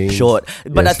 15? Short.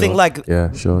 But Yeah, I think short. like,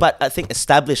 Yeah, sure. but I think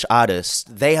established artists,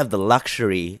 they have the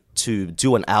luxury to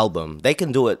do an album. They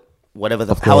can do it however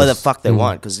the fuck they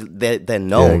want because they're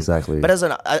known. Yeah, exactly. But I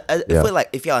feel like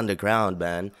if you're underground,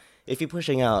 man, if you're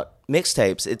pushing out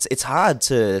mixtapes, it's hard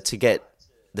to get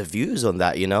the views on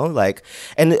that, you know, like,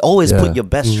 and always put your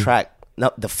best track,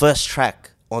 not the first track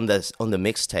on the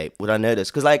mixtape. Would I notice?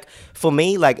 Because like for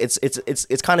me, like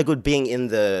it's kind of good being in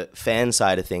the fan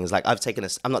side of things. Like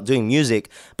I'm not doing music,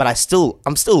 but I'm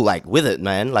still like with it,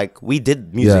 man. Like we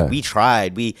did music, we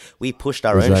tried, we pushed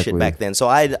our own shit back then. So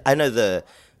I know the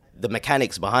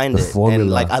mechanics behind it, formula.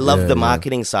 and like I love the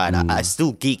marketing side. I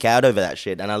still geek out over that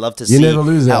shit, and I love to You see never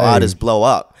lose how it, artists blow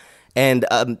up. And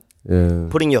Yeah.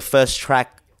 putting your first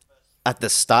track at the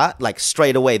start, like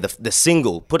straight away, the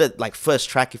single, put it like first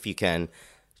track if you can.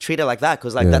 Treat it like that,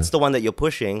 because like that's the one that you're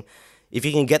pushing. If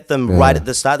you can get them right at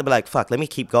the start, they'll be like, fuck, let me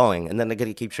keep going. And then they're going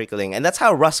to keep trickling. And that's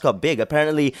how Russ got big.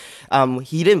 Apparently,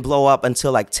 he didn't blow up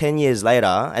until like 10 years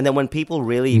later. And then when people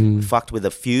really fucked with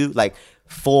a few, like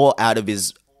 4 out of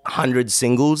his 100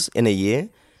 singles in a year,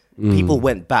 people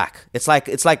went back. It's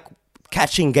like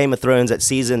catching Game of Thrones at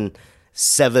season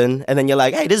 7, and then you're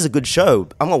like, hey, this is a good show.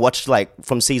 I'm gonna watch like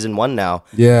from season 1 now.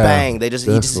 Yeah, bang.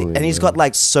 He's got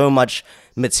like so much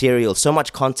material, so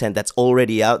much content that's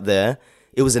already out there.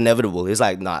 It was inevitable. He's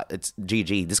like, nah, it's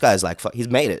GG. This guy's like, fuck, he's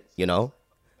made it, you know.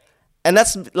 And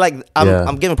that's like,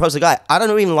 I'm giving props to the guy. I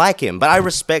don't even like him, but I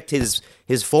respect his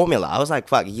formula. I was like,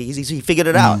 fuck, he figured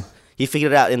it out. He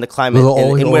figured it out in the climate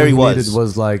and where he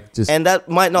was like just, and that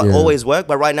might not always work,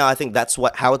 but right now I think that's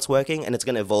how it's working, and it's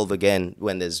going to evolve again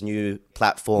when there's new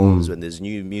platforms, when there's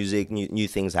new music, new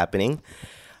things happening.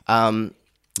 And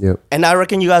I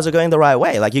reckon you guys are going the right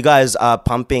way. Like you guys are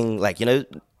pumping, like, you know,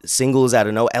 singles out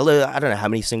of nowhere. Ello, I don't know how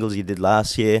many singles you did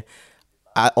last year.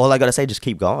 All I got to say, just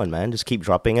keep going, man. Just keep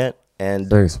dropping it and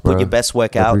put your best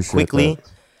work out quickly.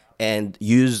 That. And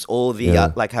use all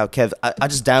the, like how Kev, I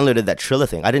just downloaded that Triller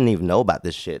thing. I didn't even know about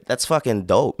this shit. That's fucking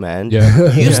dope, man.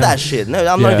 Yeah. Use that shit. No,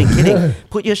 I'm not even kidding.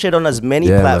 Put your shit on as many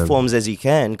platforms as you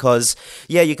can, because,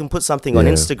 you can put something on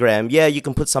Instagram. You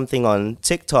can put something on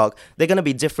TikTok. They're going to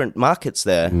be different markets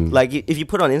there. Like, if you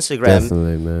put on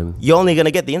Instagram, you're only going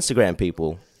to get the Instagram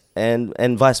people.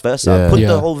 And vice versa. Put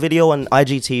the whole video on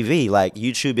IGTV. Like,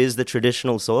 YouTube is the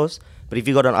traditional source. But if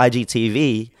you got on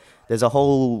IGTV, there's a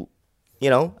whole... You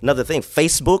know, another thing,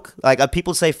 Facebook, like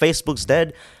people say Facebook's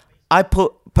dead. I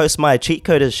post my cheat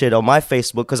coders shit on my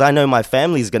Facebook because I know my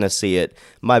family's going to see it.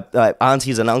 My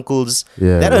aunties and uncles,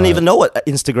 they don't even know what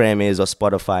Instagram is or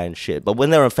Spotify and shit. But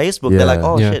when they're on Facebook, they're like,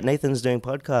 oh shit, Nathan's doing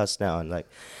podcasts now.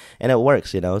 And it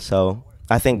works, you know. So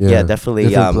I think,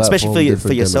 definitely, especially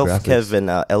for yourself, Kev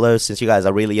and Ello, since you guys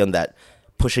are really on that,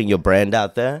 pushing your brand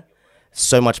out there,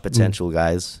 so much potential,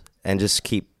 guys. And just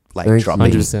keep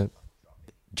dropping 100%.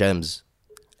 gems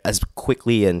as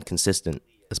quickly and consistent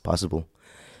as possible.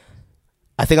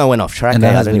 I think I went off track. And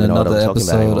that has I don't been even know what I another was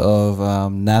talking about episode anymore.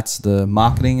 of Nats, the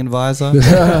marketing advisor,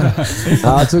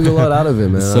 I took a lot out of it,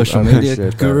 man. social media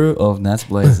guru of Nats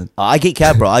Blazing. I geek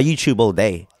out, bro. I YouTube all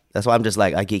day. That's why I'm just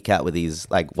like, I geek out with these,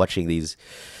 like watching these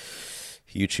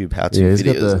YouTube how-to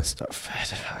videos and stuff.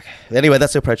 Anyway,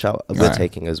 that's the approach we're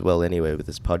taking as well anyway with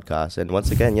this podcast. And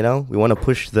once again, you know, we want to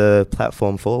push the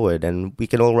platform forward, and we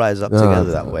can all rise up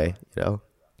together that way, you know.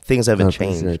 Things haven't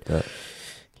changed. That.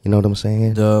 You know what I'm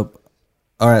saying? Dope.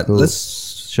 All right,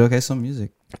 let's showcase some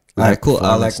music. All right, cool.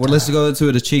 Let's go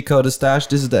into the cheat code stash.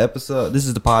 This is the episode. This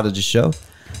is the part of the show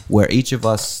where each of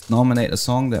us nominate a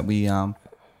song that we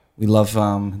love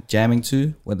jamming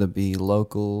to, whether it be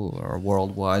local or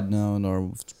worldwide known,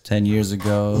 or 10 years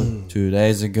ago, 2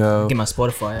 days ago. Get my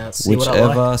Spotify out, see whichever.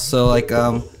 what I like. So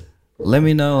let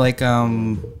me know.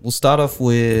 We'll start off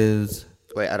with.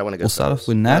 Wait, I don't want to go. We'll start off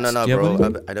with Nats. No,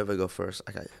 bro. I never go first.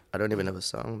 I don't even have a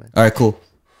song, man. All right, cool.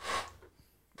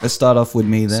 Let's start off with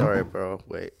me then. Sorry, bro.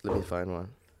 Wait, let me find one.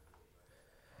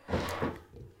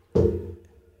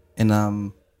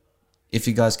 And if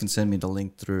you guys can send me the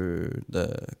link through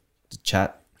the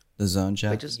chat, the zone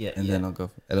chat, then I'll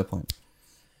go at a point.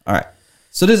 All right.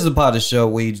 So this is the part of the show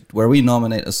where we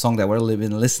nominate a song that we're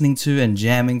been listening to and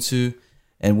jamming to,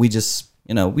 and we just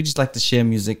like to share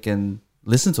music and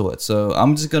listen to it. So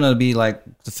I'm just gonna be like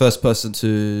the first person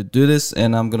to do this,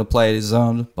 and I'm gonna play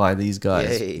Zone by these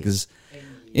guys because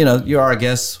you're our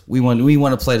guest. We want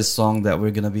to play the song that we're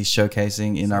gonna be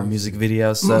showcasing in our music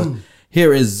video. So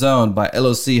here is Zone by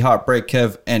LOC, Heartbreak,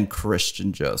 Kev, and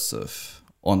Christian Joseph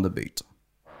on the beat.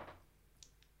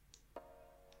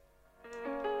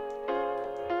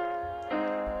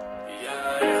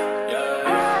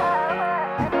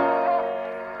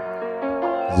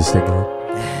 just stick on.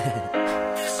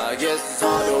 I guess it's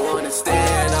hard to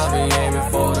understand. I've been aiming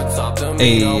for the top to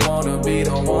me. Don't wanna be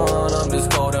the one. I'm just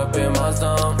caught up in my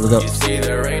zone. You see,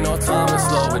 there ain't no time to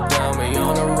slow it down. We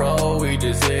on the road. We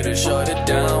just here to shut it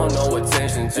down. No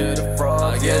attention to the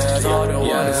fraud. I guess it's hard to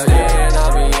understand.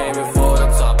 I've been aiming for the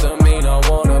top to me. Don't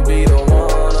wanna be the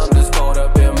one. I'm just caught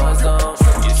up in my zone.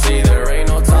 You see, there ain't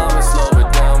no time to slow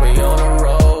it down. We on the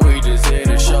road. We just here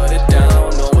to shut it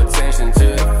down. No attention to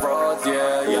the fraud.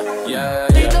 Yeah.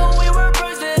 They thought we were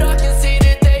birds, but I can see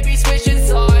that they be switching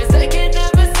sides. They can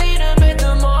never see them at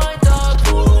the mind dog.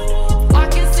 I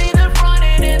can see them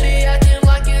running and they acting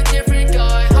like a different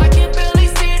guy. I can barely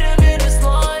see them in this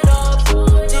lineup.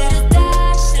 Did a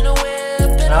dash in a whip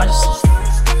and I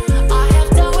have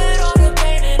dealt with all the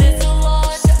pain and it's a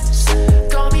lot.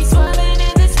 Got me swimming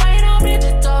in this rain, I'm in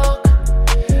the dark.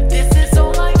 This is so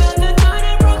like nothing good,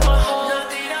 it broke my heart.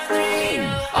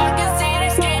 I can see they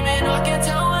scheming, I can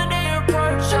tell when they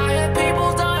approach. I had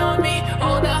people die on me,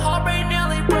 all that heartbreak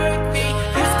nearly broke me.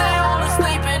 You stay all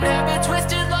asleep and have it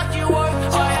twisted like you were.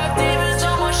 I have demons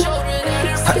on my shoulder that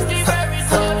erase me very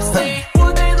slowly.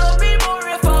 Would they love me more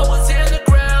if I was in the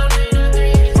ground?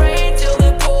 Rain till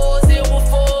it pours, it will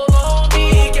fall on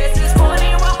me. Guess it's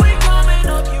funny when we coming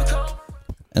up, you come.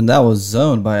 And that was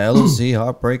Zone by LOC,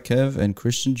 Heartbreak Kev, and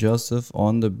Christian Joseph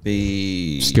on the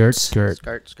beat. Skirt. Skirt.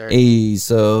 Hey,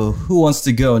 so who wants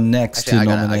to go next Actually, to I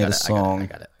got it, nominate I a got it, song?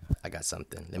 I got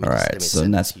something. All right, so send it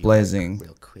Nat's to you Blazing.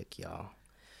 real quick, y'all.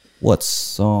 What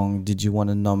song did you want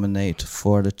to nominate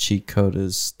for the Cheat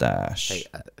Coders stash? Hey,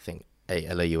 I think,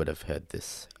 Ello, you would have heard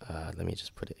this. Let me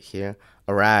just put it here.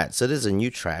 All right, so there's a new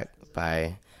track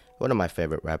by one of my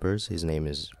favorite rappers. His name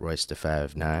is Royce the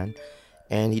 5'9",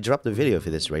 and he dropped a video for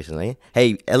this recently.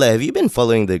 Hey, Ello, have you been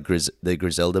following the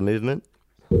Griselda movement?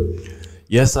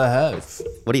 Yes, I have.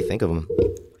 What do you think of them?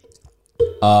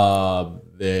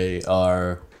 They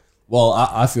are. Well,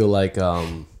 I feel like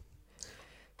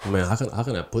man, how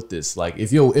can I put this? Like,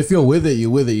 if you're with it, you're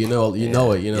with it. You know it. You know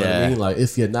what I mean? Like,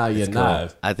 if you're not, you're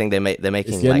not. I think they're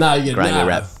making you're like not, you're grimy not.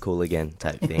 rap cool again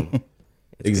type thing.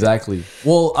 Exactly.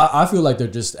 Well, I feel like they're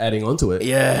just adding on to it.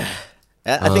 Yeah,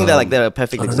 I think they're a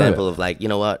perfect I don't know. example of like, you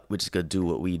know what, we're just gonna do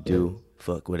what we do.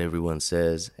 Fuck what everyone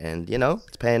says, and you know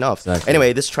it's paying off. Exactly.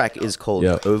 Anyway, this track is called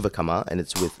Yeah. Overcomer, and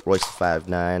it's with Royce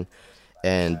 5'9"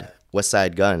 and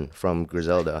Westside Gun from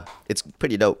Griselda. It's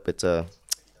pretty dope. It's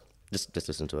just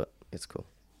listen to it. It's cool.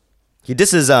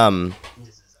 This is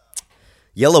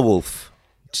Yellow Wolf.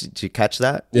 Did you catch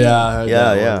that? Yeah, I heard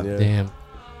Yeah, that yeah. one, Damn.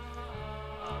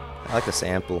 I like the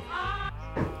sample.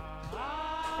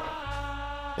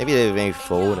 Maybe they made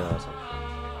forward or something.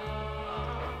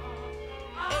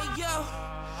 Hey yo,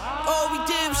 all we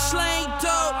did was slang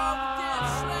dope.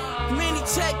 Mini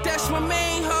tech, that's my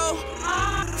main hoe.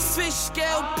 Fish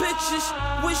scale bitches,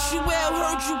 wish you well.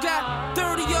 Heard you got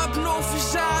 30 up north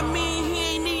his eye. I mean,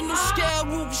 he ain't need no scale.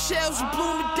 Ruby shells and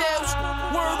Bloomingdale's.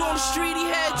 Word on the street, he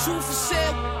had two for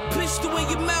sale. Pistol in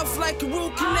your mouth like a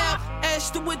root canal.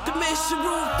 Ashton with the mission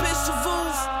roof, pistol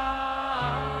roof.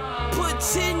 Put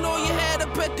 10 on your head, I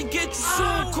bet to get you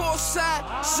soon. Call side,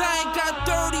 Zion got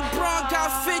 30, Braun got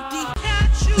 50.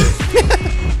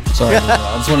 Sorry, I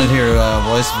just wanted to hear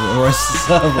Royce's voice.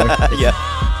 Yeah.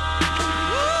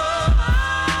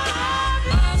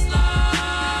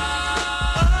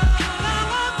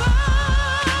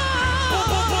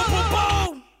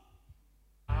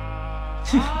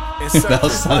 That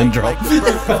was sound drop. Like the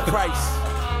birth of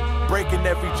Christ, breaking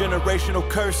every generational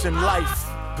curse in life.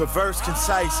 Perverse,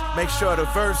 concise, make sure the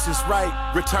verse is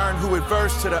right. Return who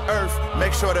adverse to the earth,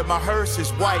 make sure that my hearse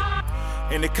is white.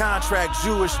 In the contract,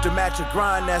 Jewish to match a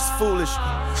grind that's foolish.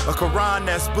 A Quran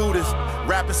that's Buddhist.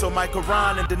 Rapping so my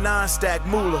Quran and the non-stack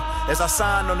moolah. As I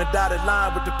sign on the dotted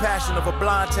line with the passion of a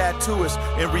blind tattooist.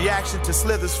 In reaction to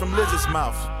slithers from lizard's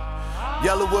mouth.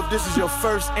 Yellow Wolf, this is your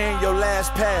first and your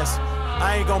last pass.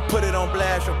 I ain't gonna put it on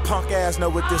blast, your punk ass know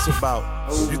what this about.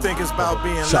 You think it's about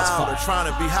being loud or trying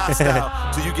to be hostile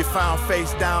till you get found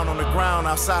face down on the ground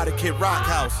outside a Kid Rock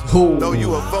house. Though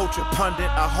you a vulture pundit,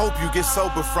 I hope you get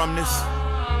sober from this.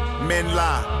 Men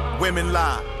lie, women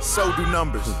lie, so do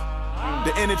numbers.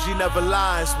 The energy never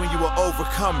lies when you are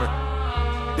overcomer.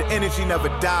 The energy never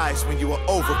dies when you are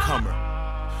overcomer.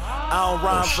 I don't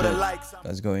rhyme for the likes.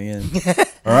 That's going in.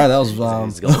 All right, that was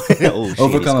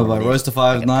Overcomer by Royce the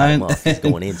 5'9". It's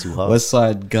going in too hard.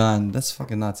 Westside Gun. That's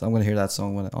fucking nuts. I'm gonna hear that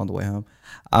song on the way home.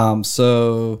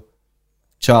 So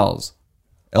Charles,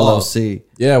 LOC.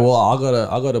 Yeah, well, I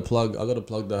gotta plug the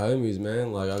homies,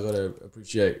 man. Like, I gotta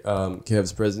appreciate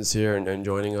Kev's presence here and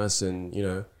joining us, and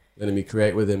letting me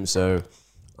create with him. So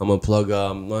I'm gonna plug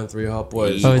 93 Hot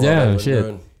Boys. Oh damn,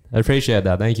 shit. I appreciate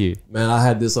that. Thank you. Man, I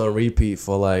had this on repeat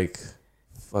for like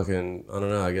fucking, I don't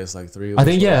know, I guess like 3 I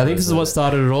think this is what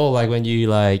started it all. Like when you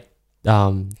like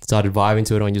started vibing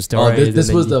to it on your story.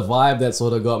 This was the vibe that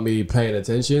sort of got me paying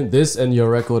attention. This and your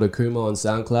record Akuma on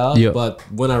SoundCloud. Yep. But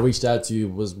when I reached out to you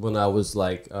was when I was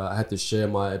like, I had to share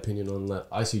my opinion on that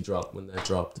Icy drop when that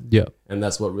dropped. Yeah. And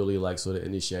that's what really like sort of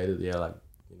initiated. Yeah, like,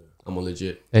 you know, I'm a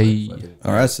legit. Hey.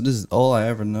 All right, so this is All I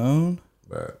Ever Known.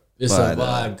 Bro, it's by a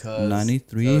vibe, cuz.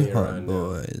 93 Hot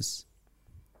Boys.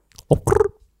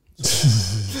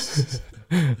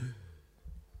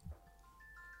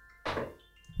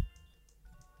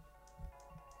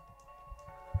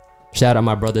 Shout out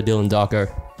my brother Dylan Darko.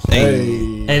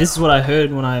 Hey. Hey, this is what I heard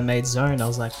when I made Zone. I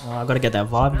was like, oh, I gotta get that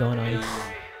vibe going on.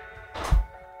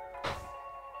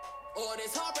 All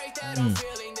this heartbreak that I'm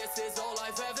feeling, this is all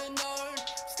I've ever known.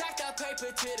 Stack that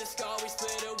paper to the sky, we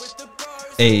split it with the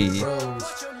bros. Hey.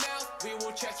 Watch your mouth, we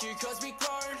will check you cause we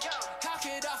grown. How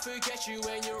could I forget you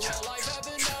when you're all I've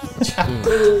ever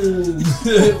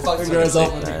known? Fucking girls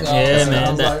off with the car. Yeah,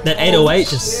 man. That 808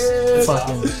 just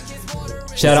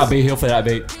fucking Shout out B Hill for that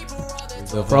beat.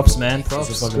 props, man. Props.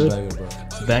 It's a fucking Good. banger, bro.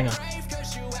 It's a banger.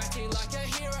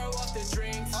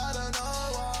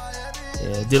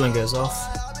 Yeah, Dylan goes off.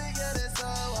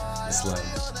 It's like,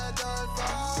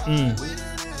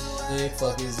 hey,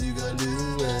 fuck is you gonna do,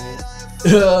 man?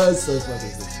 It's so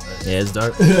fucking good. Yeah, it's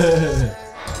dope. I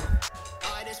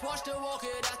just watched her walk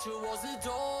it out towards the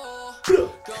door.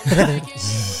 Don't think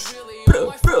it's really all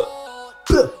my fault.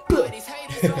 Why these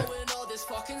haters throwing all this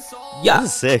fucking salt? This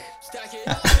is sick. Stack it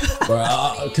up.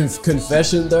 Bro,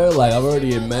 confession though, like I've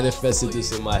already manifested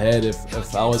this in my head.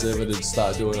 If I was ever to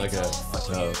start doing like a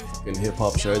fucking hip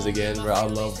hop shows again, bro,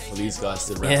 I'd love for these guys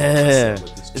to rap Yeah.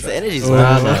 with this It's track. the energy's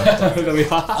right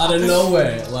now. Out of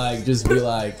nowhere, like just be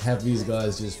like, have these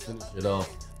guys just finish it off.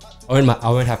 I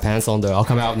won't have pants on though. I'll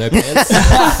come out with no pants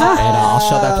and I'll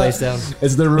shut that place down.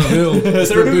 It's the reveal. It's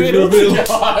the big reveal.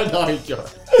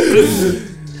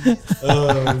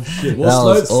 Oh shit! That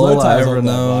was All I Ever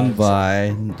Known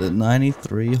by the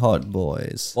 93 Hot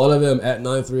Boys. All of them at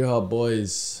 93 Hot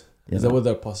Boys. Yeah. Is that with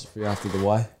the apostrophe after the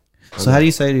Y? So how do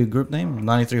you say the group name?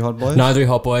 93 Hot Boys? 93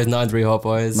 Hot Boys, 93 Hot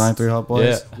Boys. 93 Hot Boys?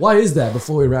 Yeah. Why is that?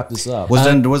 Before we wrap this up, Was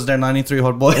there 93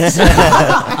 Hot Boys?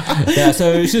 Yeah,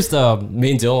 so it's just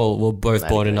me and Dylan were both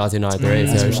born in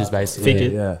 1993, so it's just basically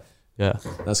Figured. yeah,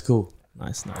 that's cool.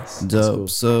 Nice. Dope. cool.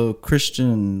 So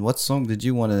Christian, what song did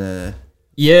you want to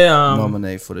Yeah,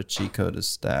 nominate for the Cheat Code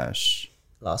Stash?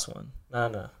 last one.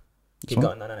 No. Keep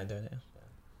one? going. No, do it.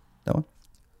 That one?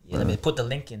 Yeah, let me put the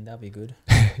link in. That'd be good.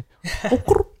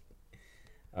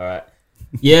 All right.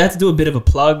 Yeah, I had to do a bit of a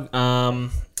plug.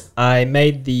 I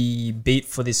made the beat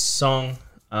for this song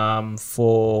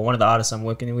for one of the artists I'm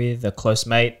working with, a close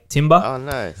mate, Timber. Oh,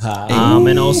 nice.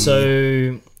 And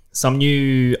also some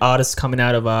new artists coming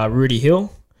out of Rudy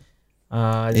Hill.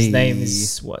 His name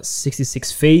is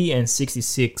 66 Fee and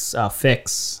 66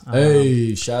 Fex.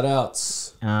 Hey, shout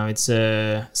outs. It's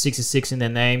 66 in their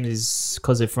name is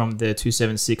because they're from the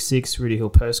 2766 Rudy Hill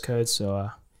postcode. So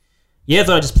yeah, I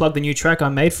thought I'd just plug the new track I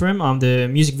made for him. The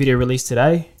music video released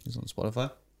today. It's on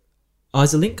Spotify. Oh,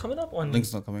 is the link coming up on?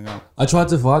 Link's not coming up. I tried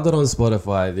to find it on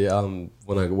Spotify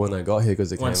when I got here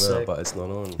because it came One sec. out, but it's not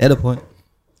on. Edit point.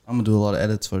 I'm gonna do a lot of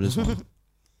edits for this one.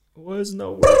 Was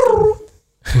no working.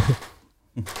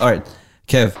 All right,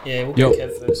 Kev. Yeah, we'll Yo. get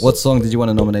Kev first. What song did you want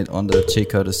to nominate on the Cheat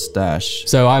Code Stash?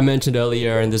 So I mentioned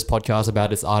earlier in this podcast about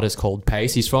this artist called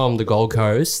Pace. He's from the Gold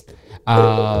Coast. I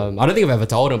don't think I've ever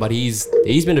told him, but he's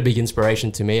been a big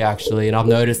inspiration to me actually, and I've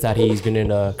noticed that he's been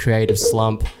in a creative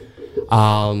slump.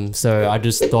 So I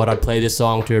just thought I'd play this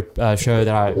song to show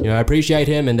that I appreciate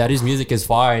him and that his music is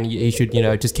fire and he should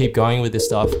just keep going with this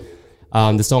stuff.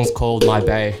 The song's called My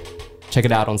Bay. Check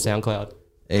it out on SoundCloud.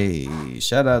 Hey,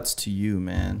 shout outs to you,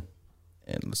 man.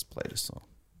 And let's play this song.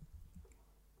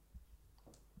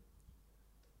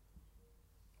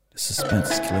 The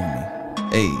suspense is killing me.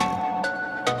 Hey.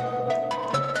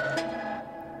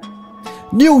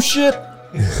 New shit.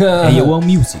 Hey, you want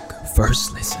music?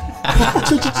 First listen.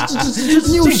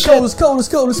 New shit.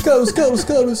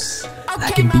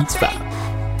 Like in Beats Fab.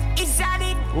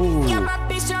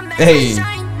 Hey.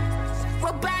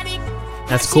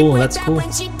 That's cool. That's cool.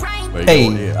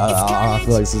 Hey. I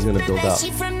feel like this is gonna build up.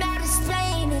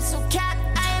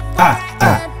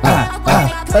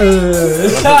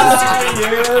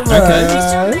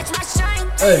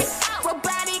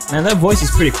 Man, that voice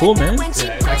is pretty cool, man.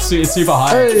 It's super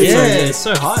high. Yeah, it's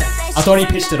so high. I thought he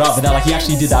pitched it up, but he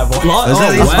actually did that voice. Is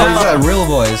that real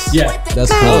voice? Yeah.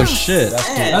 That's cool. Oh shit.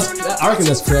 I reckon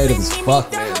that's creative as fuck,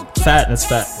 man. Fat, that's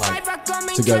fat.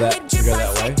 To go that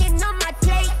way.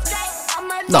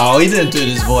 No, he didn't do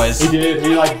his voice. He did.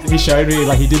 He showed me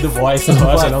he did the voice and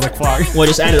I was like, fuck. Well,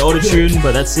 just added auto-tune,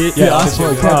 but that's it. Yeah, ask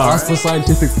for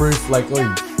scientific proof. Like,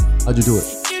 oh, how'd you do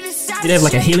it? Did he have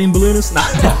like a helium balloon or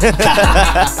something?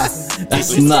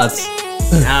 That's nuts.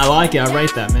 Nah, I like it. I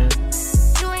rate that, man.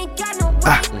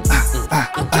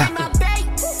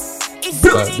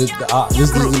 This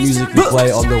is the music you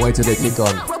play on the way to the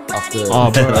kick-on. After,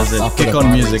 Oh, bro, That's it. after Kick the on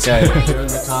party. music, eh? You're in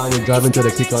the car and you're driving to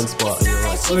the kick-on spot and you're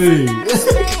like,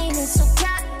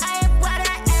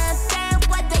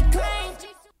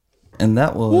 And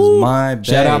that was my bae.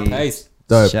 Shout out Pace.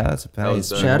 dope. Shout out to Pace.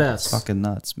 Shout outs. Fucking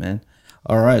nuts, man.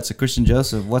 All right, so Christian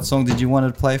Joseph, what song did you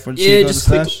want to play for the Yeah,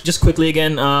 Chico just quickly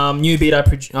again. New beat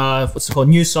what's it called?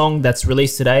 New song that's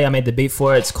released today. I made the beat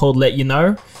for it. It's called "Let You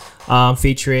Know,"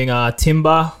 featuring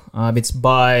Timber. It's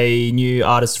by new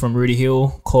artists from Rudy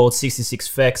Hill called 66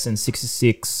 Fex and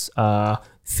 66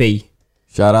 Fee.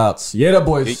 Shout outs. Yeah, the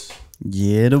boys.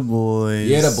 Yeah, the boys.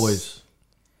 Yeah, the boys.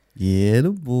 Yeah,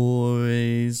 the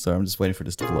boys. Sorry, I'm just waiting for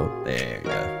this to flow. There you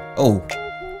go. Oh.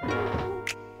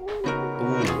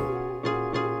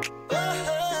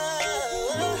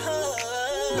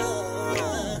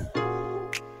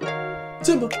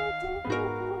 Timber.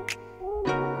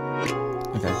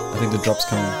 Okay, I think the drop's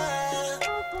coming.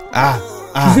 Oh.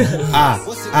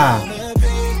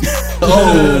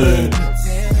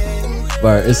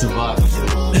 But it's a vibe.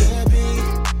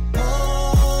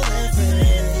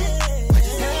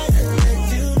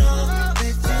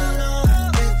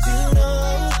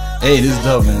 Hey, this is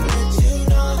dope, man.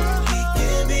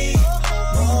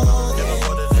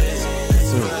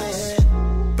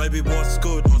 Baby, what's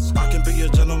good? I can be a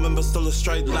gentleman, but still a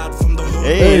straight lad from the hood.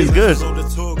 Hey, it's good. So the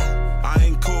talk, I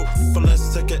ain't cool, but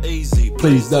let's take it easy.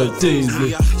 Please don't tease me.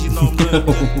 Yeah, you know I'm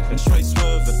lurking and straight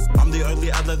swerving. I'm the only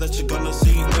adler that you're gonna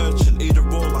see urchin. Either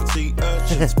or like sea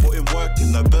urchins, putting work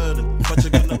in no burden. But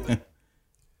you're gonna.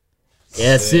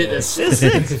 Yeah, that's it. That's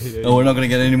it. Oh, we're not gonna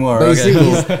get any more. Basically,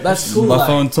 Okay, cool. that's cool. My like,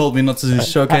 phone told me not to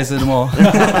showcase it anymore.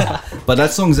 But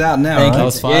that song's out now, Thank right? you.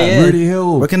 was fine. Yeah, yeah. Rudy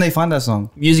Hill. Where can they find that song?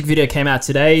 Music video came out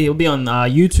today. It'll be on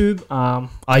YouTube,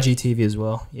 IGTV as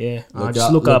well. Yeah,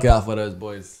 just look up. out for those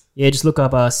boys. Yeah, just look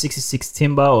up 66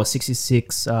 Timber or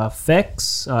 66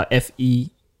 Fex,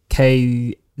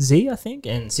 FEKZ, I think,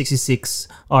 and 66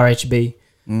 RHB.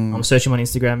 I'm searching on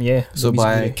Instagram. Yeah. So music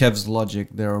by video. Kev's logic,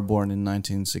 they were born in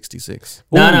 1966.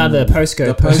 No, the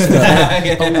postcode. The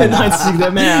postcode.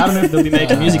 96, man, I don't know if they'll be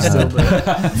making music still,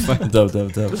 but Dope.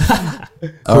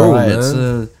 All right.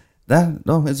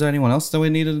 man. Is there anyone else that we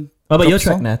needed? what about your Drop a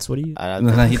track, song? Nats? What do you?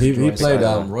 He played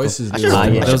Royce's I new should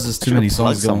one. yeah. There's just too many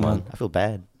plug songs going someone. on. I feel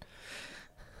bad.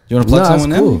 You want to plug Nah,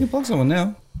 someone it's now? cool. You can plug someone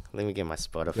now. Let me get my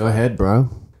Spotify. Go ahead, bro.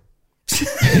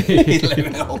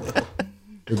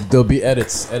 There'll be edit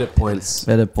points.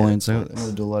 Edit points. I'm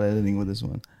gonna do a lot of editing with this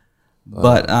one.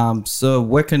 But so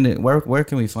where can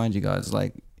we find you guys?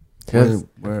 Like,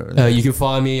 where You can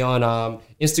find me on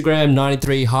Instagram,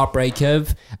 93 Heartbreak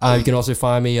Kev. You can also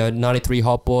find me at 93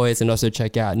 Hot Boys and also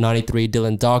check out 93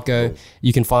 Dylan Darko.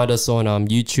 You can find us on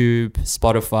YouTube,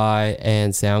 Spotify,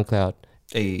 and SoundCloud,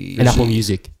 Hey, and Apple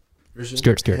Music.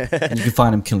 Skirt. and you can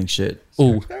find him killing shit.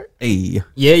 Ooh. Hey,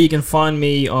 Yeah, you can find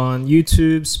me on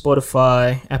YouTube,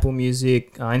 Spotify, Apple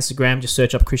Music, Instagram. Just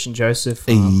search up Christian Joseph.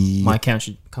 Hey. My account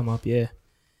should come up. Yeah.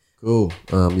 Cool.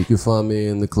 You can find me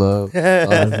in the club.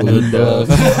 At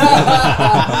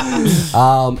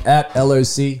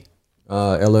LOC,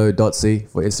 Ello.c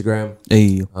for Instagram.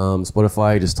 hey,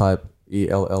 Spotify, just type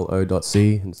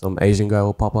ELLO.c and some Asian guy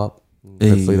will pop up. Hey.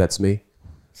 Hopefully that's me.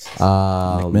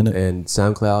 minute. And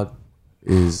SoundCloud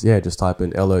is, just type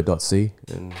in LO.c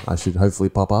and I should hopefully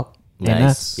pop up. And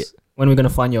Nice. that's when we're gonna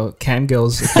find your cam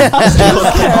girls. I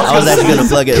was actually gonna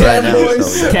plug it right now.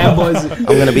 So, yeah. Cam boys. I'm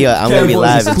gonna be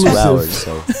live in 2 hours.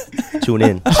 So tune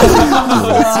in.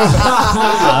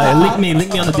 Link me on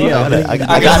the DL. I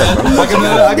got it. Bro.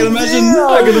 I can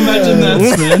imagine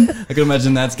that, man. I can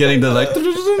imagine that's getting the like.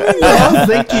 Oh,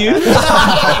 thank you.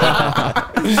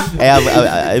 Hey,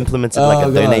 I implemented like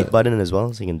a God. donate button as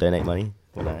well, so you can donate money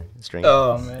when I stream.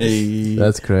 Oh man. Hey.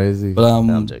 That's crazy. But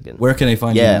No, I'm joking. where can they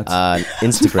find Yeah, you? Nats?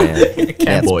 Instagram,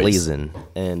 Nats Boys. Blazin,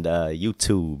 and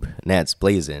YouTube, Nats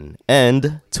Blazin,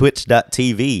 and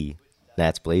Twitch.tv,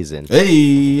 Nats Blazin.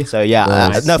 Hey. So yeah,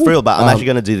 Nice. no, for real, but I'm actually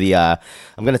gonna do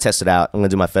I'm gonna test it out. I'm gonna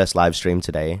do my first live stream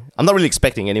today. I'm not really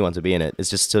expecting anyone to be in it. It's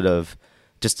just sort of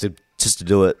just to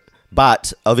do it.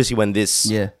 But obviously, when this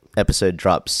episode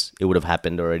drops, it would have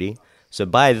happened already. So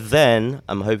by then,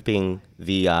 I'm hoping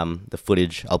the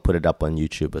footage, I'll put it up on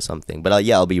YouTube or something. But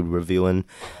I'll be reviewing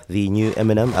the new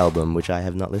Eminem album, which I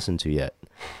have not listened to yet,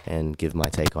 and give my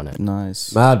take on it.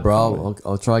 Nice. Mad, bro.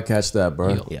 I'll try catch that,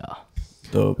 bro. Yeah.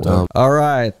 Dope. All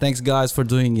right, thanks guys for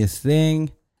doing your thing.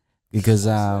 Because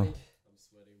no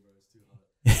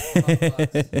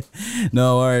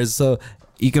worries. So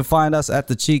you can find us at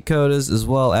the Cheat Coders, as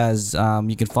well as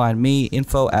you can find me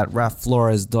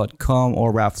info@rapflores.com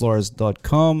or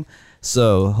rapflores.com.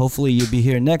 So hopefully you'll be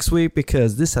here next week,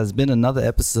 because this has been another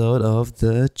episode of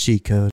the Cheat Code.